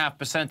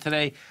 2.5%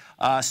 today.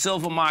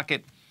 Silver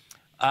market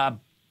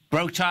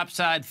broke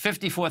topside,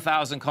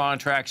 54,000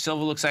 contracts.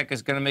 Silver looks like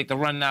it's going to make the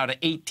run now to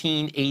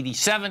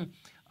 1887.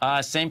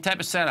 Same type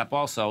of setup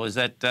also, is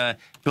that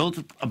built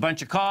a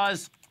bunch of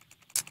cars,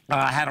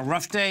 had a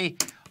rough day,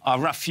 a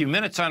rough few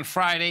minutes on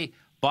Friday.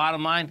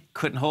 Bottom line,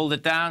 couldn't hold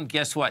it down.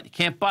 Guess what? You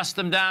can't bust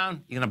them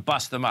down. You're going to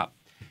bust them up.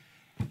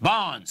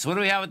 Bonds. What do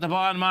we have with the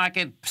bond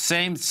market?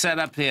 Same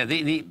setup here.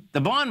 The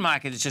bond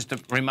market is just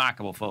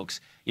remarkable,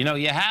 folks. You know,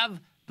 you have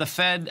the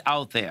Fed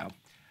out there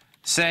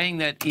saying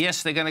that,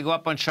 yes, they're going to go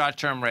up on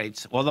short-term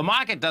rates. Well, the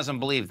market doesn't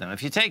believe them.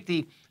 If you take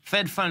the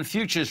Fed fund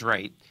futures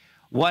rate,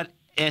 what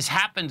has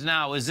happened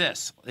now is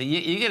this.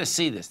 You got to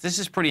see this. This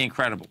is pretty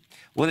incredible.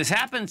 What has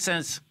happened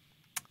since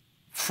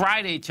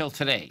Friday till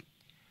today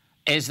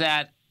is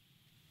that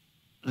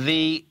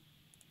the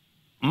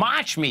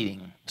March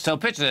meeting, so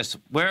picture this,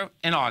 we're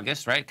in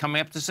August, right,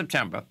 coming up to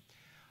September.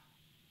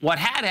 What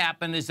had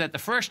happened is that the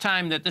first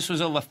time that this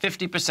was over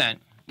 50%,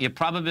 your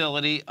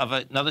probability of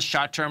another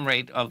short-term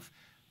rate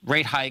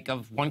hike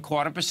of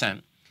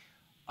 0.25%,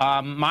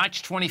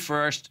 March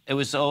 21st, it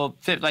was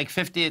like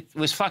 50, it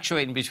was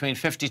fluctuating between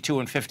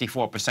 52 and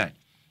 54%.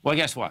 Well,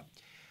 guess what?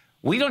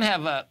 We don't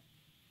have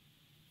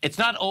it's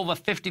not over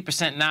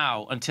 50%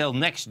 now until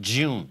next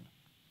June.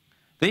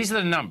 These are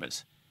the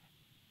numbers.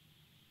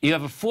 You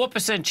have a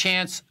 4%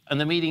 chance on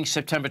the meeting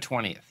September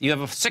 20th. You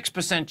have a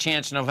 6%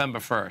 chance November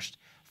 1st,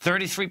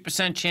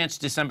 33% chance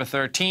December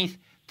 13th,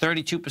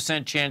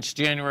 32% chance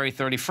January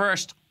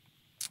 31st,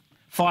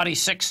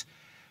 46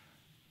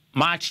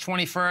 March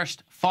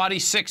 21st,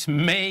 46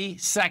 May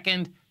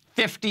 2nd,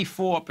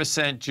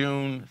 54%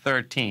 June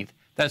 13th.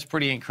 That's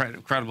pretty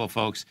incredible,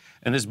 folks.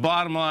 And this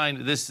bottom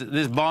line, this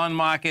bond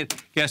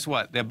market, guess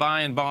what? They're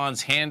buying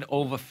bonds hand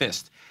over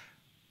fist.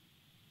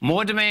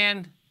 More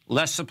demand,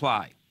 less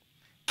supply.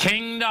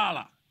 King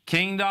dollar,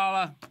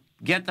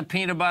 get the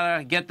peanut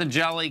butter, get the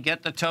jelly,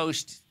 get the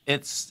toast.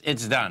 It's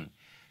done.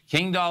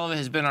 King dollar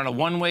has been on a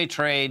one-way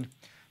trade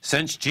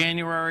since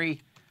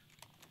January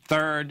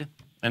 3rd.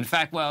 In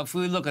fact, well, if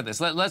we look at this,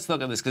 let's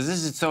look at this, because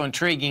this is so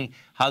intriguing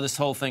how this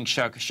whole thing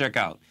shook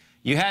out.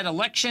 You had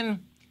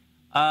election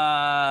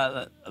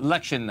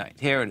night.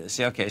 Here it is.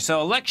 Okay, so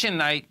election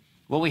night,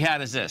 what we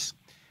had is this.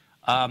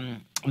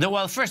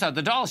 Well, first off,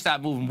 the dollar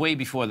started moving way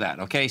before that,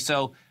 okay?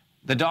 So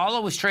the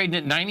dollar was trading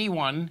at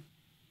 91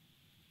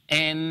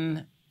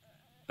 in,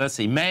 let's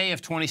see, May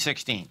of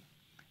 2016.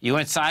 You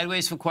went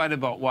sideways for quite a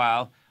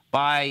while.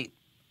 By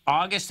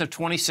August of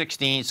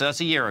 2016, so that's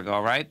a year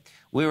ago, right?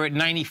 We were at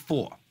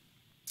 94.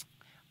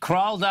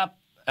 Crawled up,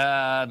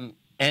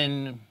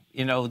 and,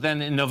 you know,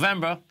 then in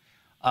November,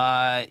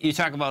 you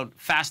talk about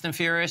fast and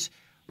furious.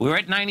 We were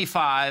at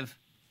 95.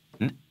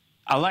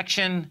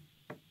 Election,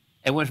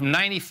 it went from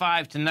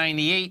 95 to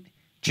 98.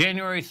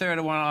 January 3rd,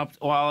 it went up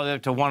all the way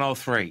up to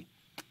 103.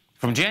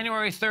 From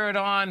January 3rd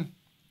on,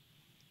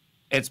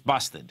 it's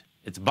busted.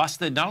 It's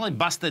busted, not only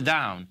busted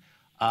down,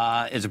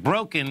 it's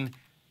broken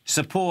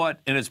support,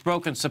 and it's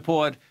broken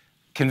support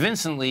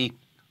convincingly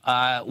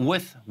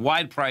with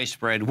wide price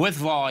spread, with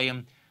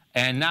volume,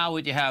 and now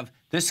what you have,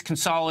 this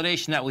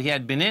consolidation that we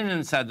had been in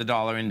inside the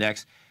dollar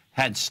index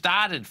had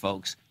started,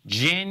 folks,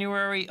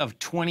 January of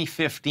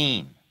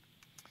 2015.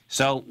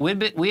 So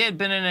we had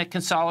been in a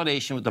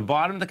consolidation with the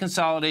bottom of the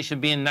consolidation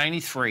being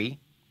 93,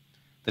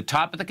 the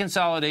top of the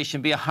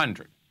consolidation be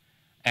 100.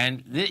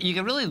 And you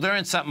can really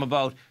learn something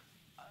about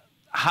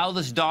how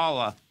this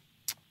dollar,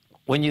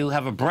 when you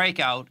have a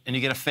breakout and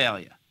you get a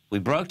failure. We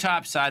broke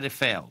topside, it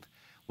failed.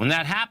 When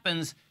that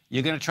happens,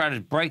 you're going to try to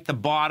break the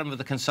bottom of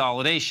the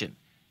consolidation.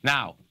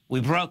 Now,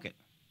 we broke it.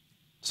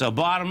 So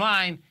bottom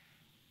line,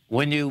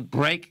 when you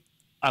break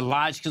a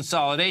large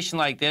consolidation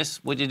like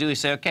this, what you do is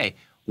say, okay,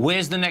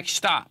 where's the next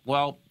stop?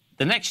 Well,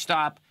 the next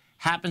stop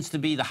happens to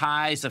be the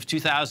highs of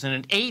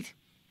 2008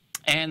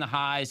 and the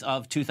highs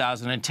of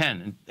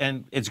 2010.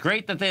 And it's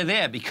great that they're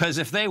there, because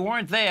if they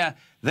weren't there,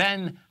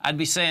 then I'd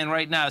be saying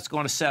right now it's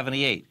going to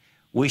 78.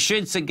 We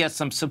should get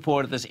some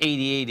support at this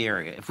 88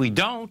 area. If we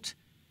don't,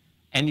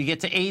 and you get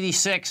to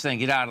 86, then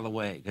get out of the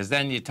way, because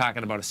then you're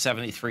talking about a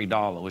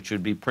 $73, which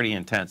would be pretty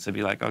intense. It'd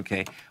be like,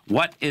 okay,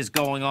 what is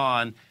going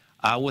on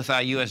with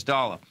our U.S.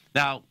 dollar?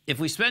 Now, if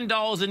we spend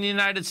dollars in the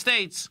United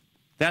States,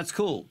 that's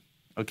cool,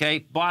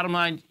 okay? Bottom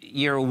line,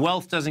 your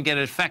wealth doesn't get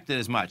affected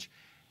as much.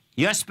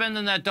 You're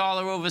spending that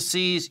dollar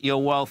overseas,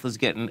 your wealth is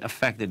getting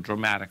affected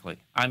dramatically.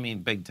 I mean,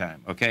 big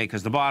time, okay?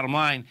 Because the bottom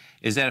line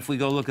is that if we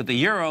go look at the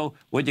euro,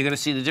 what you're going to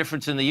see the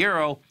difference in the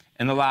euro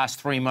in the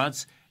last 3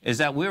 months is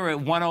that we were at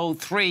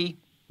 103,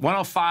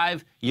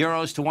 105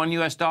 euros to $1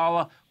 US.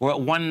 We're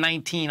at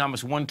 119,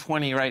 almost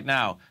 120 right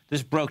now.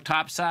 This broke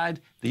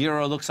topside. The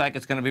euro looks like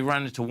it's going to be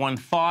running to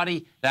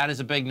 140. That is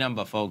a big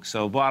number, folks.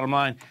 So bottom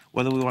line,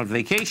 whether we want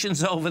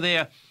vacations over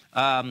there,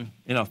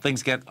 you know,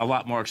 things get a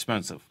lot more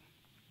expensive.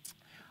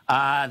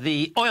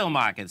 The oil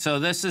market. So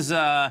this is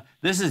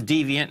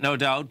deviant, no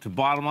doubt. The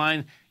bottom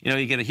line, you know,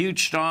 you get a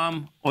huge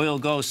storm, oil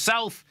goes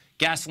south,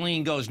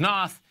 gasoline goes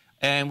north,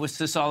 and what's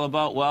this all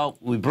about? Well,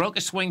 we broke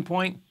a swing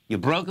point. You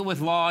broke it with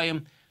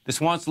volume.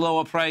 This wants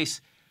lower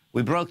price.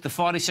 We broke the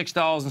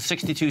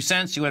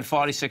 $46.62. You went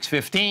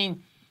 $46.15.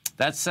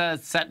 That's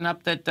setting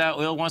up that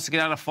oil wants to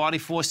get out of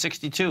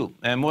 $44.62.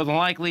 And more than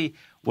likely,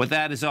 what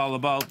that is all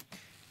about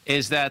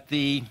is that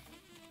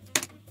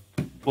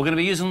we're going to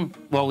be using,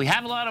 well, we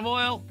have a lot of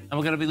oil, and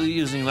we're going to be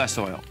using less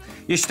oil.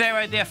 You stay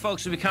right there,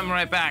 folks. We'll be coming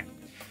right back.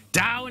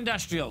 Dow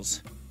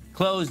Industrials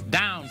closed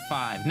down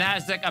 5.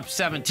 NASDAQ up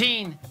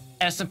 17.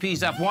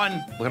 S&P's up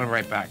 1. We're going to be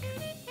right back.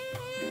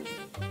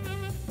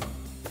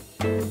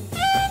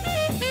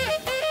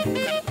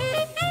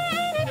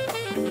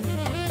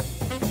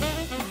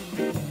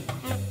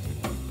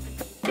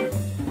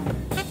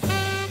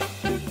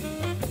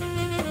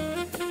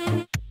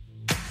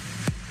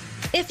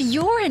 If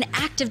you're an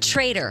active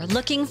trader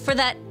looking for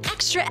that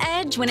extra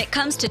edge when it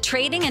comes to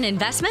trading and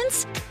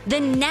investments,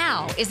 then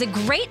now is a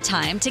great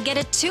time to get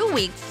a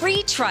 2-week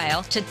free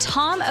trial to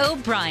Tom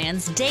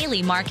O'Brien's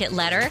daily market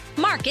letter,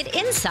 Market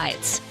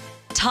Insights.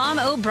 Tom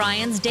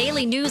O'Brien's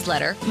daily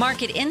newsletter,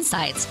 Market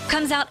Insights,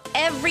 comes out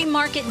every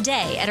market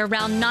day at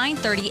around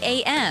 9:30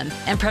 a.m.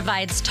 and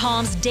provides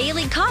Tom's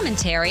daily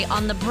commentary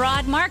on the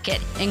broad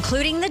market,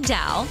 including the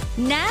Dow,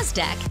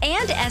 NASDAQ,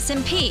 and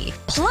S&P,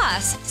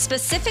 plus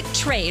specific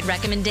trade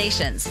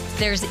recommendations.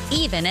 There's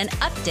even an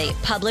update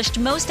published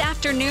most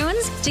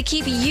afternoons to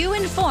keep you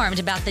informed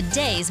about the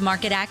day's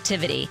market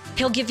activity.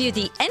 He'll give you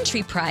the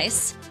entry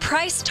price,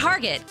 price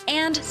target,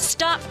 and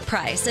stop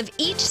price of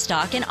each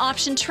stock and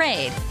option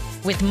trade.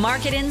 With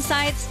Market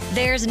Insights,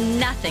 there's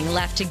nothing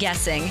left to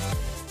guessing.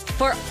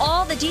 For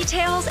all the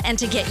details and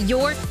to get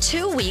your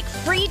 2-week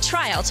free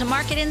trial to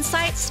Market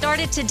Insights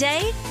started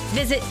today,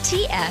 visit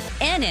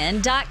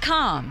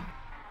TFNN.com.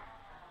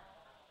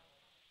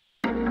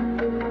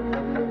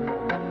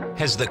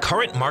 Has the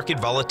current market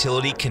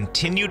volatility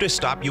continued to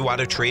stop you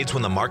out of trades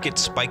when the market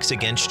spikes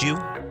against you?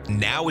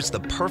 Now is the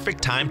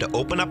perfect time to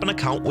open up an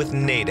account with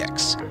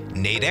Nadex.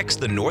 Nadex,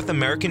 the North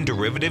American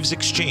Derivatives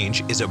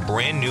Exchange, is a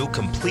brand new,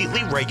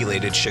 completely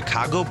regulated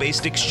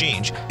Chicago-based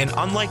exchange, and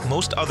unlike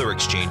most other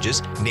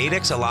exchanges,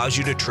 Nadex allows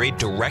you to trade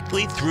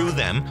directly through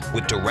them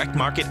with direct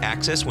market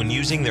access when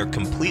using their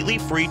completely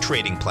free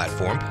trading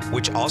platform,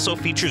 which also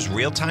features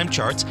real-time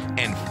charts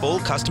and full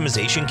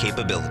customization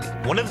capability.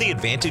 One of the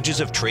advantages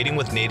of trading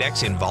with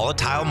Nadex in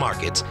volatile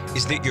markets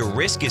is that your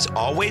risk is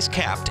always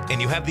capped and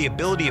you have the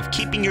ability of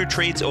keeping your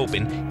trades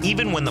open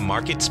even when the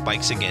market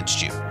spikes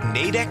against you.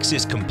 Nadex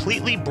is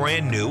completely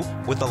brand new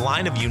with a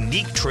line of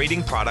unique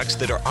trading products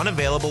that are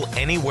unavailable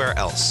anywhere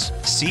else.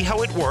 See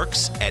how it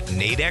works at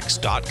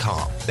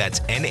nadex.com.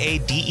 That's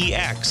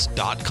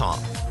NADEX.com.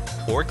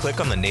 Or click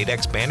on the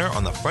Nadex banner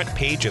on the front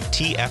page of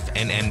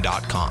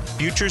TFNN.com.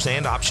 Futures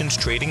and options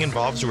trading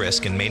involves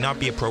risk and may not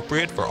be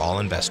appropriate for all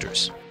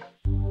investors.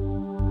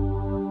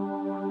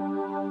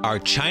 Are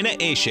China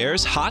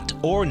A-shares hot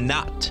or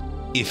not?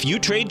 If you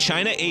trade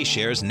China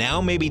A-shares,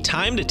 now may be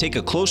time to take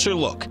a closer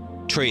look.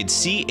 Trade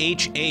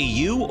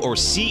CHAU or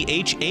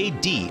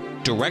CHAD,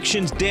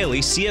 Directions Daily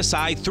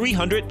CSI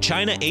 300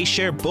 China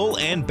A-share Bull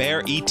and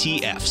Bear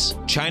ETFs.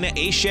 China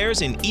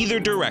A-shares in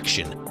either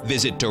direction.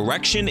 Visit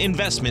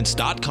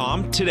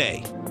directioninvestments.com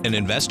today. An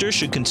investor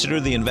should consider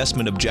the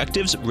investment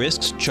objectives,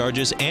 risks,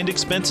 charges, and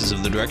expenses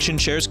of the Direction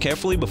shares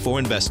carefully before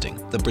investing.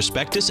 The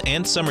prospectus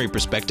and summary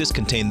prospectus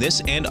contain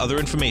this and other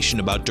information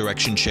about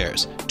Direction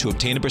shares. To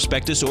obtain a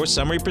prospectus or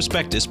summary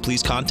prospectus,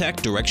 please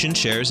contact Direction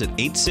shares at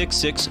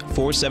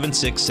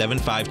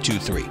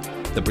 866-476-7523.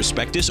 The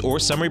prospectus or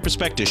summary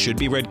prospectus should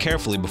be read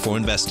carefully before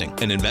investing.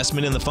 An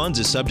investment in the funds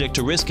is subject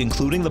to risk,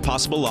 including the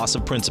possible loss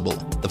of principal.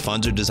 The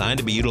funds are designed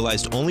to be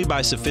utilized only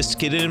by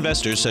sophisticated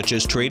investors such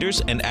as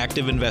traders and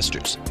active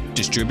investors.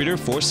 Distributor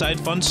Foreside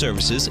Fund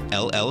Services,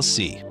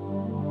 LLC.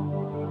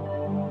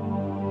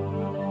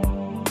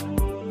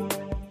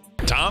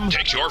 Tom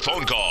takes your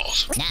phone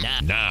calls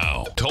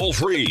now. Toll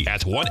free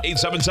at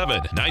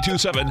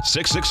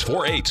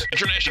 1-877-927-6648.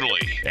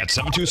 Internationally at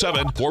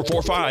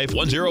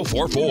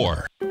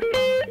 727-445-1044.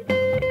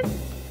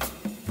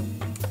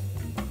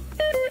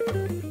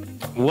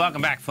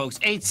 Welcome back, folks.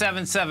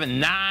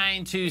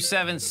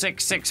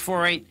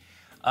 877-927-6648.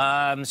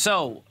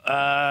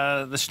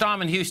 The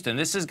storm in Houston.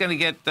 This is going to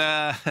get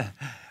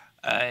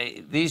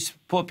these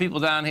poor people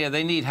down here,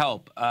 they need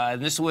help.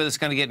 And this is where it's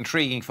going to get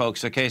intriguing,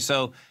 folks. Okay,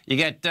 so you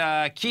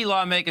get key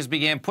lawmakers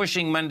began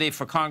pushing Monday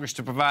for Congress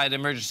to provide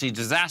emergency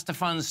disaster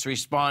funds to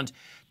respond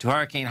to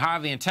Hurricane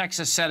Harvey in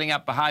Texas, setting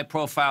up a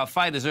high-profile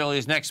fight as early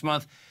as next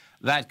month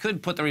that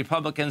could put the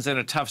Republicans in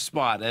a tough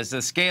spot. As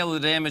the scale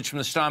of the damage from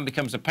the storm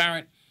becomes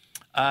apparent,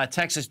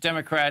 Texas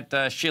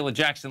Democrat Sheila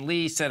Jackson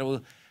Lee said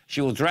she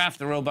will draft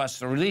a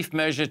robust relief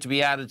measure to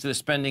be added to the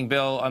spending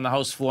bill on the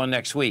House floor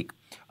next week.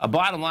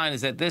 Bottom line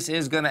is that this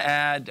is going to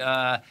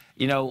add,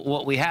 you know,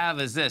 what we have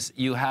is this.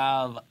 You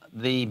have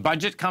the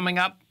budget coming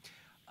up.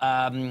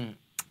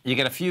 You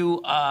get a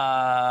few,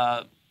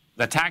 the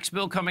tax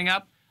bill coming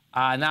up.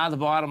 Now the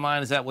bottom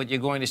line is that what you're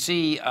going to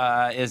see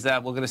is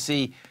that we're going to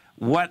see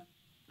what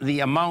the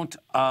amount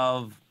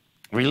of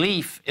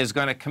relief is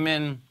going to come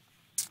in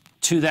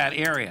to that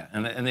area.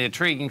 And the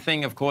intriguing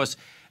thing, of course,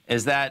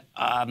 is that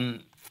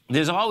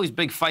there's always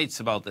big fights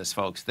about this,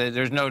 folks.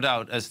 There's no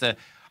doubt as to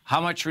how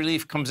much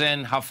relief comes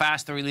in, how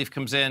fast the relief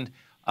comes in.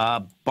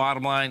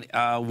 Bottom line,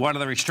 what are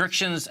the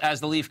restrictions as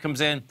the relief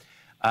comes in?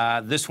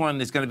 This one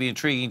is going to be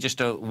intriguing just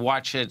to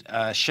watch it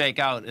shake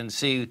out and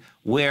see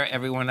where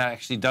everyone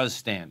actually does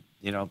stand,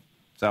 you know.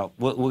 So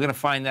we're going to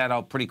find that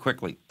out pretty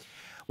quickly.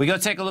 We go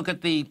take a look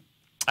at the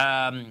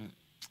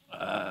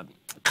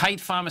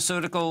Kite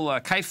Pharmaceutical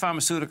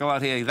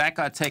out here. That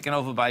got taken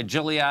over by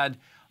Gilead.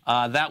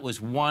 That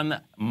was one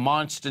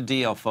monster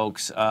deal,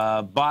 folks.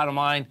 Bottom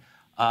line,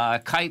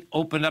 Kite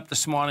opened up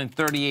this morning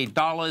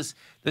 $38.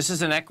 This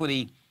is an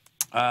equity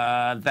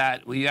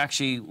that we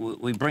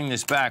bring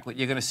this back. What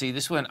you're going to see,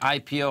 this went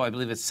IPO, I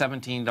believe it's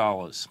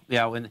 $17.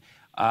 Yeah, when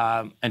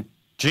and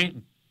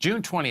June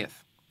 20th,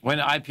 when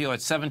IPO at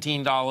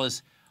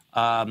 $17.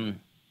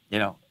 You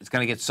know, it's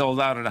going to get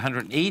sold out at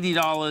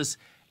 $180,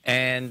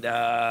 and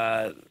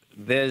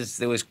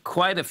there was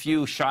quite a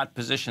few short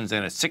positions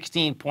in it.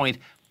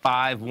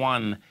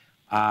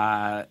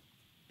 16.51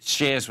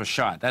 shares were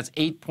shot. That's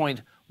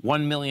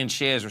 8.1 million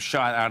shares were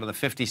shot out of the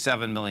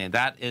 57 million.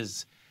 That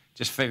is,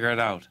 just figure it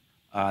out.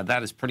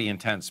 That is pretty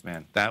intense,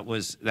 man. That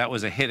was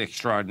a hit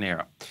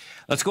extraordinaire.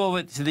 Let's go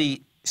over to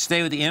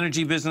stay with the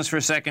energy business for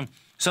a second.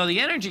 So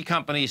the energy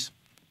companies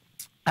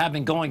have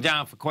been going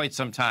down for quite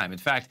some time. In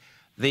fact,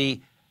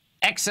 the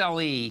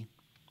XLE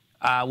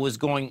was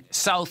going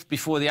south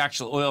before the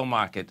actual oil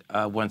market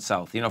went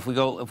south. You know,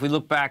 if we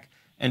look back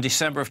in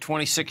December of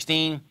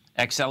 2016,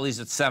 XLE's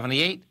at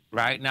 78.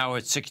 Right now we're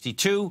at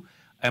 62.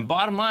 And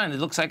bottom line, it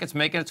looks like it's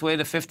making its way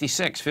to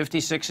 56.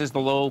 56 is the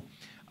low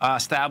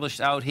established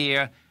out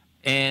here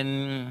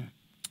in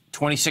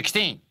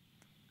 2016.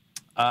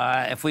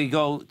 If we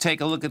go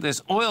take a look at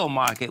this oil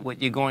market,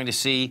 what you're going to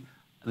see,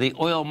 the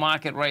oil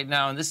market right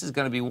now, and this is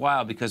going to be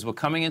wild because we're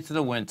coming into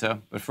the winter,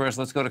 but first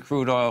let's go to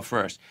crude oil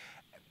first.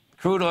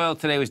 Crude oil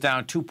today was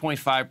down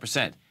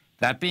 2.5%.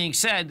 That being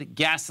said,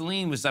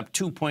 gasoline was up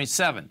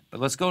 2.7%. But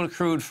let's go to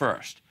crude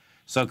first.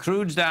 So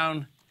crude's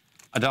down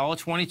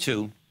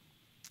 $1.22.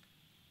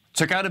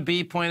 Took out a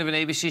B point of an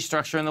ABC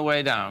structure on the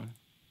way down.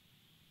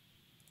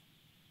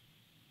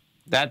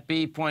 That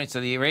B point, so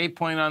the A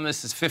point on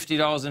this is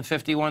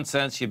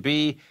 $50.51. Your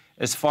B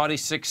is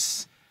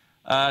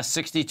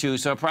 $46.62,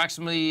 so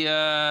approximately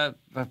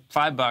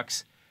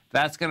 $5.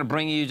 That's going to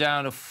bring you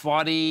down to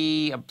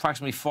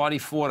approximately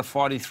 44 to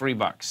 43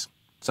 bucks.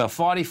 So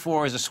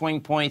 44 is a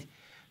swing point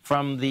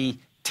from the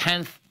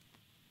 10th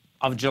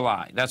of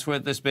July. That's where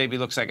this baby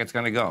looks like it's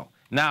going to go.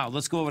 Now,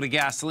 let's go over to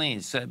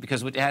gasoline,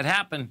 because what had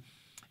happened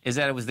is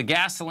that it was the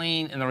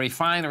gasoline and the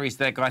refineries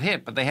that got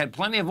hit, but they had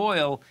plenty of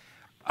oil.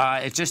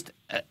 It's just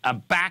a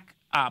back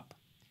up.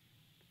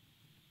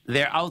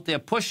 They're out there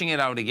pushing it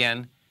out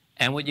again,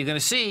 and what you're going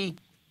to see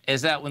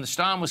is that when the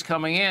storm was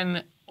coming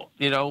in,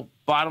 you know,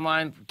 bottom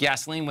line,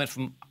 gasoline went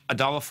from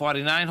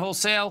 $1.49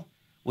 wholesale.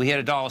 We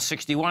hit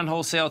 $1.61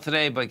 wholesale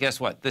today, but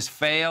guess what? This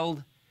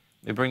failed.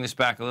 Let me bring this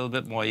back a little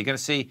bit more. You're going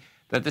to see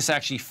that this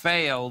actually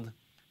failed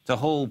to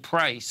hold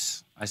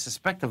price. I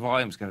suspect the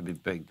volume's going to be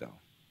big, though.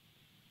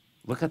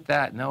 Look at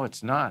that. No,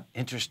 it's not.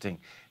 Interesting.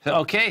 So,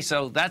 okay,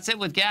 so that's it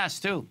with gas,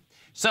 too.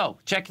 So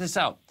check this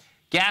out.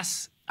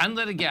 Gas,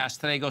 unleaded gas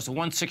today goes to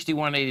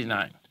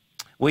 $161.89.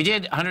 We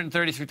did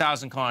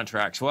 133,000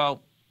 contracts.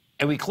 Well,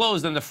 and we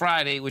closed on the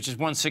Friday, which is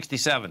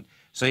 167.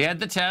 So you had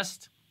the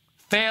test,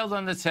 failed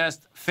on the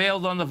test,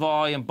 failed on the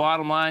volume.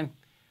 Bottom line,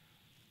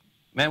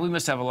 man, we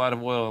must have a lot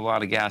of oil, a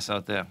lot of gas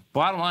out there.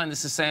 Bottom line,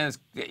 this is saying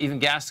even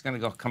gas is going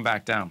to come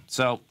back down.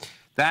 So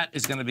that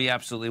is going to be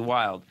absolutely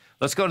wild.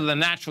 Let's go to the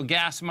natural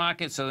gas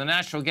market. So the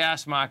natural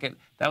gas market,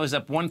 that was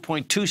up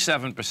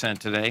 1.27%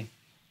 today.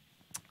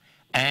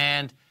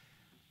 And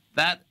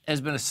that has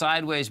been a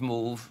sideways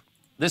move.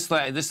 This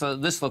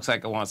looks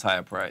like it wants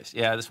higher price.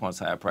 Yeah, this wants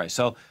higher price.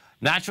 So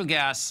natural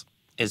gas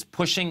is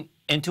pushing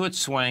into its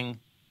swing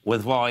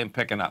with volume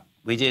picking up.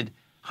 We did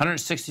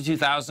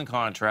 162,000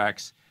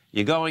 contracts.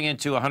 You're going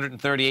into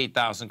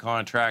 138,000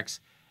 contracts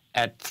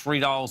at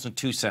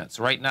 $3.02.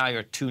 Right now,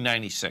 you're at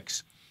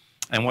 $2.96.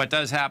 And what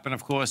does happen,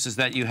 of course, is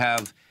that you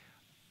have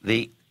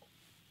the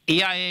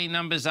EIA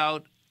numbers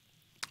out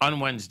on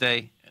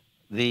Wednesday.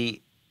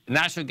 The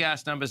natural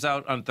gas numbers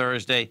out on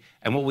Thursday.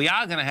 And what we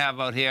are going to have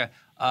out here,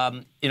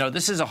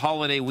 this is a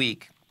holiday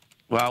week.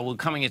 Well, we're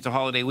coming into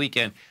holiday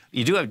weekend.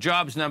 You do have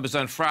jobs numbers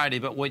on Friday,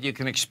 but what you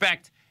can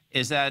expect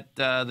is that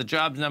the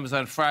jobs numbers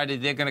on Friday,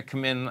 they're going to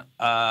come in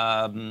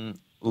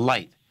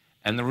light.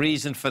 And the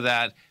reason for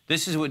that,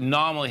 this is what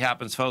normally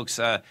happens, folks.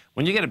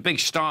 When you get a big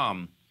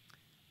storm,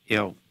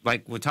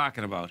 like we're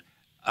talking about,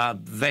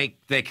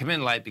 they come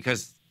in light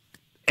because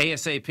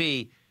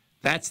ASAP,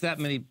 that's that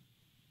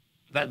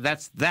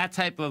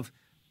type of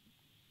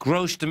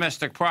gross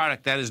domestic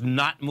product that is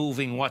not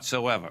moving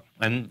whatsoever.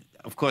 And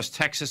of course,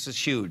 Texas is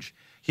huge.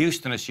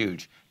 Houston is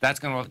huge. That's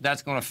going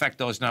to affect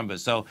those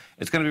numbers. So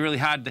it's going to be really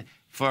hard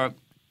for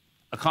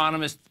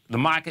economists, the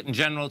market in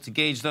general, to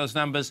gauge those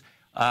numbers.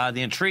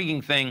 The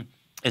intriguing thing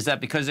is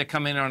that because they're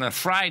coming on a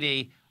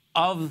Friday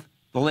of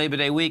the Labor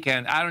Day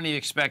weekend, I don't even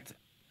expect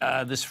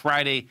this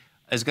Friday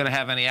is going to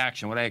have any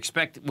action. What I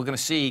expect we're going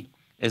to see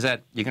is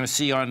that you're going to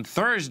see on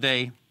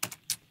Thursday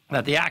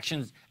that the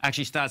action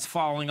actually starts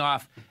falling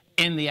off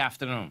in the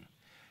afternoon.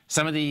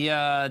 Some of the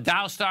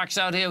Dow stocks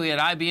out here, we had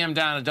IBM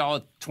down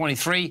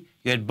 $1.23.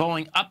 You had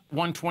Boeing up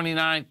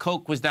 $1.29.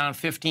 Coke was down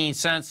 15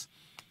 cents.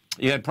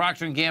 You had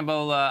Procter &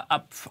 Gamble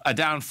up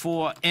down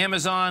 4.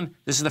 Amazon,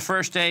 this is the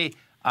first day.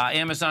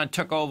 Amazon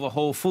took over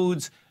Whole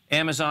Foods.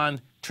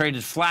 Amazon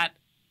traded flat.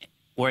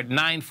 We're at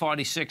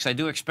 9.46. I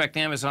do expect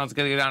Amazon's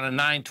going to go down to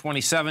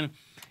 9.27.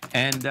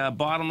 And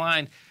bottom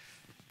line,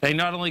 they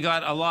not only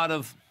got a lot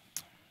of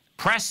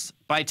press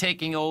by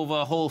taking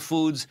over Whole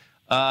Foods,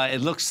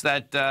 it looks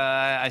that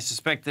I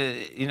suspect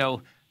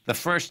that, the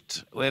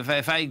first,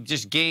 if I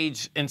just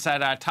gauge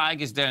inside our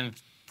Tiger's Den,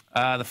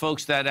 the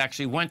folks that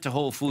actually went to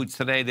Whole Foods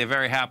today, they're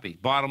very happy.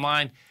 Bottom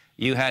line,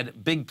 you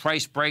had big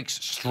price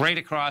breaks straight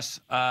across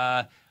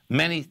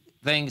many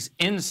things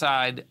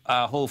inside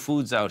Whole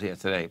Foods out here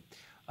today.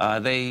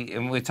 And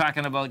you're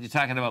talking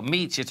about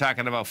meats, you're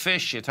talking about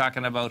fish, you're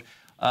talking about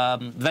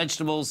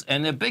vegetables,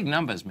 and they're big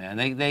numbers, man.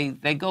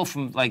 They go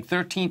from like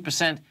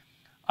 13%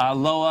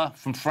 lower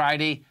from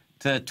Friday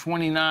to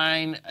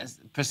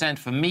 29%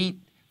 for meat,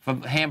 for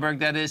Hamburg,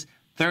 that is,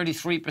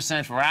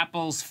 33% for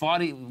apples,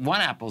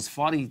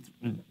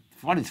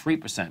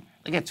 43%.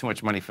 They get too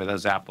much money for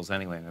those apples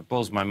anyway, and it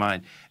blows my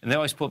mind. And they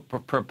always put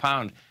per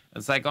pound.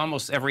 It's like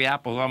almost every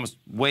apple almost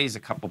weighs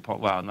a couple,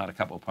 well, not a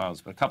couple of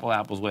pounds, but a couple of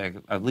apples weigh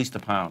at least a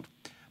pound.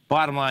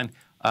 Bottom line,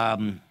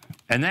 and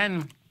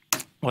then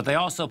what they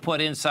also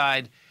put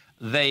inside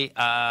the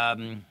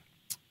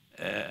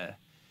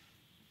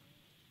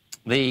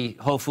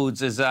Whole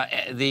Foods is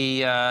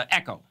the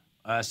Echo.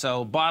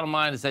 So bottom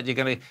line is that you're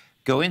going to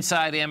go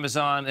inside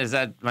Amazon, is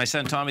that my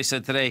son Tommy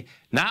said today,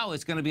 now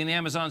it's going to be an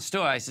Amazon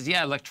store. I said,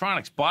 yeah,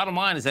 electronics. Bottom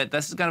line is that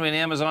this is going to be an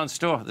Amazon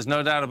store. There's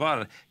no doubt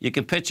about it. I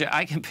can picture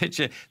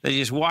that you're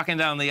just walking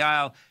down the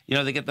aisle.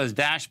 They get those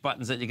dash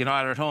buttons that you can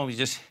order at home. You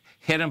just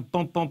hit them,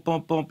 boom, boom,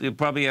 boom, boom. You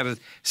probably got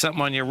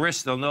something on your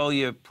wrist. They'll know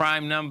your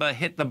Prime number,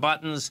 hit the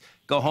buttons,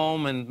 go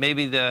home, and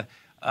maybe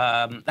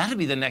that'll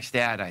be the next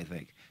ad, I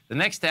think. The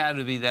next ad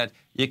would be that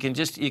you can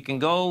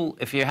go,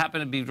 if you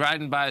happen to be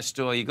riding by a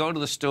store, you go to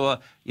the store,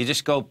 you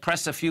just go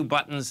press a few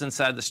buttons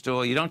inside the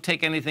store, you don't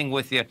take anything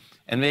with you,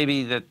 and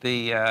maybe that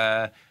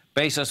the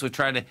Bezos would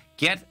try to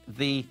get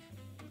the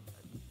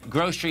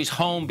groceries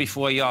home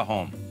before you're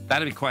home.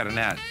 That'd be quite an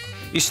ad.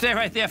 You stay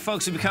right there,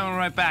 folks. We'll be coming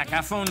right back.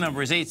 Our phone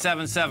number is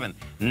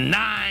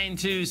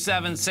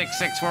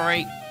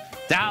 877-927-6648.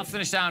 Dow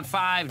finished down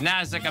 5,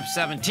 NASDAQ up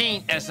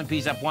 17,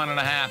 S&P's up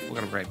 1.5. We're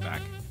going to be right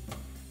back.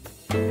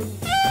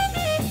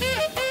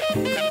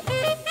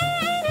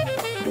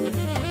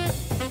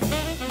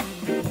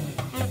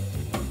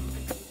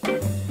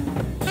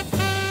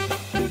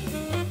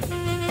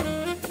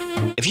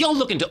 If you're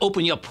looking to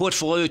open your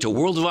portfolio to a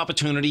world of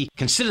opportunity,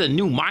 consider the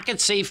new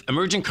market-safe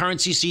emerging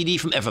currency CD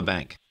from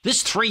Everbank.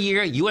 This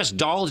 3-year U.S.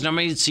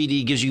 dollars-denominated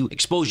CD gives you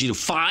exposure to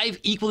 5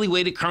 equally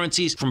weighted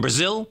currencies from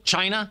Brazil,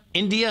 China,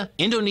 India,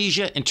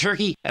 Indonesia, and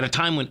Turkey at a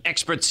time when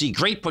experts see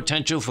great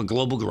potential for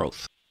global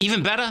growth.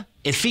 Even better,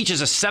 it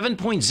features a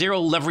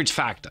 7.0 leverage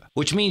factor,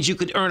 which means you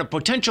could earn a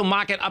potential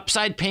market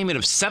upside payment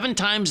of 7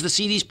 times the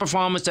CD's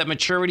performance at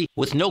maturity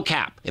with no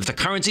cap if the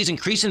currencies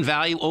increase in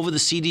value over the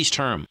CD's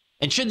term.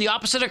 And should the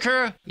opposite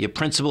occur, your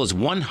principal is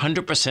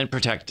 100%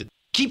 protected.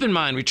 Keep in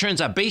mind, returns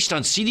are based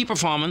on CD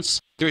performance.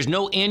 There is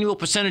no annual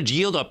percentage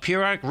yield or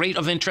periodic rate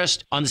of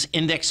interest on this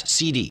index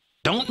CD.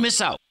 Don't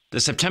miss out.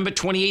 The September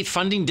 28th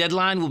funding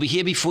deadline will be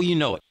here before you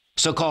know it.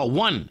 So call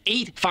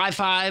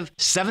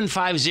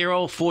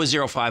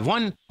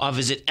 1-855-750-4051 or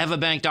visit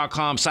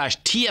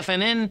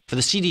everbank.com/TFNN for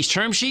the CD's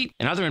term sheet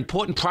and other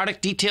important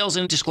product details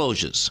and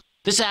disclosures.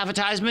 This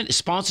advertisement is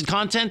sponsored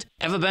content.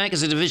 Everbank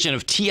is a division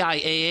of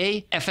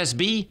TIAA,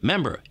 FSB,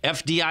 member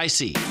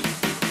FDIC.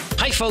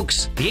 Hi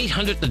folks, the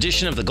 800th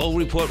edition of the Gold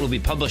Report will be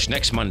published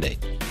next Monday.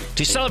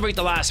 To celebrate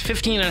the last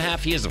 15 and a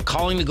half years of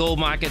calling the gold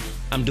market,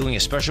 I'm doing a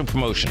special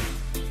promotion.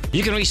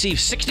 You can receive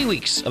 60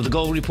 weeks of the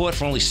Gold Report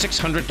for only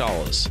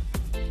 $600.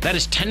 That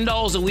is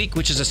 $10 a week,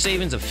 which is a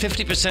savings of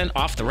 50%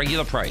 off the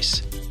regular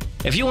price.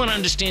 If you want to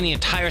understand the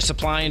entire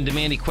supply and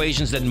demand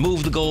equations that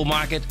move the gold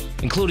market,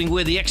 including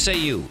where the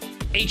XAU,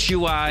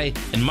 HUI,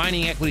 and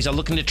mining equities are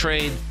looking to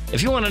trade,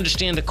 if you want to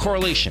understand the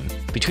correlation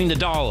between the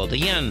dollar, the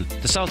yen,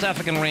 the South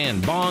African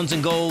rand, bonds,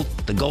 and gold,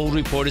 the Gold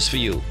Report is for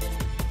you.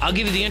 I'll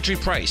give you the entry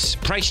price,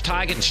 price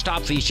target, and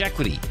stop for each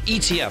equity,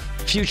 ETF,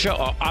 future,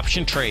 or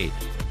option trade.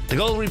 The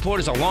Gold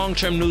Report is a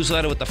long-term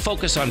newsletter with the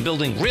focus on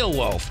building real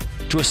wealth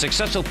to a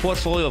successful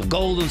portfolio of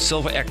gold and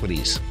silver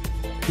equities.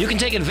 You can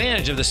take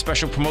advantage of this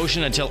special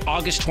promotion until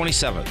August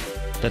 27th.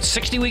 That's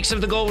 60 weeks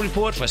of the Gold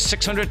Report for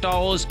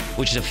 $600,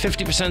 which is a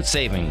 50%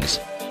 savings.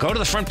 Go to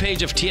the front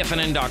page of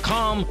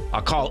TFNN.com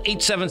or call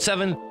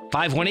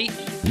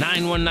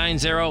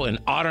 877-518-9190 and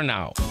order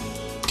now.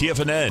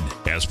 TFNN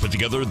has put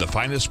together the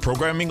finest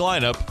programming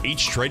lineup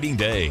each trading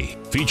day,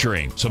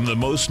 featuring some of the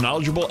most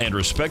knowledgeable and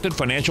respected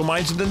financial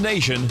minds in the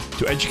nation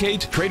to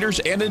educate traders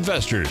and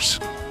investors.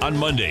 On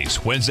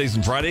Mondays, Wednesdays,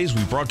 and Fridays,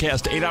 we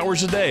broadcast 8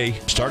 hours a day,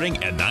 starting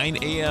at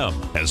 9 a.m.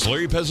 as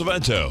Larry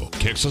Pesavento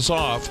kicks us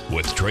off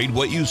with Trade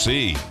What You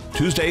See.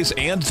 Tuesdays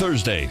and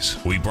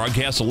Thursdays, we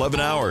broadcast 11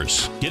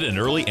 hours. Get an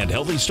early and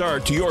healthy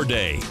start to your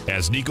day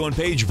as Nico and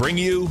Paige bring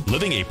you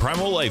Living a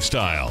Primal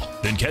Lifestyle.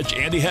 Then catch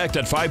Andy Hecht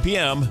at 5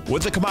 p.m.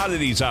 with the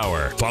Commodities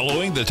Hour,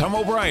 following the Tom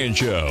O'Brien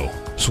Show.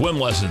 Swim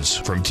lessons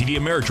from TD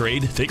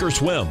Ameritrade Think or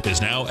Swim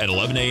is now at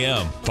 11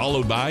 a.m.,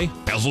 followed by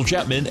Basil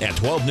Chapman at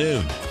 12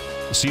 noon.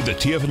 See the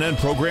TFNN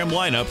program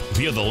lineup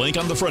via the link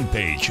on the front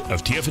page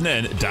of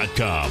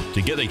TFNN.com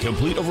to get a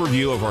complete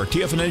overview of our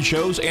TFNN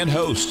shows and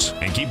hosts.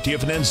 And keep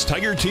TFNN's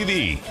Tiger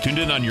TV tuned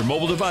in on your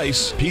mobile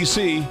device,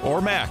 PC,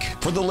 or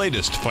Mac for the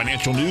latest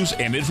financial news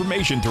and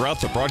information throughout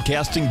the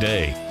broadcasting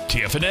day.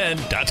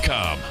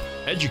 TFNN.com.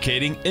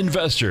 Educating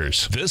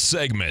investors. This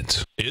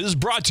segment is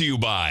brought to you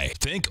by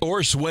Think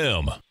or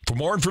Swim. For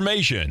more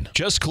information,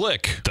 just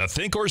click the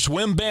Think or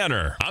Swim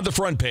banner on the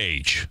front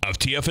page of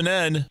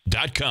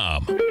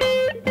TFNN.com.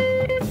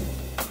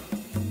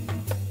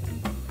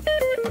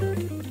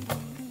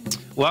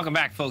 Welcome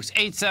back, folks.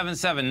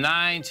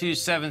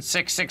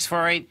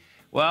 877-927-6648.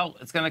 Well,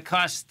 it's going to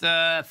cost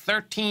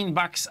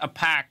 $13 a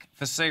pack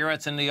for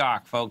cigarettes in New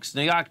York, folks.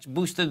 New York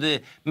boosted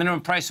the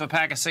minimum price of a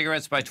pack of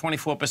cigarettes by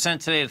 24%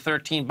 today to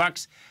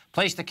 $13.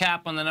 Placed a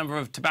cap on the number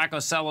of tobacco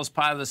sellers,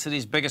 part of the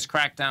city's biggest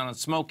crackdown on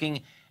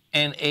smoking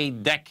in a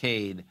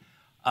decade.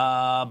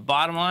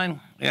 Bottom line,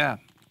 yeah,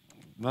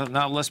 well,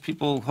 now less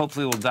people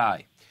hopefully will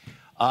die.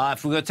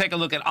 If we go take a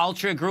look at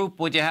Ultra Group,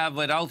 what you have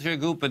with Ultra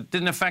Group, it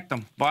didn't affect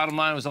them. Bottom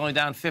line was only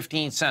down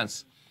 15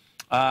 cents.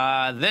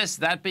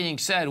 That being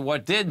said,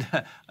 what did,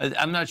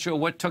 I'm not sure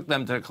what took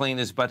them to the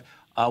cleaners, but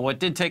what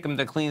did take them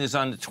to the cleaners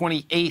on the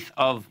 28th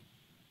of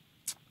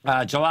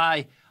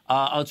July,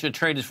 Ultra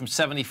traded from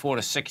 74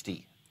 to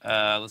 60.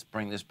 Let's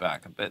bring this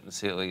back a bit and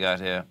see what we got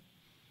here.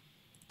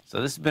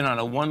 So this has been on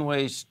a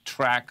one-way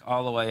track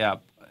all the way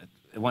up.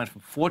 It went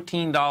from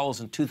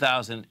 $14 in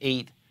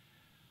 2008,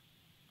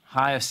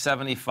 high of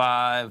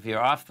 75. You're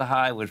off the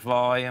high with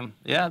volume.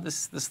 Yeah,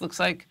 this looks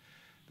like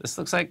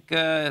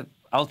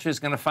Ultra is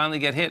going to finally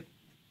get hit.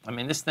 I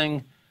mean, this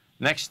thing,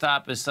 next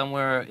stop is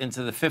somewhere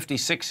into the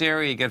 56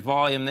 area. You get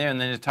volume there,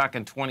 and then you're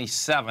talking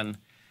 27.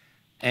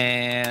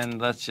 And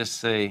let's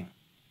just see.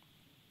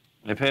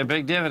 They pay a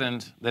big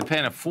dividend. They're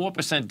paying a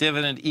 4%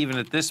 dividend even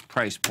at this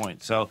price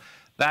point. So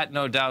that,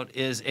 no doubt,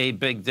 is a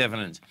big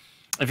dividend.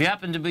 If you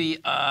happen to be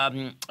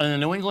in the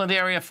New England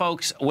area,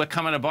 folks, we're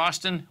coming to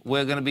Boston.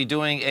 We're going to be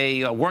doing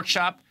a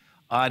workshop.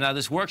 Now,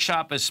 this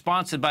workshop is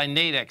sponsored by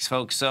Nadex,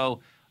 folks.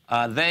 So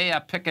they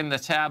are picking the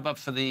tab up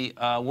for the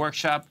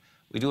workshop.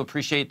 We do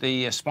appreciate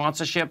the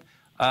sponsorship.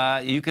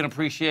 You can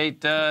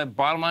appreciate,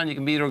 bottom line, you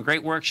can be at a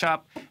great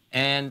workshop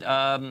and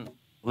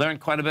learn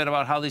quite a bit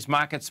about how these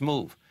markets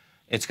move.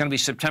 It's going to be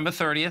September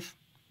 30th.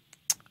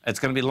 It's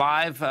going to be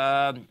live.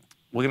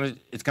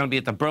 It's going to be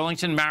at the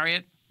Burlington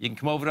Marriott. You can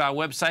come over to our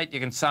website. You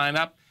can sign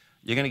up.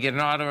 You're going to get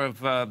an order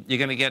of, you're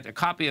going to get a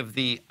copy of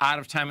the Art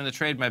of Time in the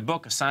Trade, my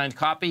book, a signed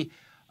copy.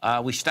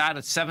 We start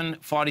at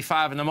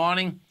 7:45 in the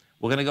morning.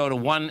 We're going to go to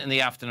 1 in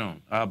the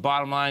afternoon.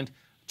 Bottom line,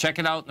 check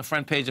it out on the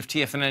front page of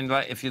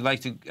TFNN if you'd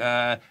like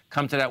to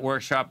come to that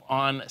workshop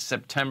on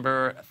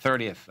September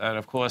 30th. And,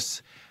 of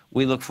course,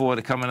 we look forward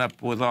to coming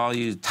up with all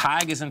you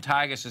tigers and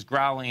tigresses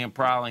growling and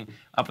prowling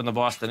up in the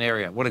Boston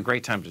area. What a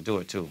great time to do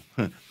it, too.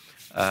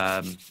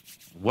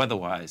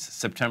 Weather-wise,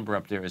 September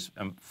up there is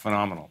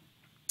phenomenal.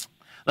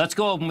 Let's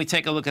go over and we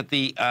take a look at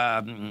the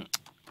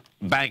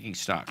banking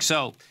stock.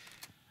 So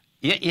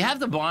you have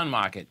the bond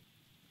market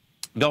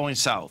going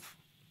south.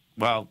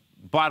 Well,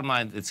 bottom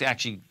line, it's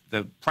actually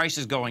the price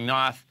is going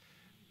north,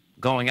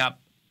 going up,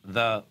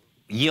 the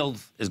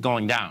yield is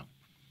going down.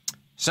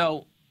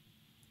 So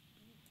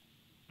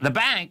the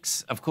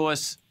banks, of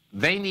course,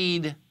 they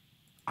need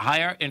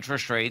higher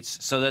interest rates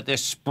so that their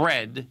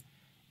spread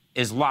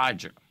is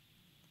larger.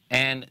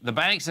 And the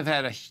banks have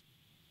had a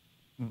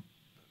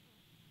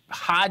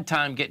hard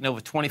time getting over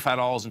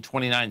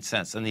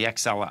 $25.29 in the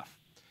XLF.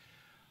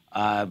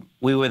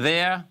 We were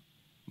there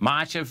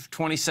March of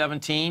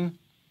 2017.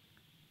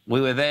 We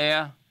were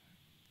there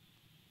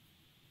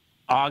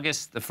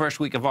August, the first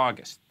week of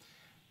August.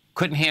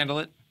 couldn't handle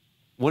it.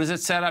 What does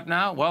it set up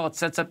now? Well, it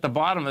sets up the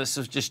bottom of this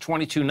is just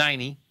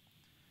 22.90.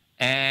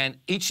 And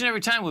each and every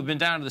time we've been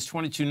down to this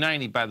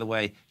 22.90, by the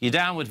way, you're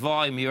down with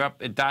volume, you're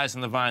up, it dies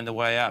on the vine the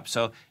way up.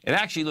 So it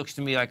actually looks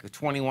to me like a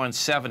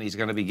 21.70 is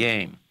going to be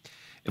game.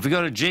 If we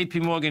go to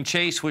JP Morgan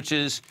Chase, which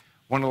is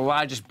one of the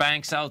largest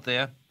banks out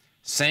there,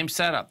 same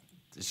setup.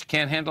 Just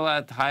can't handle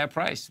that higher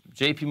price.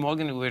 JP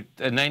Morgan, we're at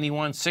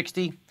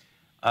 91.60. You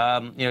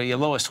know, your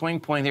lowest swing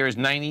point here is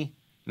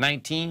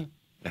 90.19.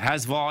 It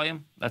has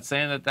volume. That's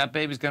saying that that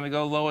baby's going to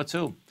go lower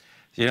too.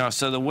 You know,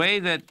 so the way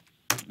that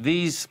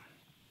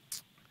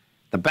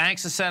the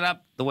banks are set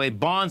up, the way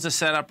bonds are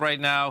set up right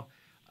now,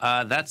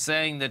 that's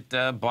saying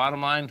that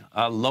bottom line,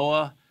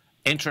 lower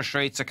interest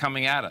rates are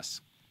coming at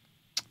us.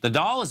 The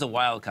dollar's a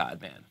wild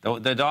card, man.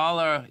 The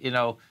dollar, you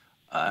know,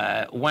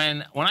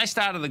 when I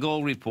started the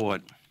gold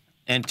report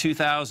in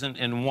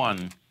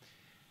 2001,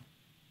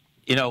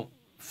 you know,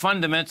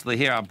 fundamentally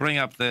here, I'll bring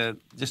up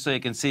just so you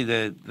can see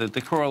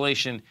the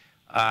correlation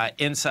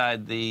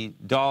inside the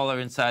dollar,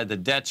 inside the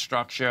debt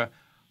structure,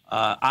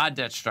 our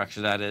debt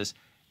structure, that is,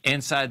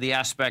 inside the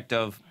aspect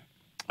of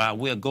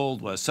where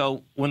gold was.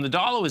 So when the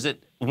dollar was at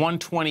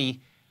 120,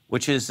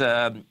 which is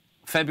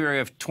February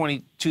of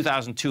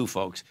 2002,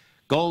 folks,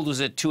 gold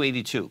was at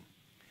 282.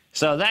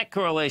 So that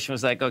correlation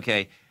was like,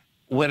 okay,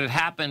 what had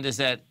happened is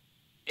that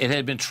it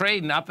had been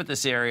trading up at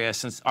this area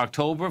since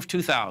October of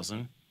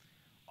 2000,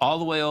 all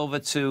the way over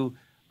to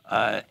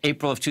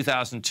April of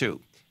 2002.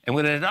 And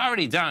what it had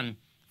already done,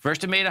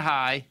 first it made a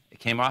high, it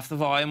came off the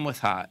volume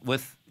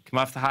came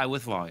off the high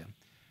with volume,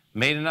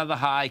 made another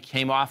high,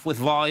 came off with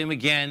volume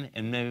again,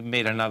 and then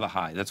made another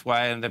high. That's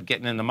why I ended up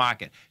getting in the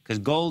market, because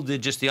gold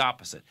did just the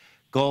opposite.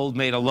 Gold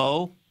made a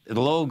low. The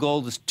low of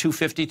gold is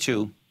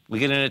 252. We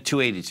get in at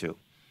 282.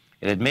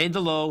 It had made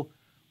the low,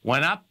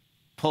 went up,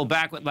 pulled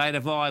back with lighter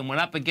volume,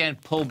 went up again,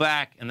 pulled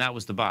back, and that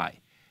was the buy.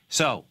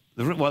 So,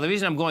 the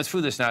reason I'm going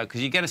through this now,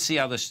 because you got to see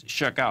how this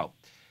shook out.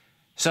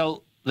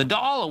 So the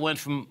dollar went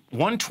from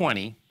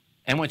 120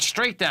 and went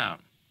straight down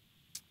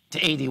to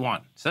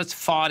 81. So that's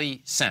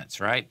 40 cents,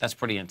 right? That's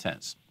pretty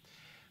intense.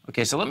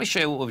 Okay, so let me show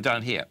you what we've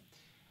done here.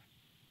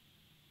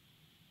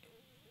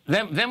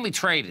 Then we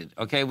traded,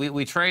 okay?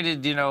 We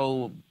traded, you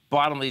know,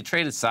 bottomly,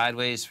 traded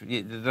sideways.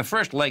 The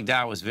first leg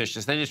down was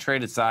vicious. They just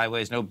traded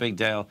sideways, no big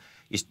deal.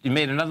 You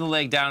made another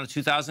leg down in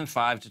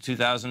 2005 to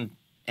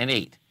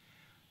 2008.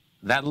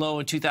 That low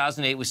in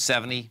 2008 was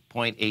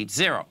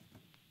 70.80.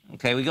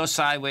 Okay, we go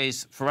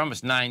sideways for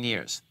almost 9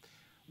 years.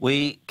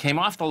 We came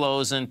off the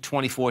lows in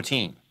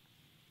 2014.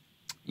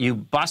 You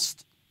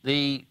bust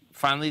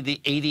finally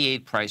the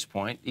 88 price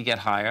point, you get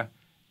higher.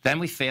 Then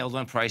we failed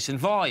on price and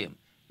volume.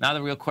 Now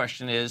the real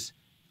question is,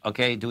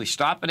 okay, do we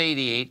stop at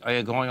 88, or are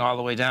you going all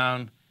the way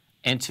down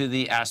into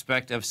the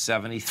aspect of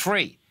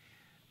 73?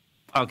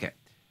 Okay.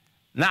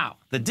 Now,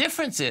 the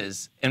difference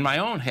is, in my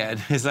own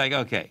head, is like,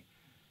 okay,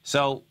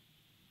 so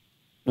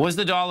was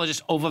the dollar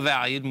just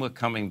overvalued and we're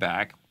coming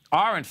back?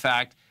 Or, in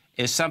fact,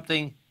 is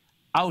something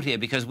out here?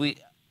 Because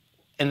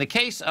in the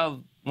case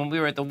of when we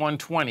were at the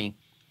 120,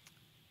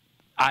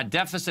 our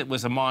deficit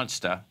was a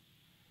monster.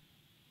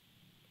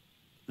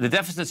 The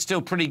deficit's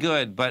still pretty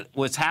good, but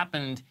what's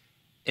happened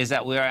is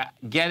that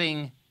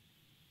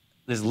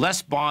there's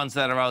less bonds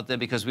that are out there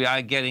because we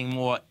are getting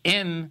more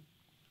in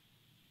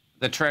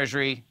the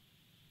Treasury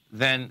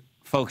than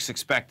folks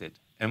expected.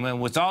 And then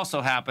what's also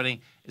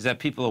happening is that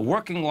people are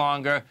working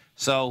longer,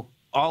 so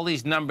all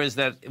these numbers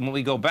that, when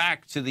we go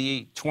back to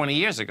the 20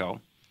 years ago,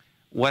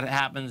 what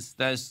happens,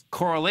 there's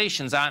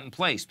correlations aren't in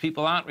place.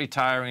 People aren't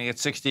retiring at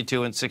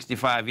 62 and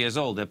 65 years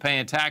old. They're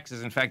paying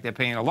taxes. In fact, they're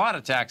paying a lot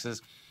of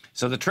taxes,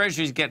 so the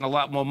Treasury's getting a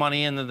lot more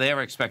money in than they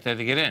ever expected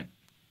to get in.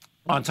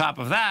 On top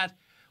of that,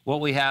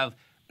 what we have,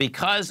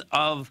 because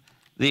of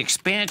the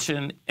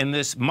expansion in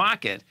this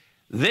market,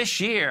 this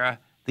year,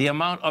 the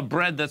amount of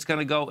bread that's going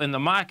to go in the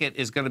market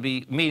is going to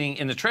be, meaning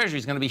in the Treasury,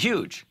 is going to be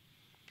huge.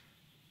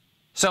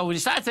 So when you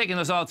start taking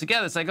this all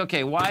together, it's like,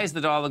 okay, why is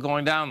the dollar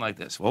going down like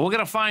this? Well, we're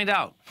going to find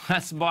out.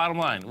 That's the bottom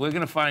line. We're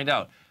going to find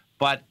out.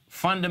 But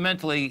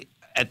fundamentally,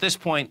 at this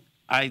point,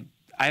 I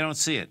don't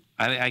see it.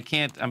 I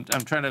can't. I'm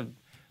trying to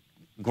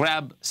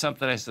grab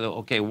something. I said,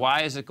 okay,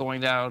 why is it going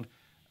down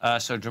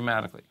so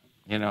dramatically?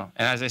 You know,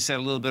 and as I said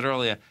a little bit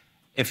earlier,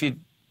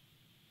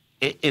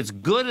 it's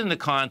good in the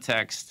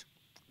context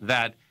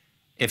that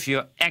if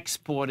you're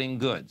exporting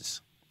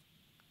goods,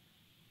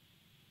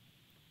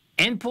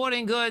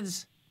 importing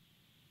goods,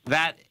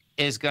 that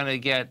is going to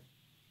get,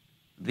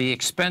 the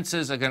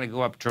expenses are going to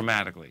go up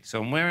dramatically.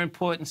 So when we're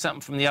importing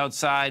something from the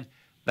outside,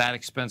 that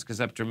expense goes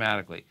up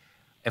dramatically.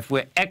 If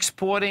we're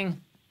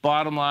exporting,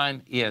 bottom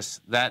line, yes,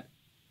 that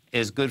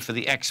is good for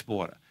the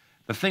exporter.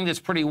 The thing that's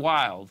pretty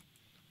wild,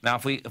 now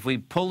if we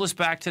pull this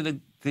back to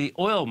the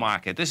oil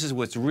market, this is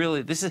what's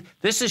really,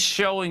 this is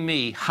showing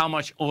me how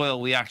much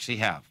oil we actually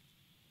have.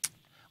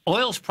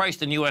 Oil's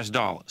priced in US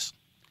dollars.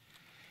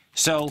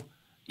 So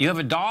you have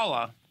a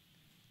dollar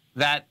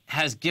that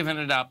has given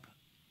it up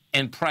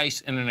in price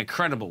in an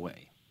incredible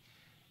way.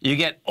 You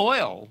get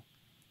oil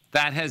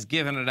that has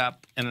given it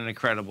up in an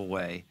incredible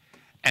way.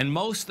 And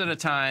most of the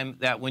time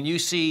that when you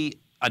see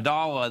a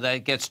dollar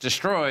that gets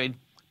destroyed,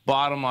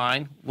 bottom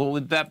line, what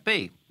would that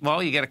be?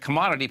 Well, you get a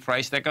commodity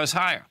price that goes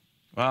higher.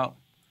 Well,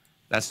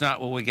 that's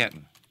not what we're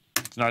getting.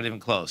 It's not even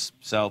close.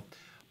 So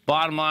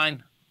bottom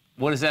line,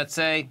 what does that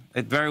say?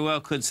 It very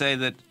well could say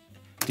that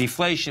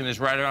deflation is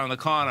right around the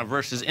corner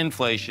versus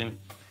inflation,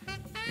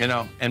 you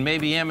know, and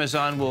maybe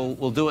Amazon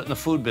will do it in the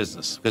food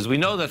business, because we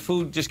know that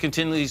food just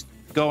continues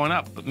going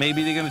up, but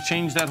maybe they're going to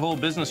change that whole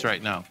business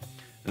right now.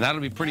 And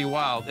that'll be pretty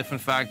wild if, in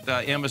fact,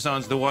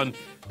 Amazon's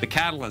the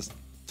catalyst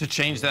to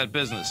change that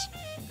business.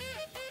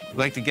 We'd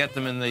like to get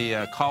them in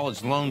the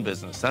college loan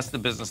business. That's the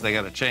business they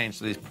got to change,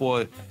 so these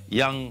poor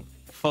young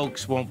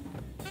folks won't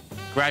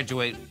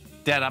graduate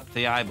dead up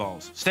the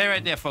eyeballs. Stay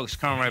right there, folks.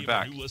 Coming right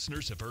back. New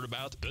listeners have heard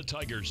about the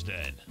Tiger's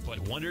Den, but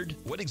wondered,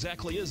 what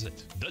exactly is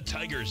it? The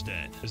Tiger's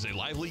Den is a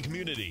lively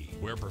community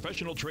where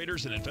professional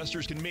traders and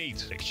investors can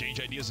meet,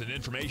 exchange ideas and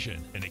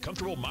information in a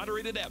comfortable,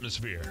 moderated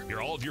atmosphere. Hear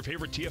all of your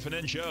favorite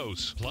TFNN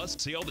shows, plus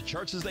see all the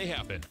charts as they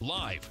happen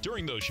live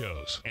during those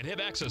shows, and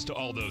have access to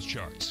all those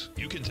charts.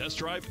 You can test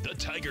drive the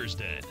Tiger's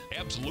Den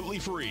absolutely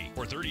free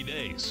for 30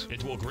 days.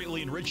 It will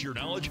greatly enrich your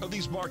knowledge of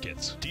these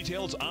markets.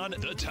 Details on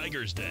the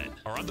Tiger's Den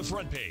are on the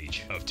front page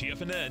of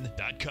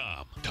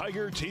TFNN.com.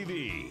 Tiger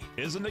TV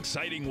is an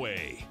exciting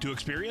way to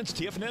experience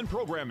TFNN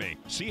programming.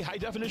 See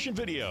high-definition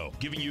video,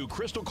 giving you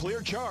crystal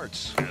clear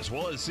charts, as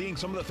well as seeing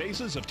some of the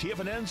faces of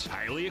TFNN's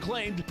highly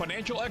acclaimed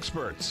financial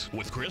experts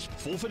with crisp,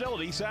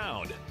 full-fidelity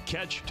sound.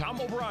 Catch Tom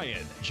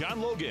O'Brien,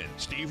 John Logan,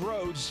 Steve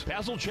Rhodes,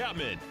 Basil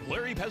Chapman,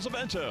 Larry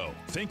Pesavento,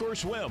 Think or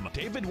Swim,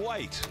 David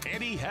White,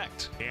 Andy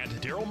Hecht, and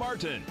Daryl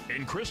Martin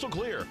in crystal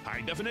clear,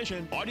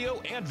 high-definition audio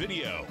and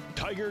video.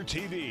 Tiger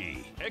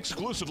TV,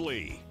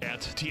 exclusively at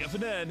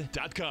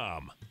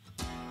TFNN.com.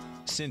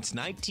 Since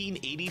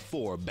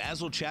 1984,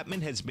 Basil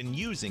Chapman has been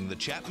using the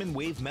Chapman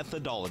Wave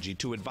methodology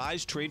to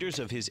advise traders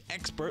of his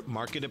expert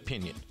market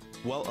opinion.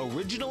 While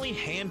originally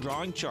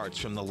hand-drawing charts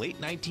from the late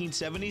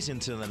 1970s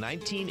into the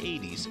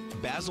 1980s,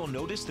 Basil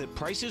noticed that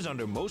prices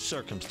under most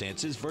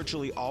circumstances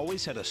virtually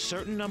always had a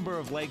certain number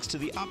of legs to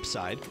the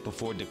upside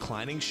before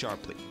declining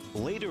sharply.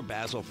 Later,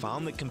 Basil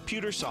found that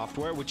computer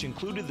software, which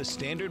included the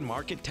standard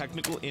market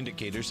technical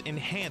indicators,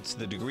 enhanced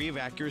the degree of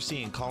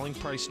accuracy in calling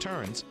price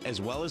turns, as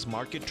well as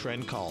market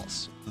trend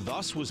calls.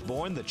 Thus was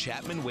born the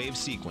Chapman Wave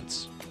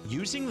sequence.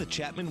 Using the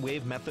Chapman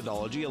Wave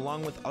methodology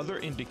along with other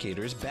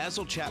indicators,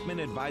 Basil Chapman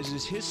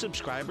advises his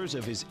subscribers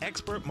of his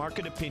expert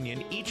market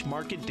opinion each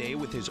market day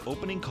with his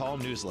opening call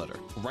newsletter.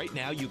 Right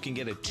now, you can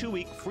get a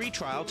 2-week free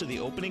trial to the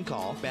opening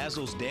call,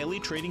 Basil's daily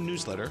trading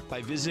newsletter,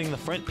 by visiting the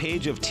front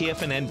page of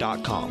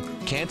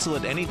TFNN.com. Cancel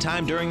at any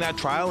time during that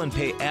trial and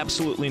pay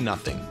absolutely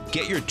nothing.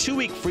 Get your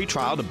 2-week free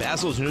trial to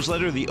Basil's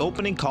newsletter, The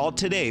Opening Call,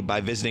 today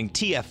by visiting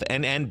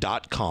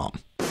TFNN.com.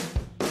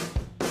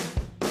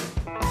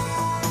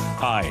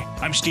 Hi,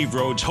 I'm Steve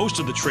Rhodes,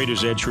 host of the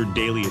Trader's Edge heard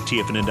daily at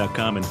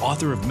TFNN.com and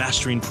author of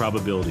Mastering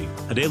Probability,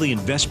 a daily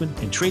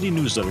investment and trading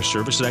newsletter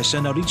service that I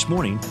send out each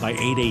morning by 8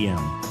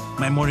 a.m.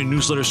 My morning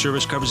newsletter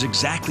service covers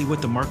exactly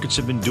what the markets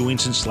have been doing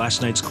since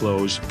last night's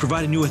close,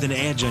 providing you with an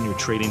edge on your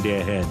trading day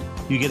ahead.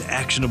 You get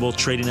actionable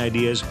trading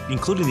ideas,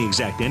 including the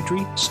exact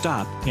entry,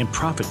 stop, and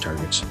profit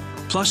targets.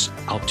 Plus,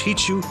 I'll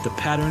teach you the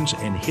patterns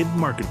and hidden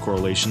market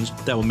correlations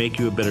that will make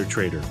you a better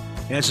trader.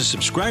 As a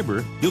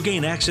subscriber, you'll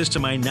gain access to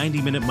my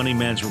 90-minute money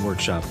management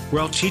workshop,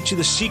 where I'll teach you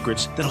the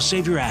secrets that'll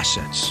save your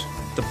assets.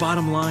 The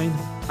bottom line,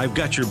 I've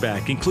got your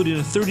back, including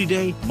a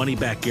 30-day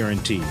money-back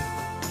guarantee.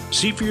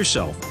 See for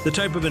yourself the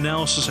type of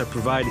analysis I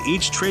provide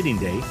each trading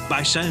day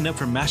by signing up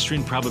for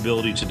Mastering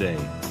Probability today.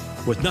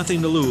 With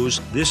nothing to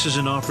lose, this is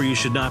an offer you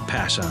should not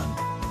pass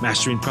on.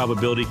 Mastering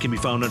Probability can be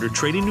found under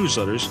Trading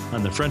Newsletters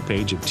on the front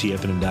page of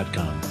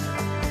TFNN.com.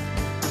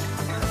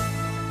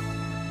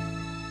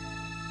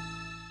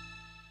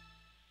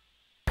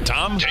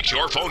 Tom takes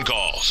your phone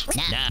calls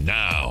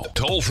now.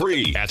 Toll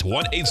free at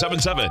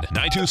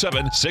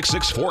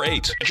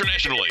 1-877-927-6648.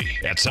 Internationally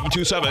at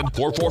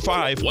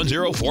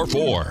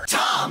 727-445-1044.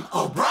 Tom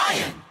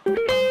O'Brien.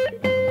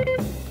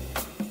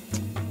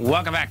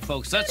 Welcome back,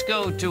 folks. Let's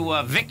go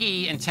to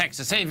Vicky in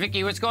Texas. Hey,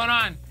 Vicky, what's going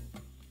on?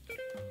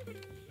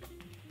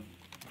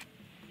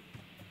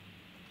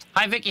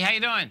 Hi, Vicky. How you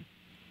doing?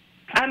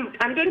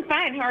 I'm doing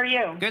fine. How are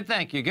you? Good,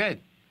 thank you. Good.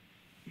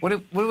 What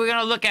are we going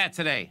to look at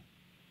today?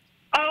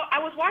 Oh, I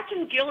was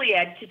watching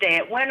Gilead today.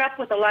 It went up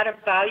with a lot of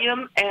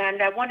volume,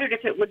 and I wondered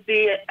if it would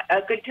be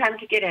a good time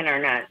to get in or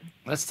not.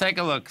 Let's take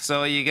a look.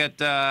 So you get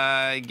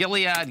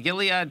Gilead.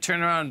 Gilead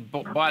turned around,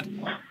 bought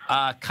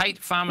Kite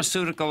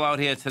Pharmaceutical out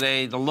here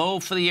today. The low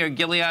for the year,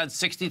 Gilead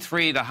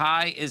 63. The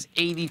high is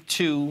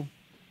 82.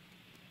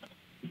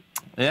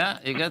 Yeah,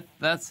 you got,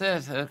 that's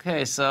it.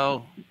 Okay,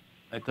 so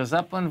it goes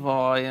up on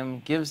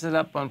volume, gives it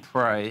up on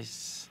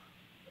price.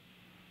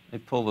 Let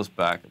me pull this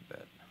back a bit.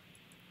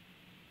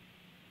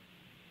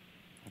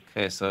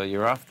 Okay, so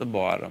you're off the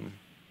bottom.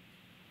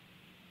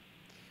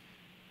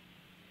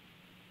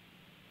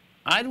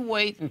 I'd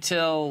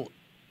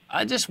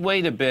just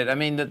wait a bit. I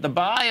mean, the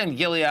buy on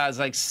Gilead is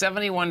like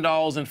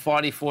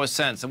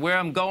 $71.44. And where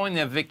I'm going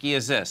there, Vicky,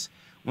 is this.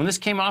 When this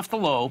came off the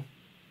low,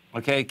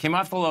 Okay, it came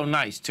off the low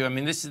nice, too. I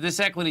mean, this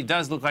equity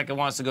does look like it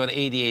wants to go to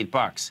 88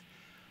 bucks.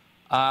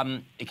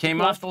 It came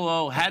off the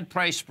low, had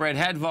price spread,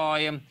 had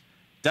volume,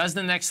 does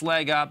the next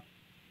leg up.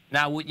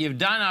 Now, what you've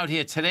done out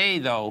here today,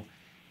 though,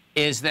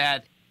 is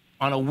that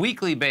on a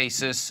weekly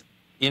basis,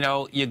 you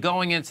know, you're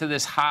going into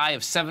this high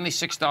of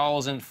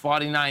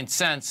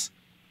 $76.49.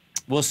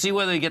 We'll see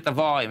whether you get the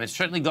volume. It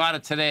certainly got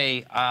it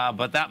today,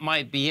 but that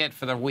might be it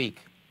for the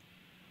week.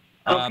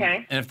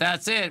 Okay. And if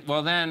that's it,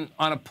 well, then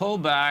on a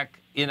pullback,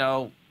 you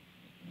know,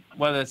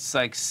 whether it's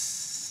like,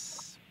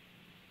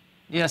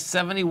 yeah,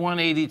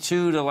 71.82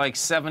 to like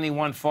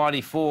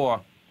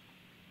 71.44,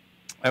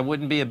 it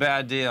wouldn't be a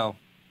bad deal.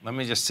 Let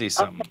me just see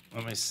something. Okay.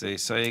 Let me see.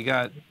 So you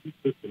got.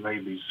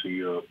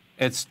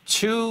 It's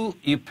two.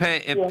 You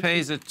pay. It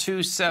pays a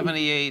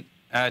 2.78,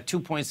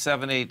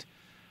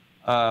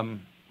 2.78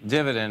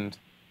 dividend.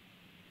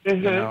 You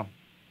know,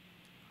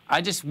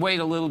 I just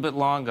wait a little bit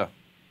longer.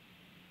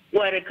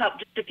 What,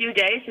 just a few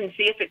days and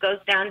see if it goes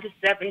down to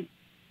 7?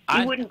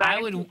 You wouldn't buy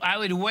it? I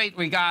would wait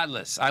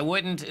regardless. I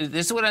wouldn't.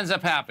 This is what ends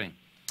up happening,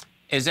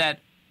 is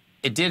that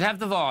it did have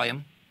the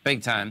volume,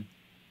 big time.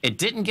 It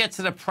didn't get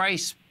to the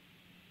price,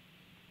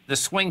 the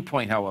swing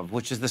point, however,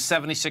 which is the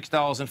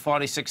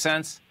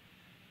 $76.46.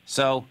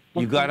 So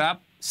you got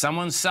up.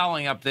 Someone's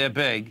selling up there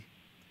big,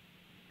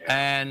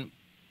 and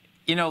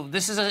you know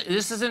this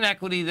is an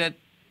equity that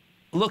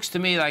looks to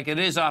me like it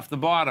is off the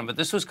bottom, but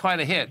this was quite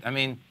a hit. I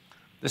mean,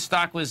 the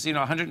stock was, you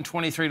know,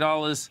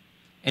 $123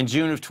 in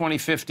June of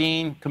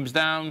 2015, comes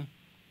down,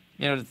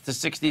 you know, to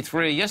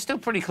 63. You're still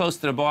pretty close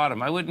to the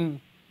bottom. I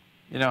wouldn't,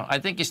 you know, I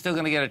think you're still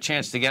going to get a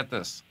chance to get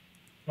this.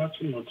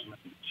 Someone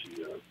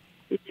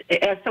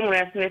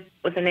asked me if it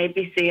was an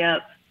ABC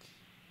up.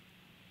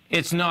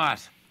 It's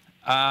not.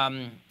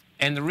 And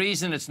the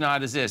reason it's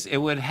not is this. It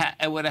would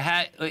have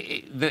had,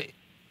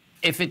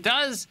 if it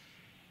does,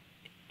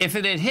 if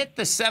it had hit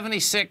the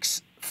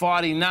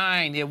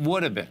 76.49, it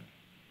would have been.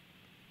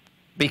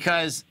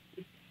 Because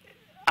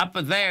up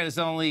there's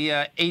only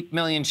 8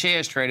 million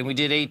shares traded. We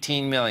did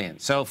 18 million.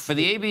 So for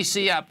the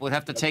ABC up, we'd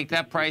have to take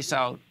that price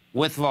out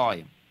with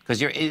volume. Because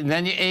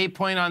then your A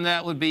point on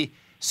that would be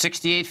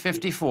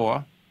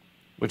 68.54,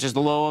 which is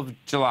the low of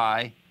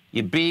July.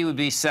 Your B would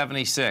be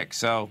 76.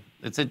 So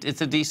it's a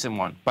decent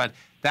one. But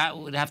that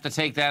would have to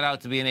take that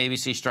out to be an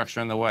ABC structure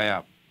on the way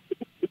up.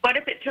 What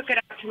if it took it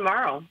out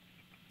tomorrow?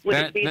 Would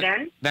it be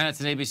then? Then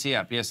it's an ABC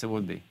up. Yes, it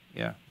would be.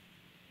 Yeah.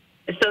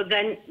 So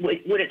then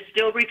would it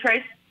still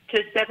retrace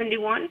to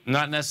 71?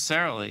 Not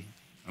necessarily.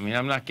 I mean,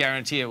 I'm not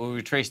guaranteeing it will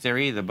retrace there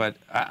either, but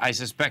I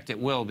suspect it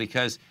will,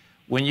 because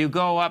when you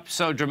go up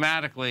so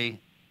dramatically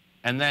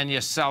and then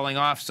you're selling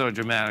off so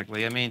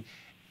dramatically, I mean,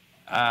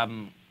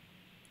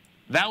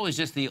 that was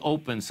just the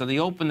open. So the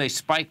open, they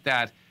spiked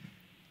that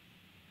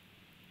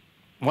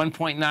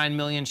 1.9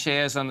 million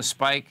shares on the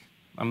spike.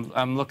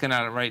 I'm looking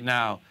at it right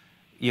now.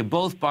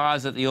 Both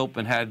bars at the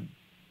open had,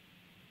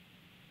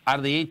 out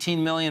of the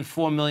 18 million,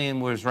 4 million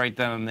was right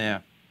down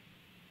there.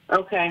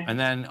 Okay. And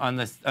then on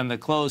the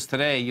close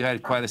today, you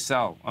had quite a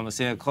sell. On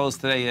the close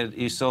today,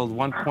 you sold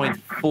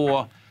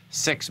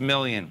 1.46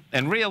 million.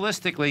 And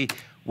realistically,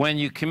 when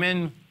you come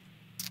in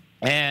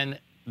and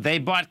they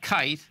bought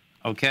Kite,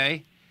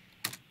 okay,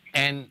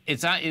 and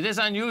it is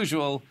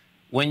unusual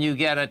when you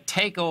get a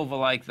takeover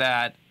like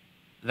that,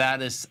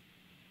 that is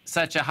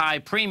such a high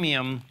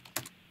premium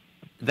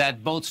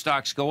that both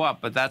stocks go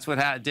up, but that's what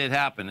did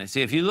happen. And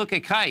see, if you look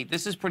at Kite,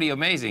 this is pretty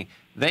amazing.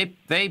 They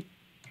paid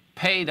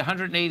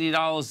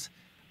 $180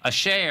 a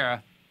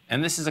share,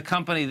 and this is a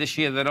company this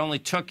year that only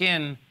took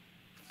in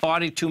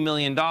 $42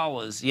 million,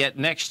 yet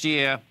next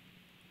year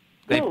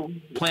they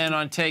plan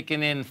on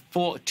taking in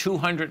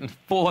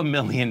 $204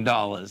 million.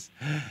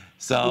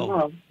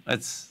 So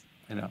that's,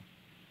 you know,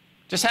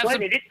 just have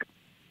some...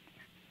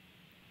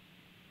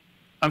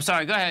 I'm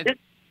sorry, go ahead.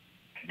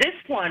 This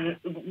one,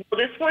 will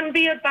this one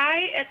be a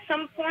buy at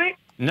some point?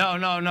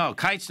 No.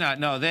 Kite's not.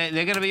 No, they're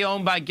going to be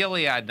owned by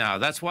Gilead now.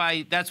 That's why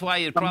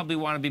you'd probably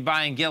want to be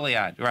buying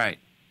Gilead, right?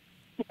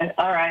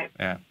 All right.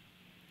 Yeah.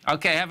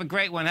 Okay, have a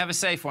great one. Have a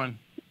safe one.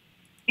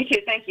 You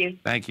too. Thank you.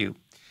 Thank you.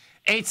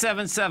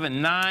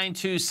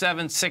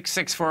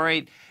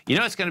 877-927-6648. You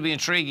know, it's going to be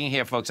intriguing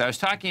here, folks. I was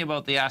talking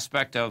about the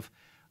aspect of,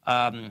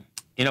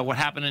 you know, what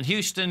happened in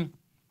Houston.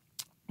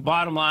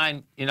 Bottom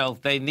line, you know,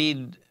 they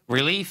need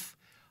relief.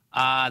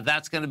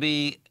 That's going to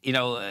be, you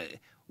know,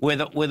 where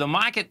the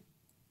market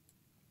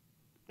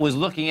was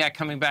looking at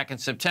coming back in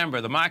September,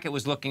 the market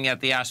was looking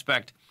at the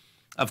aspect,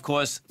 of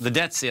course, the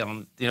debt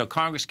ceiling. You know,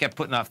 Congress kept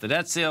putting off the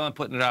debt ceiling,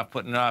 putting it off.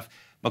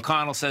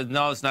 McConnell said,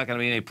 no, it's not going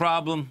to be any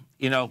problem,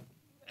 you know,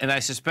 and I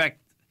suspect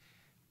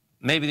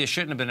maybe there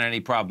shouldn't have been any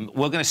problem.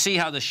 We're going to see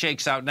how this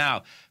shakes out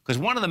now, because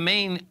one of the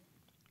main,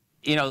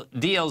 you know,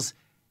 deals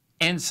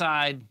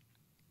inside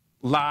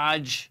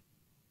large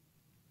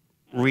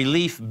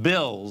relief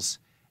bills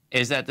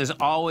is that there's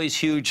always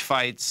huge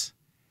fights.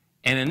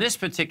 And in this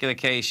particular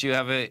case, you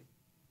have a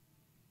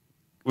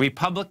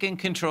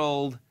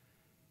Republican-controlled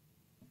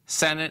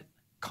Senate,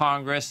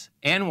 Congress,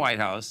 and White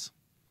House.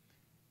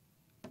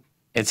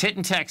 It's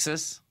hitting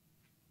Texas,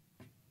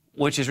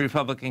 which is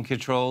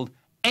Republican-controlled,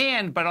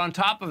 but on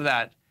top of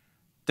that,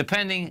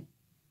 depending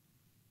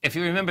if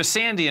you remember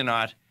Sandy or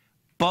not,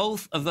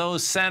 both of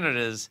those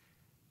senators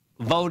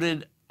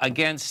voted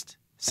against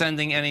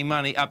sending any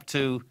money up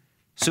to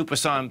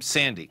Superstorm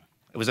Sandy.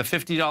 It was a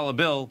 $50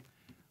 bill,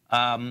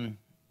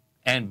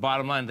 and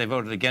bottom line, they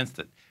voted against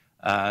it.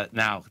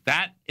 Now,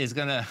 that is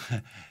going to,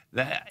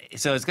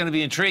 so it's going to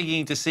be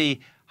intriguing to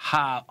see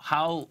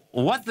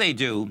what they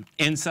do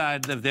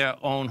inside of their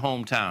own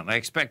hometown. I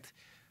expect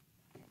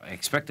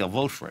they'll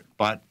vote for it,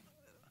 but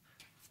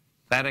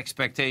that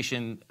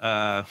expectation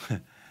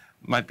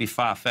might be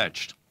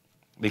far-fetched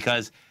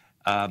because,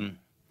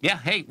 yeah,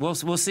 hey, we'll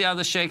see how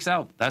this shakes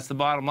out. That's the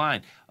bottom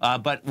line.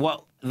 But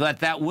what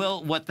that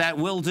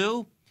will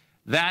do,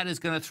 that is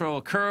going to throw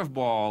a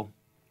curveball,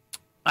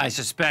 I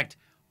suspect,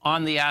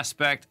 on the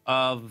aspect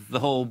of the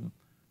whole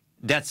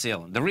debt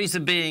ceiling. The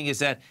reason being is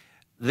that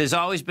there's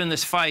always been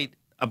this fight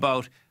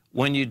about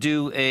when you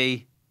do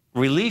a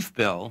relief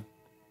bill,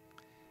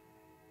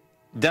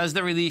 does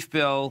the relief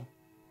bill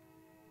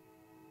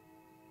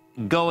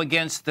go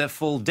against the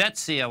full debt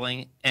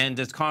ceiling, and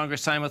does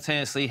Congress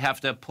simultaneously have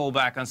to pull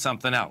back on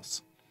something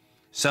else?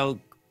 So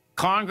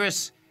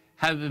Congress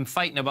have been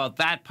fighting about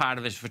that part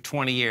of it for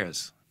 20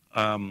 years.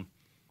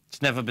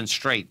 It's never been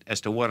straight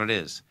as to what it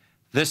is.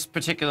 This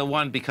particular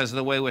one, because of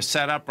the way we're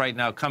set up right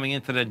now, coming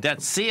into the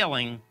debt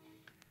ceiling,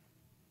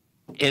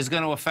 is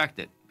going to affect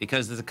it,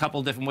 because there's a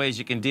couple different ways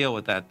you can deal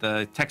with that.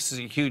 Texas is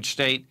a huge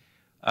state.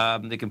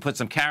 They can put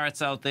some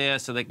carrots out there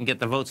so they can get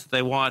the votes that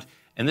they want.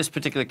 In this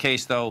particular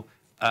case, though,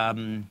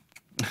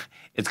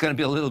 it's going to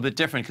be a little bit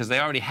different because they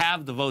already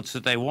have the votes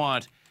that they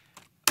want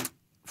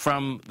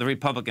from the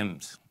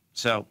Republicans.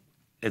 So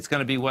it's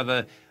going to be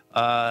whether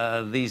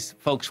these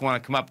folks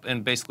want to come up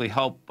and basically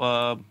help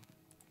the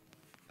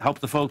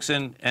folks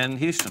in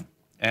Houston.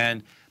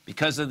 And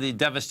because of the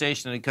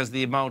devastation and because of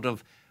the amount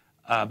of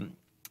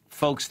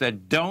folks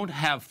that don't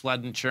have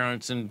flood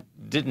insurance and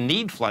didn't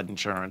need flood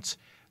insurance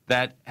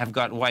that have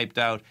got wiped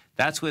out,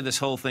 that's where this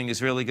whole thing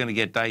is really going to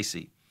get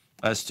dicey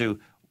as to,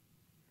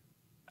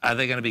 are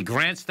they going to be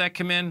grants that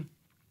come in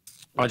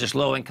or just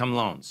low-income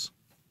loans?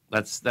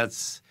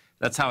 That's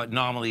how it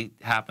normally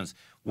happens.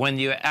 When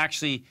you're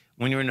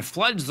in a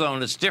flood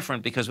zone, it's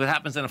different, because what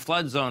happens in a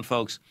flood zone,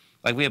 folks,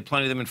 like we have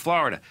plenty of them in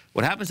Florida,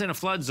 what happens in a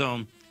flood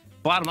zone,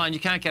 bottom line, you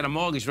can't get a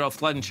mortgage without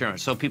flood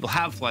insurance, so people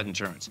have flood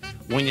insurance.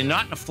 When you're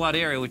not in a flood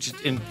area, which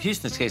in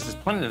Houston's case, there's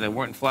plenty that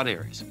weren't in flood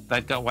areas.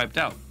 That got wiped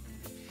out.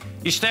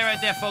 You stay right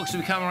there, folks.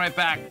 We'll be coming right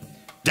back.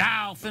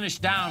 Dow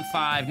finished down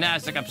 5,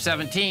 NASDAQ up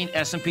 17,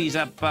 S&P's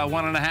up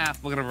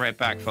 1.5. We're going to be right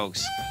back,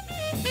 folks.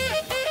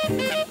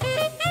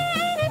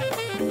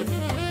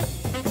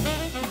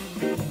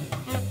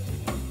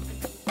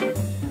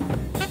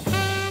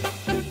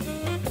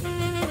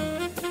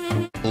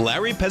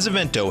 Larry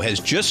Pesavento has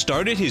just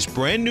started his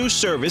brand new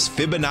service,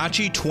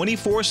 Fibonacci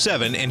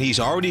 24/7, and he's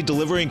already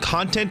delivering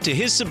content to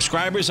his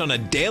subscribers on a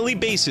daily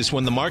basis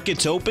when the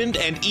market's opened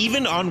and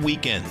even on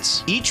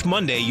weekends. Each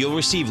Monday, you'll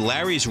receive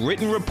Larry's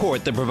written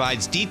report that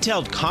provides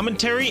detailed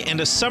commentary and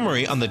a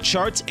summary on the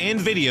charts and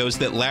videos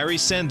that Larry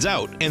sends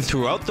out. And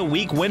throughout the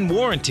week, when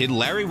warranted,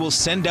 Larry will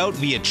send out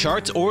via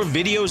charts or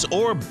videos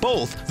or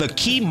both the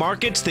key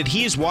markets that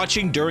he is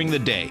watching during the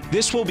day.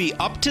 This will be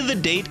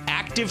up-to-the-date,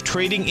 active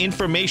trading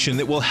information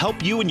that will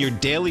help you in your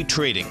daily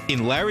trading.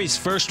 In Larry's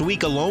first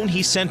week alone,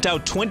 he sent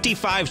out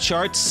 25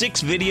 charts,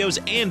 6 videos,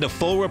 and a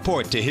full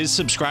report to his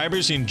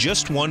subscribers in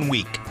just 1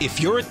 week. If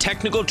you're a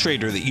technical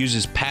trader that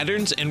uses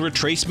patterns and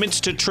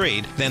retracements to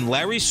trade, then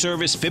Larry's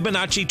service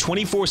Fibonacci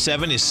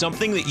 24/7 is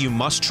something that you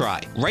must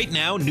try. Right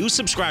now, new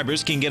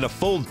subscribers can get a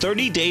full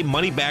 30-day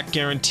money-back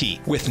guarantee.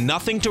 With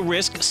nothing to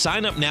risk,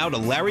 sign up now to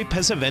Larry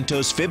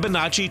Pesavento's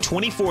Fibonacci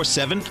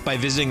 24/7 by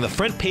visiting the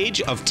front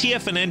page of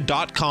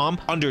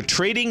TFNN.com under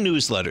Trading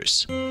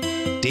Newsletters.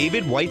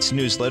 David White's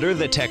newsletter,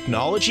 The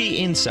Technology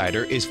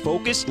Insider, is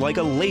focused like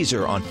a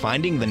laser on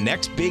finding the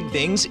next big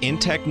things in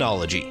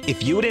technology.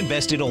 If you had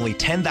invested only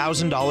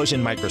 $10,000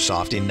 in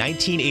Microsoft in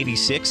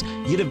 1986,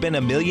 you'd have been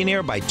a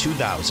millionaire by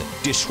 2000.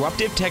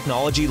 Disruptive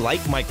technology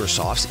like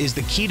Microsoft's is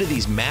the key to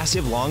these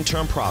massive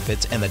long-term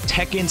profits, and the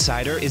Tech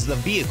Insider is the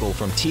vehicle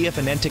from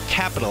TFNN to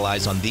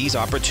capitalize on these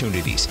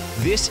opportunities.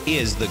 This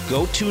is the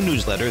go-to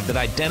newsletter that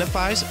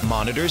identifies,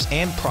 monitors,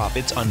 and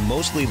profits on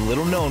mostly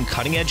little-known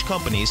cutting-edge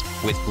companies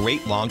with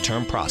great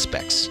long-term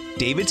prospects.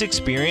 David's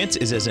experience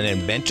is as an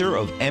inventor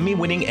of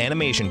Emmy-winning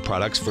animation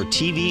products for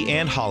TV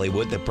and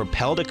Hollywood that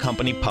propelled a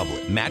company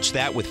public. Match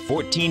that with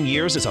 14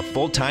 years as a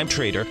full-time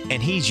trader,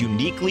 and he's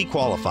uniquely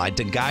qualified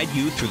to guide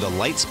you through the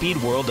light-speed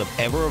world of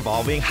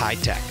ever-evolving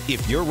high-tech.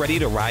 If you're ready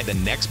to ride the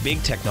next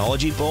big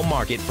technology bull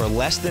market for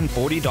less than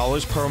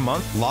 $40 per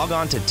month, log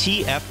on to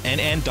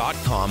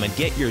TFNN.com and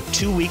get your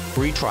 2-week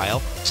free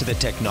trial to the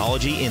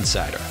Technology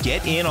Insider.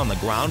 Get in on the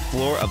ground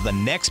floor of the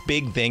next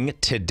big thing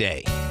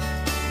today.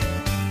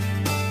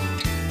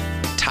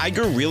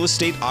 Tiger Real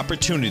Estate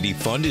Opportunity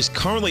Fund is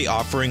currently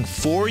offering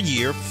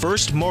 4-year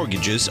first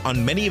mortgages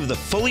on many of the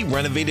fully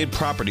renovated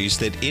properties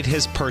that it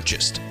has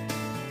purchased.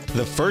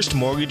 The first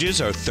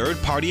mortgages are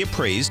third-party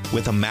appraised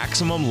with a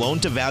maximum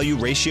loan-to-value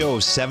ratio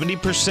of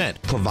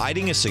 70%,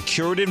 providing a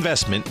secured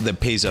investment that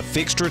pays a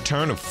fixed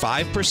return of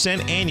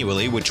 5%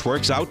 annually, which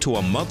works out to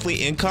a monthly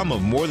income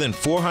of more than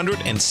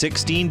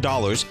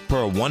 $416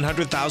 per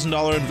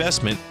 $100,000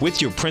 investment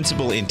with your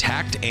principal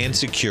intact and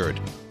secured.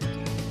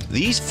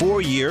 These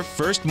 4-year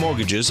first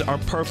mortgages are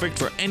perfect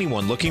for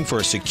anyone looking for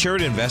a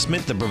secured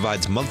investment that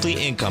provides monthly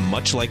income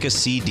much like a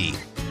CD.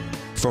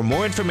 For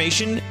more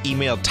information,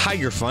 email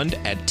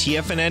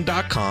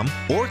tigerfund@tfnn.com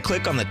or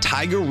click on the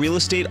Tiger Real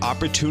Estate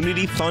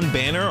Opportunity Fund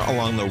banner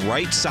along the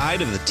right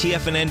side of the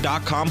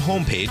tfnn.com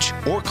homepage,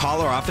 or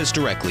call our office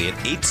directly at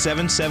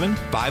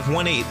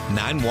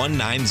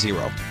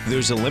 877-518-9190.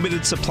 There's a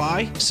limited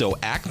supply, so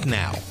act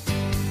now.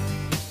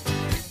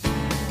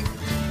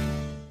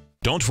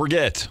 Don't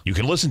forget, you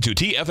can listen to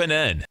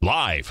TFNN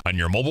live on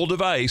your mobile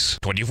device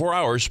 24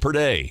 hours per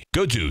day.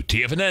 Go to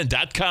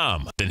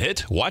TFNN.com, then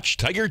hit Watch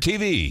Tiger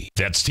TV.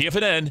 That's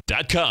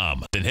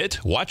TFNN.com, then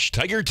hit Watch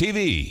Tiger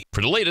TV for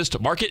the latest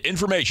market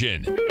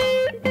information.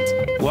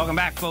 Welcome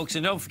back, folks.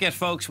 And don't forget,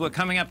 folks, we're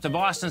coming up to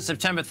Boston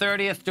September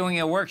 30th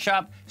doing a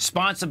workshop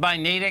sponsored by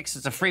Nadex.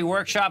 It's a free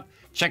workshop.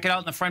 Check it out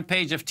on the front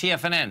page of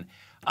TFNN.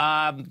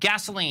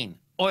 Gasoline.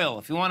 Oil.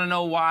 If you want to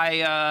know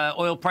why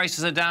oil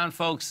prices are down,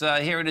 folks,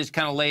 here it is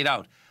kind of laid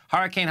out.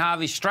 Hurricane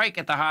Harvey's strike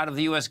at the heart of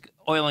the U.S.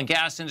 oil and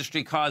gas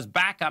industry caused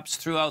backups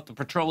throughout the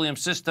petroleum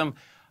system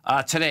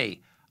today.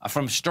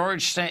 From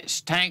storage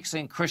tanks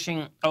in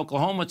Cushing,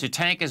 Oklahoma, to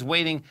tankers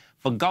waiting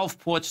for Gulf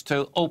ports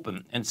to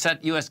open, and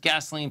set U.S.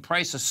 gasoline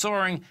prices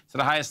soaring to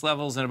the highest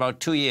levels in about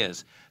 2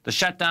 years. The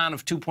shutdown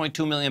of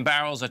 2.2 million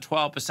barrels, or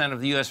 12%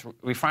 of the U.S.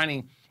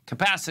 refining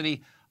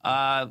capacity,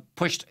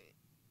 pushed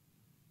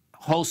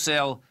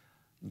wholesale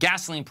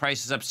gasoline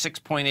prices up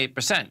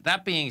 6.8%.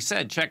 That being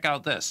said, check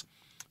out this.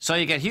 So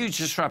you get huge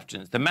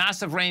disruptions. The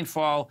massive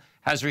rainfall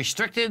has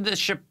restricted the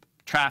ship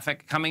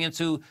traffic coming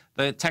into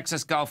the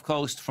Texas Gulf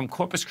Coast from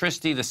Corpus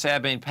Christi to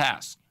Sabine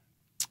Pass.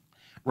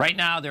 Right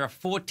now, there are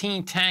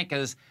 14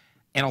 tankers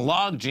in a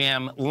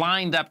logjam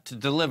lined up to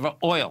deliver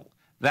oil.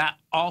 That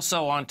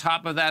also, on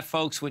top of that,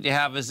 folks, what you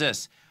have is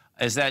this,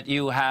 is that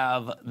you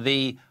have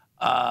the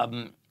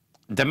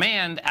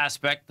demand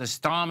aspect. The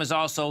storm is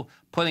also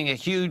putting a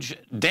huge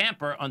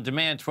damper on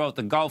demand throughout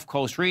the Gulf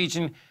Coast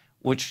region,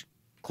 which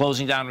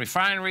closing down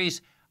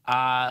refineries,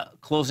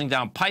 closing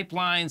down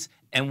pipelines.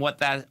 And what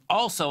that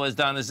also has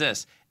done is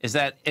this, is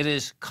that it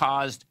has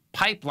caused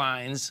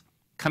pipelines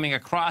coming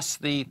across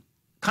the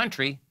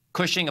country.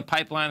 Cushing, a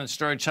pipeline and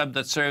storage hub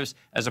that serves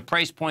as a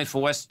price point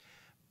for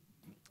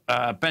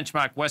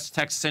benchmark West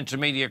Texas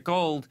Intermediate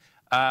gold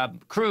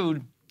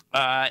crude,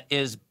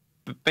 is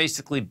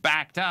basically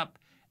backed up.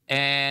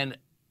 And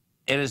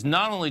it is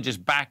not only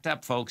just backed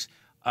up, folks,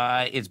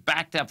 it's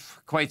backed up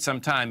for quite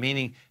some time,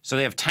 meaning, so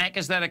they have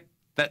tankers that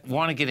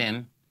want to get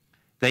in,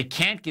 they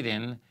can't get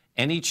in,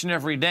 and each and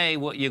every day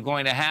what you're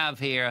going to have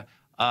here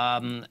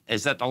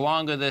is that the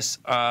longer this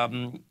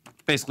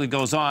basically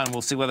goes on,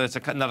 we'll see whether it's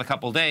another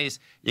couple of days,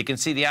 you can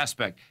see the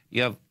aspect.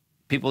 You have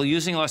people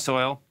using less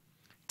oil,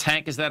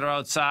 tankers that are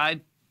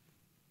outside,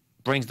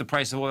 brings the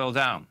price of oil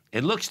down.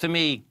 It looks to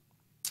me,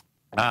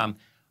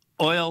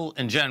 oil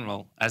in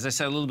general, as I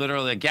said a little bit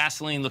earlier,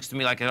 gasoline looks to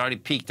me like it already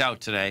peaked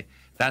out today.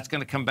 That's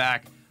going to come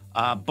back.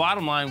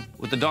 Bottom line,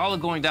 with the dollar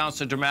going down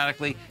so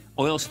dramatically,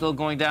 oil still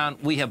going down,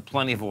 we have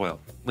plenty of oil.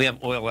 We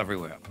have oil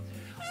everywhere.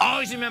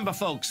 Always remember,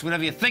 folks,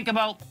 whatever you think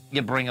about,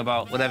 you bring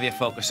about. Whatever you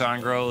focus on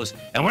grows.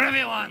 And whatever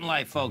you want in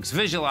life, folks,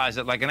 visualize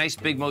it like a nice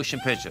big motion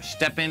picture.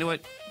 Step into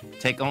it,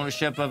 take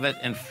ownership of it,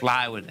 and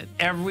fly with it.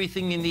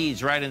 Everything you need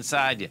is right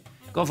inside you.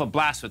 Go for a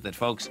blast with it,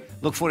 folks.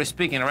 Look forward to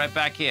speaking right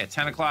back here,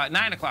 10 o'clock,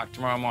 9 o'clock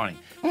tomorrow morning.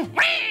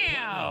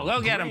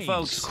 Go get them,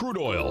 folks. Crude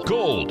oil,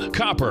 gold,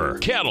 copper,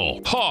 cattle,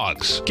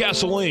 hogs,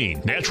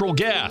 gasoline, natural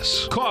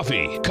gas,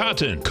 coffee,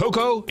 cotton,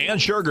 cocoa, and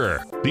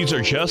sugar. These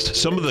are just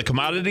some of the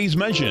commodities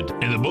mentioned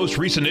in the most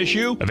recent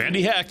issue of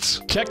Andy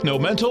Hecht's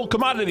Techno-Mental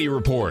Commodity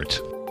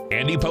Report.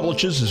 Andy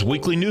publishes his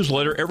weekly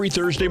newsletter every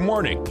Thursday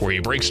morning, where he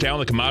breaks down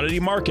the commodity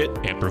market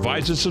and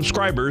provides his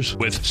subscribers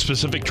with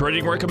specific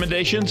trading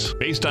recommendations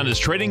based on his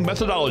trading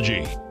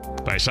methodology.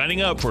 By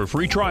signing up for a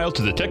free trial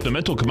to the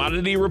Techno-Mental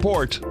Commodity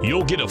Report,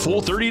 you'll get a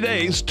full 30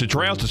 days to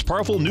try out this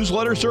powerful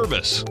newsletter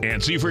service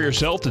and see for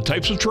yourself the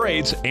types of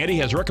trades Andy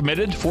has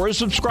recommended for his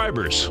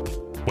subscribers.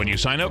 When you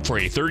sign up for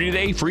a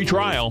 30-day free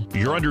trial,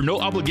 you're under no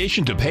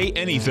obligation to pay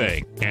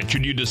anything. And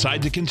should you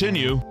decide to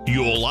continue,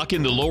 you will lock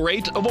in the low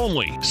rate of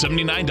only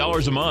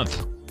 $79 a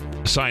month.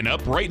 Sign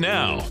up right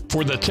now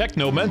for the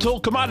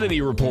Techno-Mental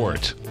Commodity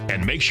Report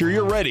and make sure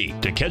you're ready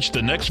to catch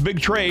the next big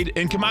trade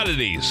in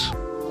commodities.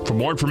 For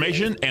more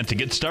information and to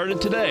get started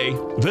today,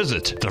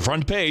 visit the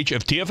front page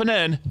of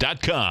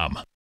TFNN.com.